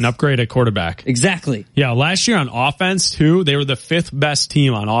Cousins. An upgrade at quarterback. Exactly. Yeah, last year on offense, too, they were the 5th best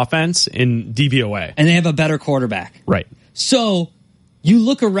team on offense in DVOA. And they have a better quarterback. Right. So, you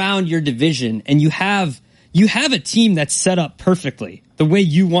look around your division, and you have a team that's set up perfectly, the way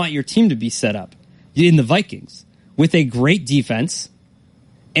you want your team to be set up in the Vikings, with a great defense,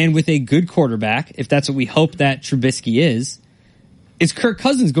 and with a good quarterback, if that's what we hope that Trubisky is Kirk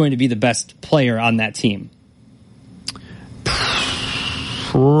Cousins going to be the best player on that team?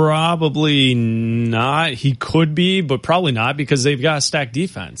 Probably not. He could be, but probably not because they've got a stacked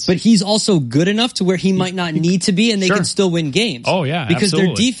defense. But he's also good enough to where he might not need to be, and they can still win games. Oh yeah, because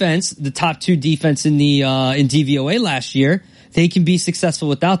absolutely. Their defense, the top 2 defense in the in DVOA last year, they can be successful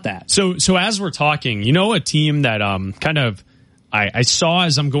without that. So as we're talking, you know, a team that kind of I saw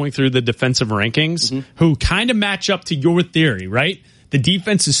as I'm going through the defensive rankings, who kind of match up to your theory, right? The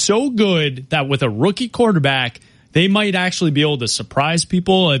defense is so good that with a rookie quarterback, they might actually be able to surprise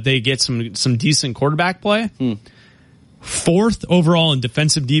people if they get some decent quarterback play. 4th overall in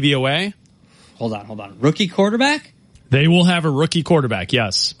defensive DVOA. Hold on. Rookie quarterback? They will have a rookie quarterback,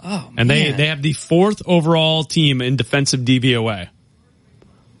 yes. Oh, and man. they have the 4th overall team in defensive DVOA.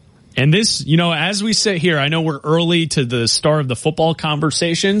 And this, you know, as we sit here, I know we're early to the start of the football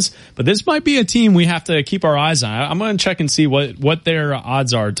conversations, but this might be a team we have to keep our eyes on. I'm going to check and see what their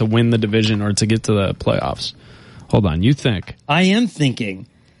odds are to win the division or to get to the playoffs. Hold on, you think? I am thinking.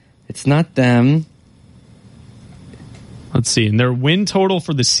 It's not them. Let's see. And their win total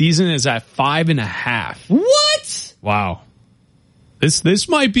for the season is at 5.5. What? Wow. This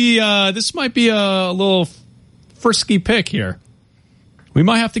might be a little frisky pick here. We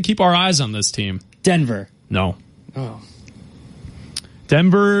might have to keep our eyes on this team. Denver. No. Oh.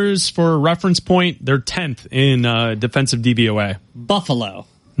 Denver's, for a reference point, they're 10th in defensive DVOA. Buffalo.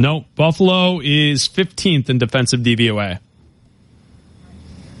 No, Buffalo is 15th in defensive DVOA.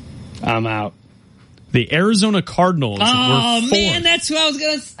 I'm out. The Arizona Cardinals were 4th. Man, that's who I was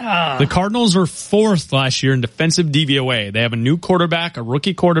going to... The Cardinals were 4th last year in defensive DVOA. They have a new quarterback, a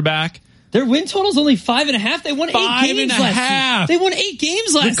rookie quarterback. Their win total's only 5.5. They won 8 games last season. They won 8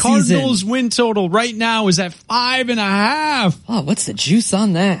 games last season. The Cardinals' win total right now is at 5.5. Oh, what's the juice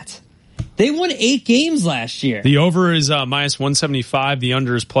on that? They won 8 games last year. The over is minus 175. The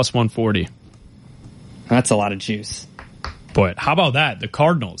under is plus 140. That's a lot of juice. But how about that? The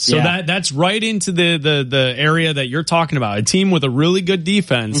Cardinals. So that's right into the area that you're talking about. A team with a really good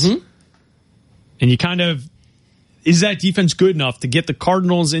defense. And you kind of... Is that defense good enough to get the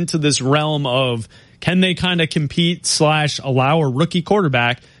Cardinals into this realm of can they kind of compete / allow a rookie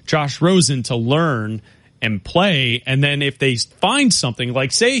quarterback, Josh Rosen, to learn and play? And then if they find something,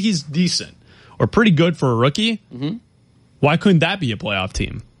 like say he's decent or pretty good for a rookie, why couldn't that be a playoff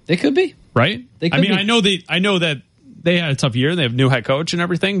team? They could be. Right? I know that they had a tough year. They have a new head coach and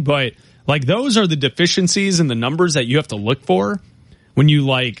everything, but like those are the deficiencies and the numbers that you have to look for when you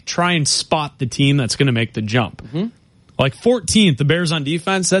like try and spot the team that's going to make the jump. Like 14th, the Bears on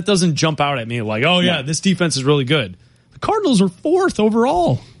defense, that doesn't jump out at me like, oh yeah, this defense is really good. The Cardinals are 4th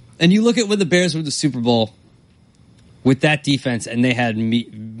overall. And you look at when the Bears were the Super Bowl with that defense and they had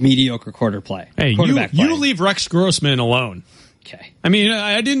mediocre quarterback play. You leave Rex Grossman alone. Okay. I mean,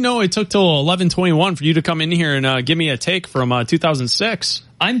 I didn't know it took till 11:21 for you to come in here and give me a take from 2006.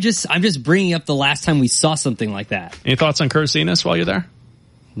 I'm just bringing up the last time we saw something like that. Any thoughts on Kursinas while you're there?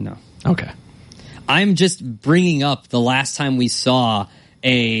 No. Okay. I'm just bringing up the last time we saw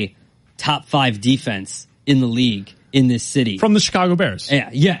a top 5 defense in the league in this city. From the Chicago Bears.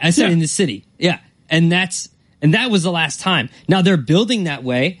 Yeah, I said in the city. Yeah. And that was the last time. Now they're building that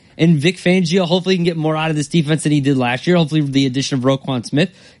way, and Vic Fangio hopefully can get more out of this defense than he did last year. Hopefully the addition of Roquan Smith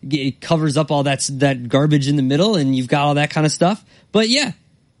covers up all that garbage in the middle, and you've got all that kind of stuff. But yeah,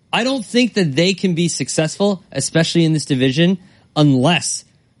 I don't think that they can be successful, especially in this division, unless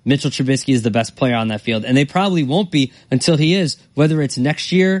Mitchell Trubisky is the best player on that field. And they probably won't be until he is, whether it's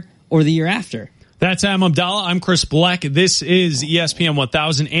next year or the year after. That's Am Abdallah. I'm Chris Black. This is ESPN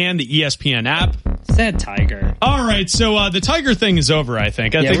 1000 and the ESPN app. Sad Tiger. All right, so the Tiger thing is over, I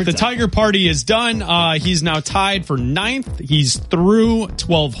think. I think the Tiger party is done. He's now tied for 9th. He's through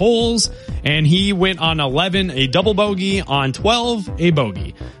 12 holes, and he went on 11, a double bogey, on 12, a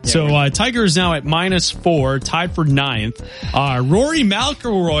bogey. So Tiger is now at -4, tied for 9th. Rory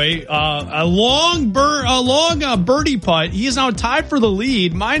McIlroy, a long birdie putt. He is now tied for the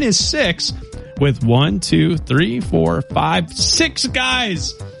lead, -6. With 1, 2, 3, 4, 5, 6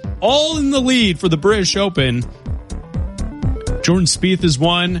 guys all in the lead for the British Open. Jordan Spieth is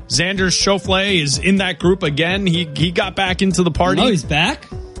one. Xander Schauffele is in that group again. He got back into the party. Oh, he's back?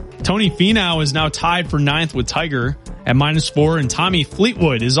 Tony Finau is now tied for 9th with Tiger at -4, and Tommy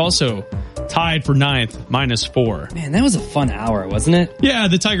Fleetwood is also tied for 9th, -4. Man, that was a fun hour, wasn't it? Yeah,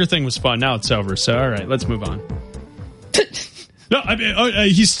 the Tiger thing was fun. Now it's over. So, all right, let's move on. No, I mean,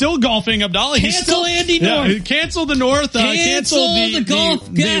 he's still golfing, Abdallah. Cancel Andy North. Cancel the North. Cancel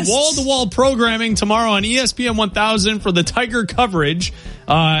the wall-to-wall programming tomorrow on ESPN 1000 for the Tiger coverage.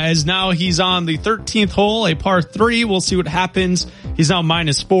 As now he's on the 13th hole, a par 3. We'll see what happens. He's now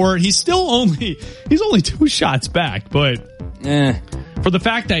 -4. He's only 2 shots back, but for the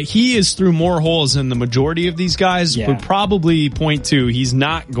fact that he is through more holes than the majority of these guys would probably point to he's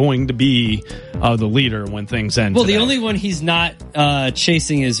not going to be the leader when things end. Well, the only one he's not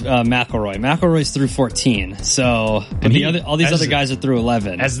chasing is McIlroy. McIlroy's through 14, so all these other guys are through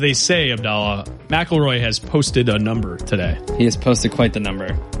 11. As they say, Abdallah, McIlroy has posted a number today. He has posted quite the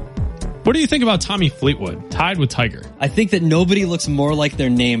number. What do you think about Tommy Fleetwood, tied with Tiger? I think that nobody looks more like their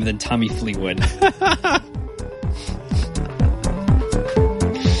name than Tommy Fleetwood.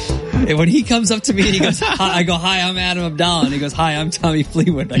 And when he comes up to me and he goes, hi, I go, "Hi, I'm Adam Abdallah," and he goes, "Hi, I'm Tommy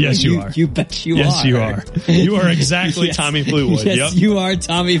Fleetwood." Yes, you are. You bet you are. Yes, you are. You are exactly Tommy Fleetwood. Yes, you are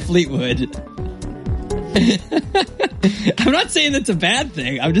Tommy Fleetwood. I'm not saying that's a bad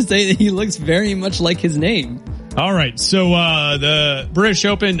thing. I'm just saying that he looks very much like his name. All right, so the British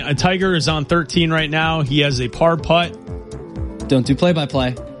Open, Tiger is on 13 right now. He has a par putt. Don't do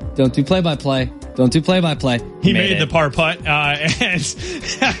play-by-play. Don't do play-by-play. Don't do play-by-play. He made the par putt,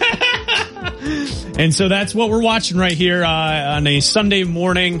 and so that's what we're watching right here on a Sunday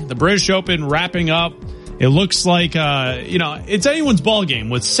morning. The British Open wrapping up. It looks like it's anyone's ball game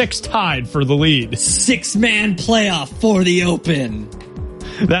with 6 tied for the lead. 6-man playoff for the Open.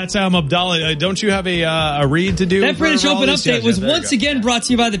 That's Abdallah. Don't you have a read to do? That British Open update was once again brought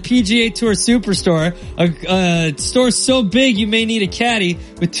to you by the PGA Tour Superstore, a store so big you may need a caddy,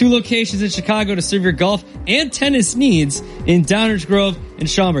 with 2 locations in Chicago to serve your golf and tennis needs in Downers Grove and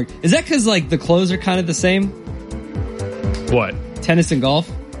Schaumburg. Is that because the clothes are kind of the same? What? Tennis and golf?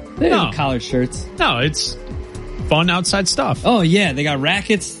 They have collared shirts. No, it's fun outside stuff. Oh yeah, they got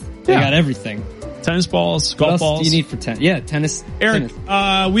rackets. They got everything. Tennis balls, golf balls. What else do you need for tennis? Yeah, tennis. Eric,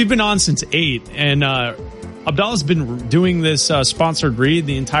 we've been on since 8, and Abdallah's been doing this sponsored read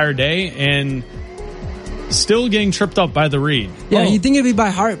the entire day, and still getting tripped up by the read. Yeah, you'd think it'd be by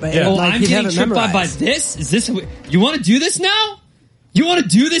heart, but I'm getting tripped up by this? Is this... You want to do this now? You want to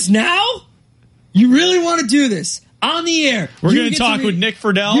do this now? You really want to do this? On the air. We're going to talk with Nick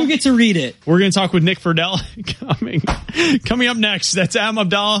Friedell. You get to read it. We're going to talk with Nick Friedell coming up next. That's Am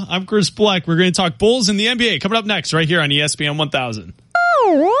Abdallah. I'm Chris Black. We're going to talk Bulls in the NBA coming up next right here on ESPN 1000.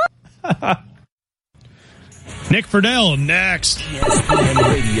 Nick Friedell next. ESPN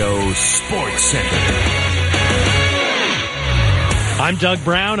Radio Sports Center. I'm Doug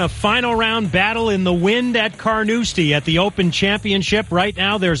Brown. A final round battle in the wind at Carnoustie at the Open Championship. Right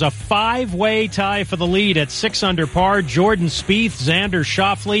now, there's a 5-way tie for the lead at 6 under par. Jordan Spieth, Xander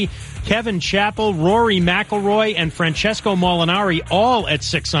Schauffele, Kevin Chappell, Rory McIlroy, and Francesco Molinari all at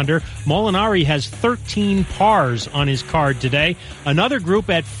 6 under. Molinari has 13 pars on his card today. Another group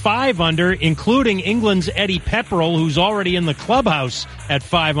at 5 under, including England's Eddie Pepperell, who's already in the clubhouse at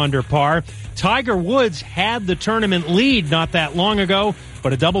 5 under par. Tiger Woods had the tournament lead not that long ago,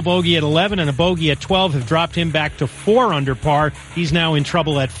 but a double bogey at 11 and a bogey at 12 have dropped him back to 4 under par. He's now in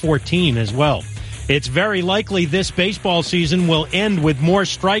trouble at 14 as well. It's very likely this baseball season will end with more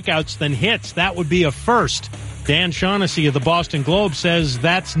strikeouts than hits. That would be a first. Dan Shaughnessy of the Boston Globe says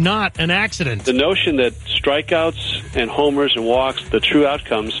that's not an accident. The notion that strikeouts and homers and walks, the true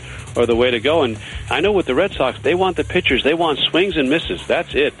outcomes, are the way to go. And I know with the Red Sox, they want the pitchers. They want swings and misses.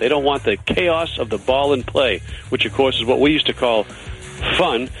 That's it. They don't want the chaos of the ball in play, which, of course, is what we used to call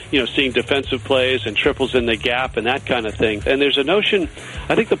fun, seeing defensive plays and triples in the gap and that kind of thing. And there's a notion,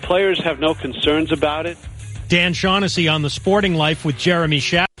 I think the players have no concerns about it. Dan Shaughnessy on the Sporting Life with Jeremy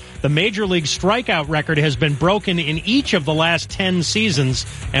Schaff. The Major League strikeout record has been broken in each of the last 10 seasons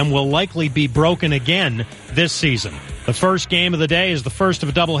and will likely be broken again this season. The first game of the day is the first of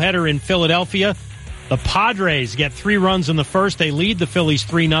a doubleheader in Philadelphia. The Padres get 3 runs in the first. They lead the Phillies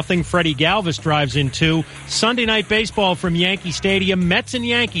 3-0. Freddie Galvis drives in 2. Sunday Night Baseball from Yankee Stadium. Mets and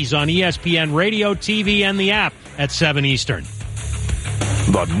Yankees on ESPN Radio, TV, and the app at 7 Eastern.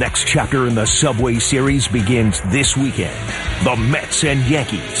 The next chapter in the Subway Series begins this weekend. The Mets and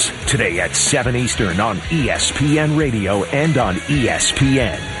Yankees, today at 7 Eastern on ESPN Radio and on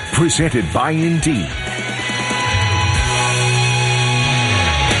ESPN. Presented by Indeed.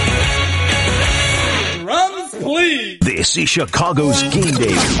 Drums, please. This is Chicago's Game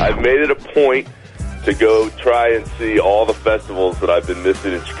Day. I've made it a point to go try and see all the festivals that I've been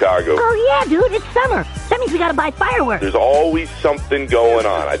missing in Chicago. Oh, yeah, dude, it's summer. That means we gotta buy fireworks. There's always something going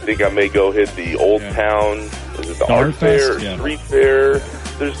on. I think I may go hit the Old Town, is it the Art Fair, Street Fair?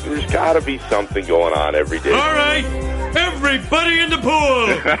 There's gotta be something going on every day. All right, everybody in the pool.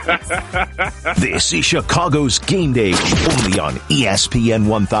 This is Chicago's Game Day, only on ESPN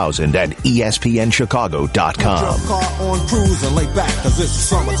 1000 and ESPNChicago.com. Car on cruise and lay back, 'cause it's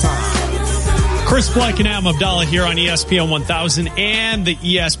summertime. Chris Bleck and Adam Abdallah here on ESPN 1000 and the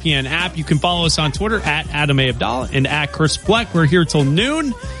ESPN app. You can follow us on Twitter at Adam A. Abdallah and at Chris Bleck. We're here till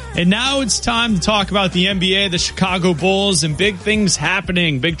noon. And now it's time to talk about the NBA, the Chicago Bulls, and big things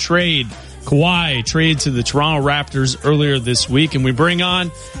happening. Big trade. Kawhi traded to the Toronto Raptors earlier this week. And we bring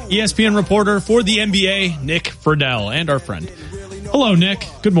on ESPN reporter for the NBA, Nick Friedell, and our friend. Hello, Nick.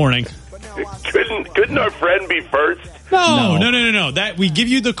 Good morning. Couldn't our friend be first? No. That we give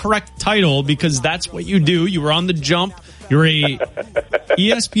you the correct title because that's what you do. You were on the jump. You're a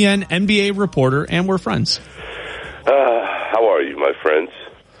ESPN NBA reporter, and we're friends. How are you, my friends?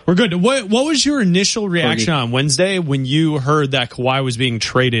 We're good. What was your initial reaction on Wednesday when you heard that Kawhi was being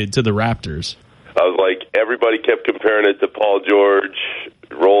traded to the Raptors? I was like, everybody kept comparing it to Paul George.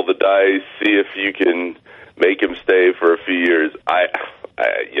 Roll the dice, see if you can make him stay for a few years.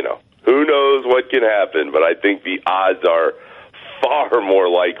 Who knows what can happen, but I think the odds are far more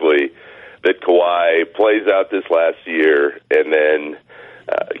likely that Kawhi plays out this last year and then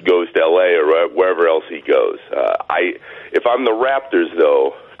goes to L.A. or wherever else he goes. If I'm the Raptors,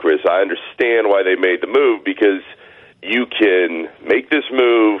 though, Chris, I understand why they made the move, because you can make this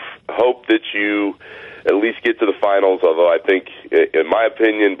move, hope that you at least get to the finals, although I think, in my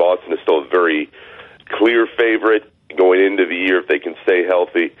opinion, Boston is still a very clear favorite going into the year if they can stay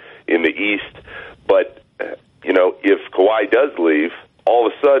healthy in the East. But, if Kawhi does leave, all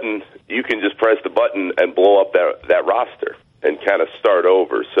of a sudden you can just press the button and blow up that roster and kind of start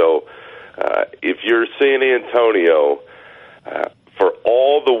over. So if you're San Antonio, for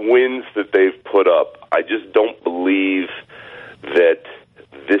all the wins that they've put up, I just don't believe that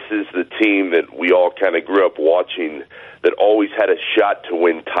this is the team that we all kind of grew up watching that always had a shot to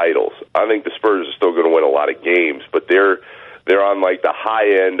win titles. I think the Spurs are still going to win a lot of games, but they're on like the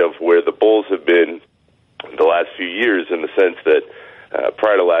high end of where the Bulls have been the last few years, in the sense that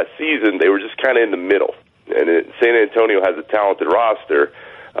prior to last season, they were just kind of in the middle. And San Antonio has a talented roster,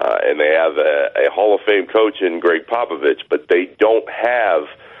 and they have a Hall of Fame coach in Greg Popovich, but they don't have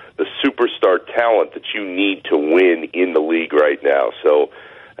the superstar talent that you need to win in the league right now. So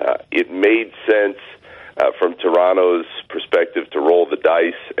it made sense from Toronto's perspective to roll the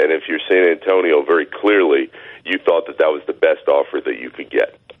dice, and if you're San Antonio, very clearly you thought that was the best offer that you could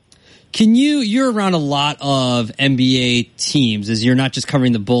get. You're around a lot of NBA teams, as you're not just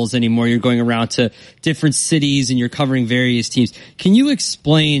covering the Bulls anymore. You're going around to different cities and you're covering various teams. Can you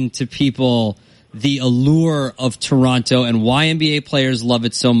explain to people the allure of Toronto and why NBA players love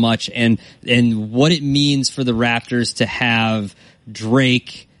it so much, and what it means for the Raptors to have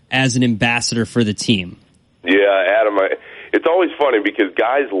Drake, as an ambassador for the team? Yeah, Adam, it's always funny because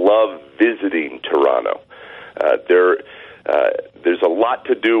guys love visiting Toronto. There's a lot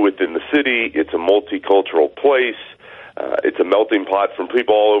to do within the city. It's a multicultural place. It's a melting pot from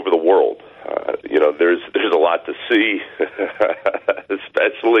people all over the world. There's a lot to see,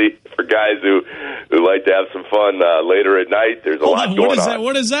 especially for guys who like to have some fun later at night. There's a lot going on.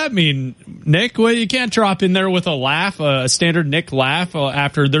 What does that mean, Nick? Well, you can't drop in there with a laugh, a standard Nick laugh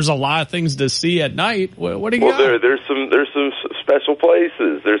after there's a lot of things to see at night. What do you got? There's some special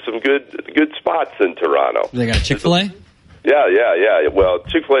places. There's some good spots in Toronto. They got Chick-fil-A? Yeah. Well,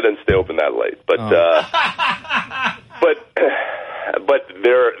 Chick-fil-A doesn't stay open that late, but but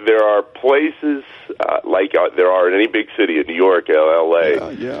there are places like there are in any big city in New York,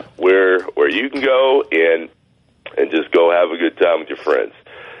 LA, where you can go and just go have a good time with your friends,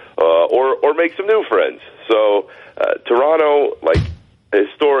 or make some new friends. So Toronto, like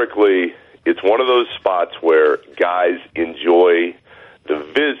historically, it's one of those spots where guys enjoy the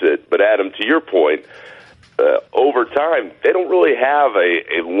visit. But Adam, to your point, over time, they don't really have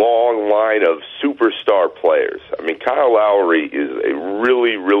a long line of superstar players. I mean, Kyle Lowry is a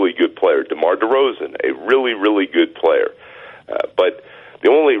really, really good player. DeMar DeRozan, a really, really good player. But the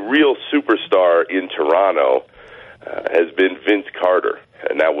only real superstar in Toronto has been Vince Carter,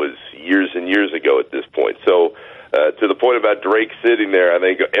 and that was years and years ago at this point. So to the point about Drake sitting there, I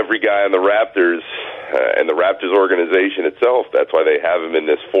think every guy on the Raptors and the Raptors organization itself, that's why they have him in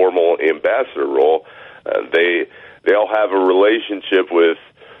this formal ambassador role. They all have a relationship with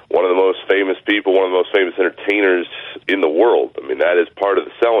one of the most famous people, one of the most famous entertainers in the world. I mean, that is part of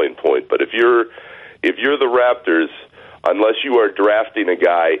the selling point. But if you're the Raptors, unless you are drafting a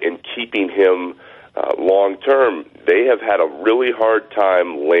guy and keeping him long term, they have had a really hard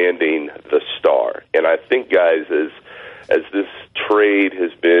time landing the star. And I think, guys, as this trade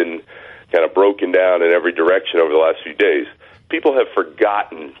has been kind of broken down in every direction over the last few days, people have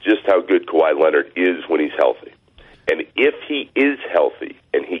forgotten just how good Kawhi Leonard is when he's healthy. And if he is healthy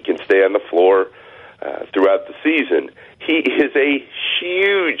and he can stay on the floor throughout the season, he is a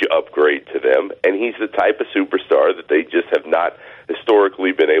huge upgrade to them, and he's the type of superstar that they just have not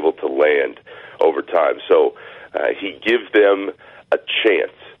historically been able to land over time. So he gives them a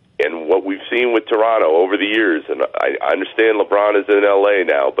chance. And what we've seen with Toronto over the years, and I understand LeBron is in L.A.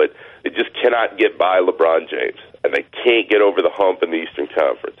 now, but they just cannot get by LeBron James, and they can't get over the hump in the Eastern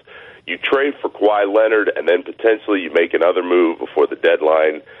Conference. You trade for Kawhi Leonard, and then potentially you make another move before the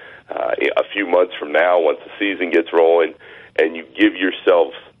deadline a few months from now once the season gets rolling, and you give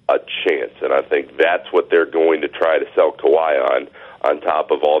yourself a chance. And I think that's what they're going to try to sell Kawhi on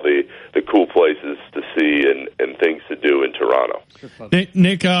top of all the cool places to see and things to do in Toronto.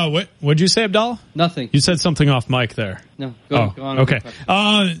 Nick, what'd you say, Abdallah? Nothing. You said something off mic there. No, go on. Okay.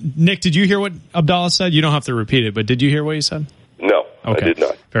 Nick, did you hear what Abdallah said? You don't have to repeat it, but did you hear what he said? No, okay. I did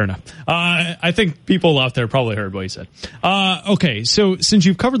not. Fair enough. I think people out there probably heard what he said. Okay, so since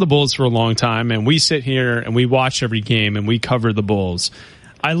you've covered the Bulls for a long time, and we sit here and we watch every game and we cover the Bulls,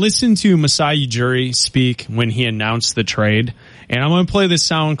 I listened to Masai Ujiri speak when he announced the trade, and I'm going to play this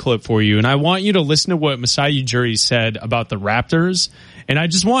sound clip for you, and I want you to listen to what Masai Ujiri said about the Raptors, and I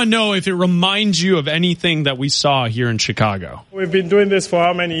just want to know if it reminds you of anything that we saw here in Chicago. We've been doing this for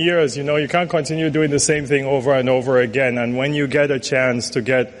how many years? You know, you can't continue doing the same thing over and over again, and when you get a chance to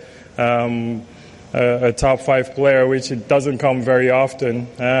get a top 5 player, which it doesn't come very often,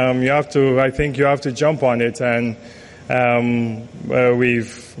 I think you have to jump on it, and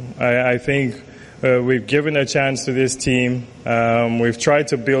we've given a chance to this team. We've tried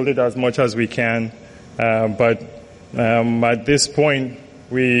to build it as much as we can, but at this point,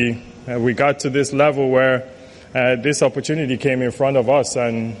 we got to this level where this opportunity came in front of us,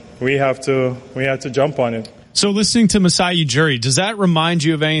 and we had to jump on it. So, listening to Masai Ujiri, does that remind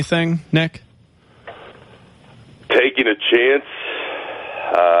you of anything, Nick? Taking a chance.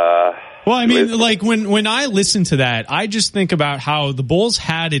 Well, I mean, like when I listen to that, I just think about how the Bulls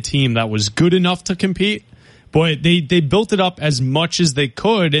had a team that was good enough to compete, but they built it up as much as they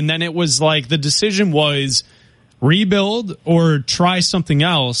could, and then it was like the decision was rebuild or try something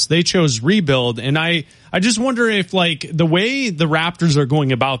else. They chose rebuild, and I just wonder if like the way the Raptors are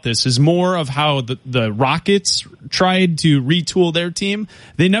going about this is more of how the Rockets tried to retool their team.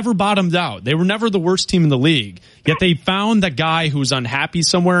 They never bottomed out. They were never the worst team in the league. Yet they found that guy who was unhappy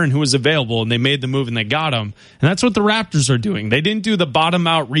somewhere and who was available, and they made the move and they got him. And that's what the Raptors are doing. They didn't do the bottom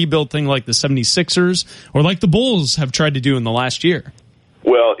out rebuild thing like the 76ers or like the Bulls have tried to do in the last year.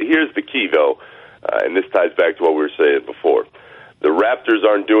 Well, here's the key, though, and this ties back to what we were saying before. The Raptors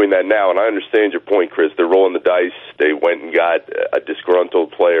aren't doing that now, and I understand your point, Chris. They're rolling the dice. They went and got a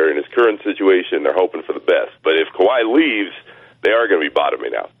disgruntled player in his current situation. They're hoping for the best. But if Kawhi leaves, they are going to be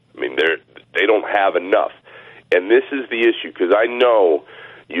bottoming out. I mean, they don't have enough. And this is the issue, because I know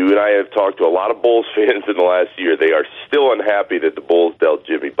you and I have talked to a lot of Bulls fans in the last year. They are still unhappy that the Bulls dealt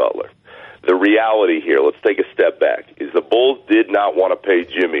Jimmy Butler. The reality here, let's take a step back, is the Bulls did not want to pay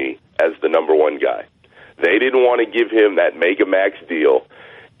Jimmy as the number one guy. They didn't want to give him that mega max deal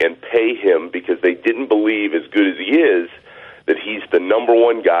and pay him because they didn't believe, as good as he is, that he's the number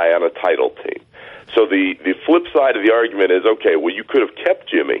one guy on a title team. So the flip side of the argument is, okay, well, you could have kept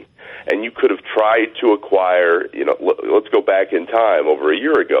Jimmy, and you could have tried to acquire, let's go back in time over a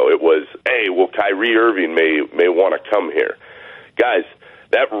year ago. It was, hey, well, Kyrie Irving may want to come here. Guys,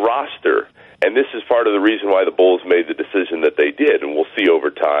 that roster, and this is part of the reason why the Bulls made the decision that they did, and we'll see over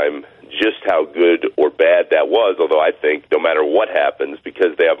time just how good or bad that was, although I think no matter what happens,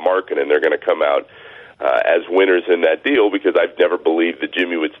 because they have Markkanen, they're going to come out as winners in that deal, because I've never believed that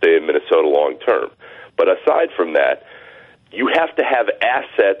Jimmy would stay in Minnesota long term. But aside from that, you have to have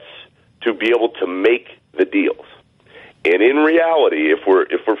assets to be able to make the deals. And in reality, if we're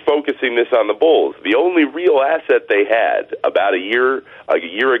focusing this on the Bulls, the only real asset they had about a year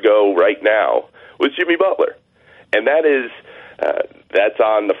ago right now was Jimmy Butler. And that is that's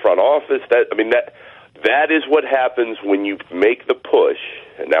on the front office. That is what happens when you make the push.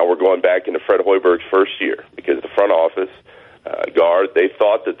 And now we're going back into Fred Hoiberg's first year, because the front office guard, they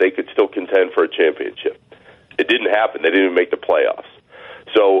thought that they could still contend for a championship. It didn't happen. They didn't even make the playoffs.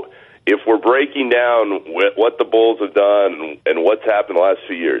 So if we're breaking down what the Bulls have done and what's happened the last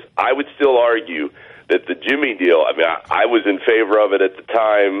few years, I would still argue that the Jimmy deal, I was in favor of it at the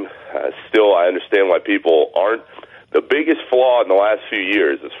time. Still, I understand why people aren't. The biggest flaw in the last few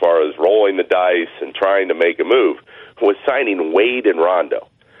years, as far as rolling the dice and trying to make a move, was signing Wade and Rondo.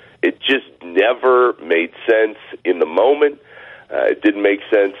 It just never made sense in the moment. It didn't make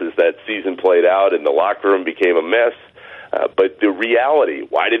sense as that season played out and the locker room became a mess. But the reality,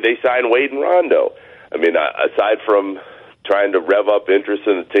 why did they sign Wade and Rondo? Aside from trying to rev up interest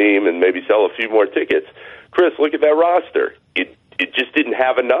in the team and maybe sell a few more tickets, Chris, look at that roster. It just didn't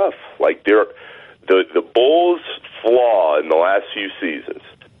have enough. The Bulls' flaw in the last few seasons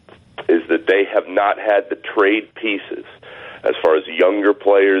is that they have not had the trade pieces, as far as younger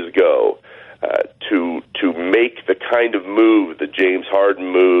players go, to make the kind of move, the James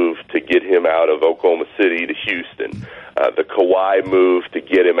Harden move to get him out of Oklahoma City to Houston, the Kawhi move to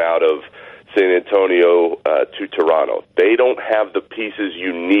get him out of San Antonio to Toronto. They don't have the pieces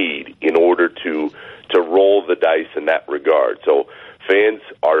you need in order to roll the dice in that regard. So fans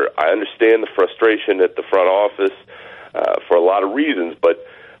I understand the frustration at the front office for a lot of reasons, but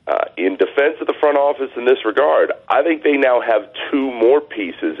in defense of the front office in this regard, I think they now have two more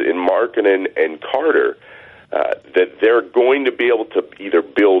pieces in Markkanen and Carter that they're going to be able to either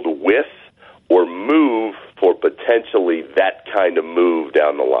build with or move for potentially that kind of move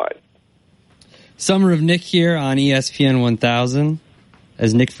down the line. Summer of Nick here on ESPN 1000,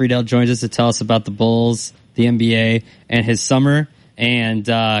 as Nick Friedell joins us to tell us about the Bulls, the NBA, and his summer. And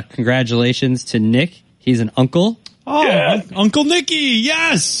congratulations to Nick. He's an uncle. Oh, yeah. Uncle Nicky,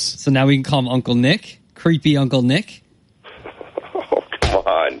 yes! So now we can call him Uncle Nick. Creepy Uncle Nick. Oh, come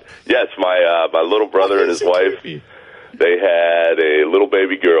on. Yes, my little brother and his wife, they had a little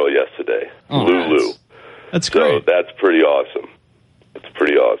baby girl yesterday, Lulu. That's great. So that's pretty awesome. It's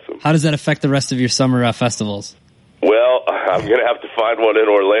pretty awesome. How does that affect the rest of your summer festivals? Well, I'm going to have to find one in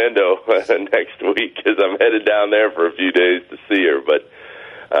Orlando next week, because I'm headed down there for a few days to see her. But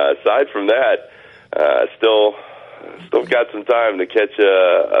aside from that, still got some time to catch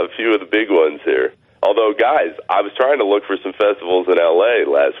a few of the big ones here. Although, guys, I was trying to look for some festivals in L.A.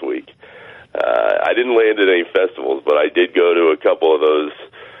 last week. I didn't land at any festivals, but I did go to a couple of those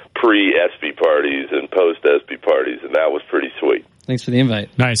pre-ESPY parties and post-ESPY parties, and that was pretty sweet. Thanks for the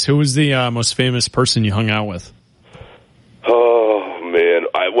invite. Nice. Who was the most famous person you hung out with? Oh, man.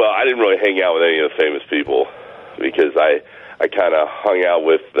 I didn't really hang out with any of the famous people, because I kind of hung out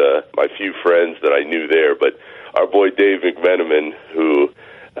with my few friends that I knew there. But our boy Dave McMenamin, who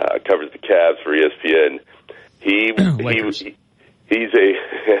covers the Cavs for ESPN, he's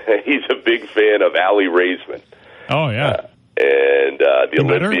a big fan of Allie Raisman. Oh, yeah. And the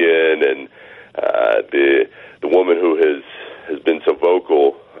Olympian, and the woman who has been so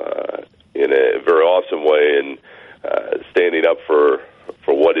vocal in a very awesome way, and standing up for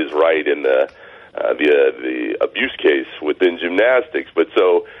what is right in the abuse case within gymnastics. But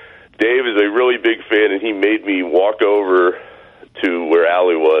so Dave is a really big fan, and he made me walk over to where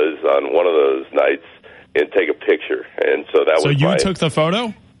Allie was on one of those nights and take a picture. And so that So was you took the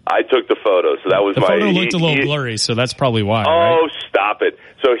photo? I took the photo, so that was the my... photo looked a little blurry, so that's probably why, Oh, right? stop it.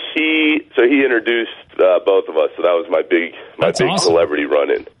 So he introduced both of us, so that was my big awesome. celebrity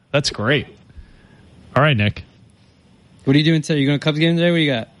run-in. That's great. All right, Nick. What are you doing today? You going to Cubs game today? What do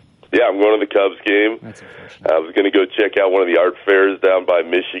you got? Yeah, I'm going to the Cubs game. I was going to go check out one of the art fairs down by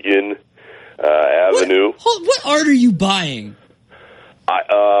Michigan Avenue. What art are you buying?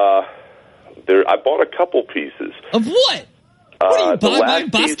 I bought a couple pieces. Of what? What are you buying?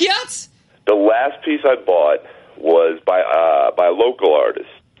 Basquiat's? The last piece I bought was by a local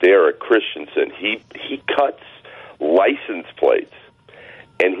artist, Derek Christensen. He cuts license plates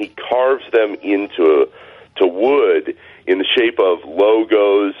and he carves them into wood in the shape of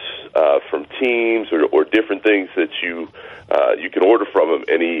logos from teams or different things that you can order from him.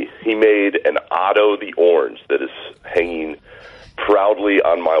 And he made an Otto the Orange that is hanging proudly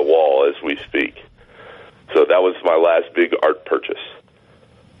on my wall as we speak. So that was my last big art purchase.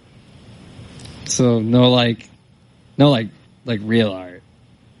 So no real art.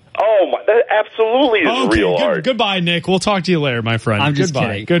 Oh, that absolutely is real art. Goodbye, Nick. We'll talk to you later, my friend. I'm just Goodbye.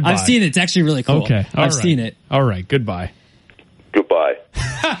 kidding. Goodbye. I've seen it. It's actually really cool. Okay. I've seen it. All right. Goodbye. Goodbye.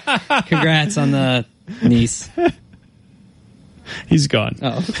 Congrats on the niece. He's gone.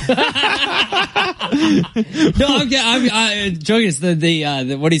 Oh. No, I'm joking. It's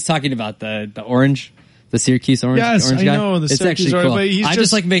the what he's talking about, the orange, the Syracuse orange. Yes, orange I guy. know. The it's Syracuse actually cool. But I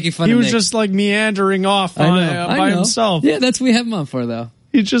just like making fun of Nick. He was just like meandering off by himself. Yeah, that's what we have him on for, though.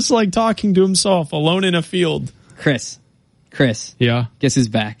 He's just like talking to himself, alone in a field. Chris. Yeah? Guess who's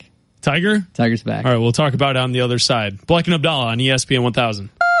back? Tiger? Tiger's back. All right, we'll talk about it on the other side. Black and Abdallah on ESPN 1000.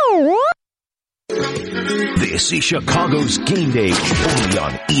 This is Chicago's Game Day, only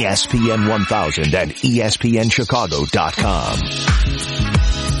on ESPN 1000 and ESPNChicago.com.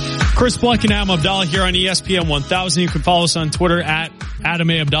 Chris Bleck and Adam Abdallah here on ESPN 1000. You can follow us on Twitter at Adam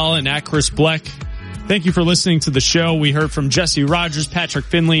A. Abdallah and at Chris Bleck. Thank you for listening to the show. We heard from Jesse Rogers, Patrick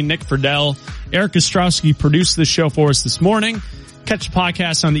Finley, Nick Friedell. Eric Ostrowski produced the show for us this morning. Catch the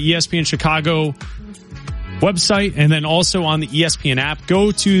podcast on the ESPN Chicago website and then also on the ESPN app.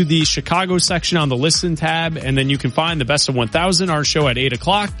 Go to the Chicago section on the Listen tab, and then you can find the Best of 1000, our show at 8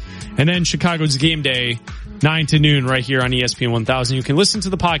 o'clock, and then Chicago's Game Day, 9 to noon, right here on ESPN 1000. You can listen to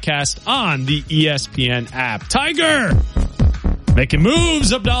the podcast on the ESPN app. Tiger! Making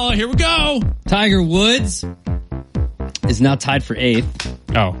moves, Abdallah. Here we go. Tiger Woods is now tied for 8th.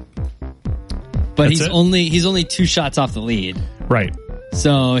 Oh. But he's only 2 shots off the lead. Right.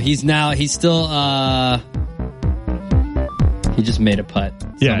 So he's still he just made a putt.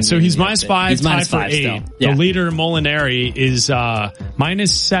 So he's -5, he's tied for 8. still. Yeah. The leader, Molinari, is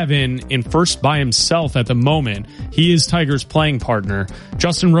 -7 in first by himself at the moment. He is Tiger's playing partner.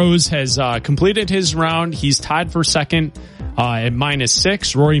 Justin Rose has completed his round. He's tied for second at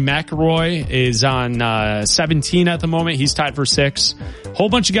 -6. Rory McIlroy is on 17 at the moment. He's tied for 6. Whole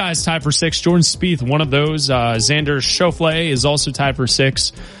bunch of guys tied for 6. Jordan Spieth, one of those. Xander Schauffele is also tied for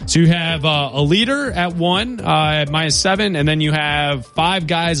 6. So you have a leader at 1 at -7, and then you have 5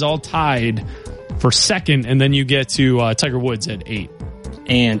 guys all tied for second, and then you get to Tiger Woods at 8.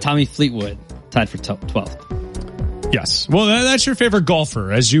 And Tommy Fleetwood tied for 12th. Yes. Well, that's your favorite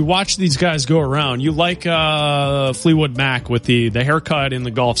golfer. As you watch these guys go around, you like Fleetwood Mac with the haircut and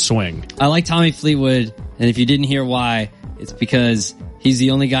the golf swing. I like Tommy Fleetwood, and if you didn't hear why, it's because he's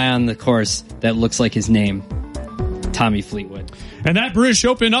the only guy on the course that looks like his name, Tommy Fleetwood. And that British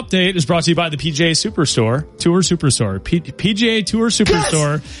Open update is brought to you by the PGA Superstore, Tour Superstore. PGA Tour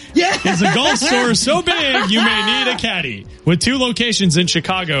Superstore is a golf store so big you may need a caddy. With 2 locations in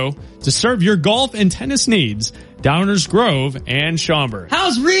Chicago to serve your golf and tennis needs, Downers Grove and Schaumburg.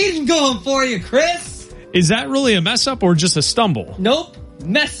 How's reading going for you, Chris? Is that really a mess up or just a stumble? Nope.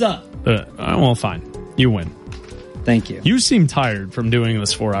 Mess up. Well, fine. You win. Thank you. You seem tired from doing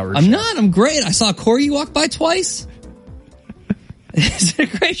this 4-hour show. I'm not. I'm great. I saw Corey walk by twice. It's a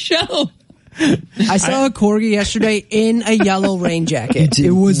great show. I saw a corgi yesterday in a yellow rain jacket.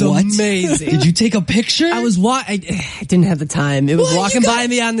 It was amazing. Did you take a picture? I didn't have the time. It was walking by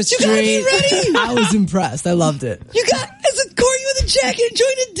me on the street. You gotta be ready. I was impressed. I loved it. As a corgi with a jacket,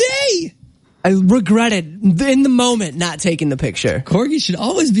 enjoying a day. I regretted in the moment not taking the picture. Corgis should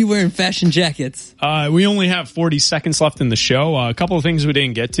always be wearing fashion jackets. We only have 40 seconds left in the show. A couple of things we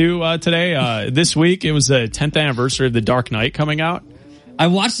didn't get to today. This week, it was the 10th anniversary of The Dark Knight coming out. I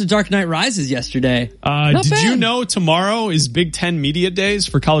watched The Dark Knight Rises yesterday. Did you know tomorrow is Big Ten Media Days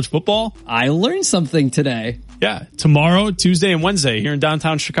for college football? I learned something today. Yeah, tomorrow, Tuesday, and Wednesday here in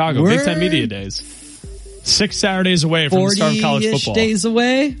downtown Chicago. Big Ten Media Days. 6 Saturdays away from the start of college football. 40-ish days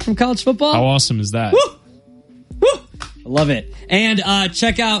away from college football. How awesome is that? Woo! Love it. And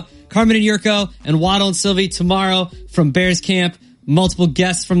check out Carmen and Yurko and Waddle and Sylvie tomorrow from Bears Camp. Multiple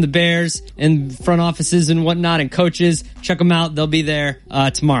guests from the Bears and front offices and whatnot and coaches. Check them out. They'll be there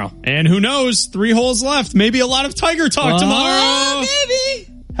tomorrow. And who knows? 3 holes left. Maybe a lot of Tiger talk tomorrow.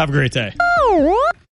 Maybe. Have a great day.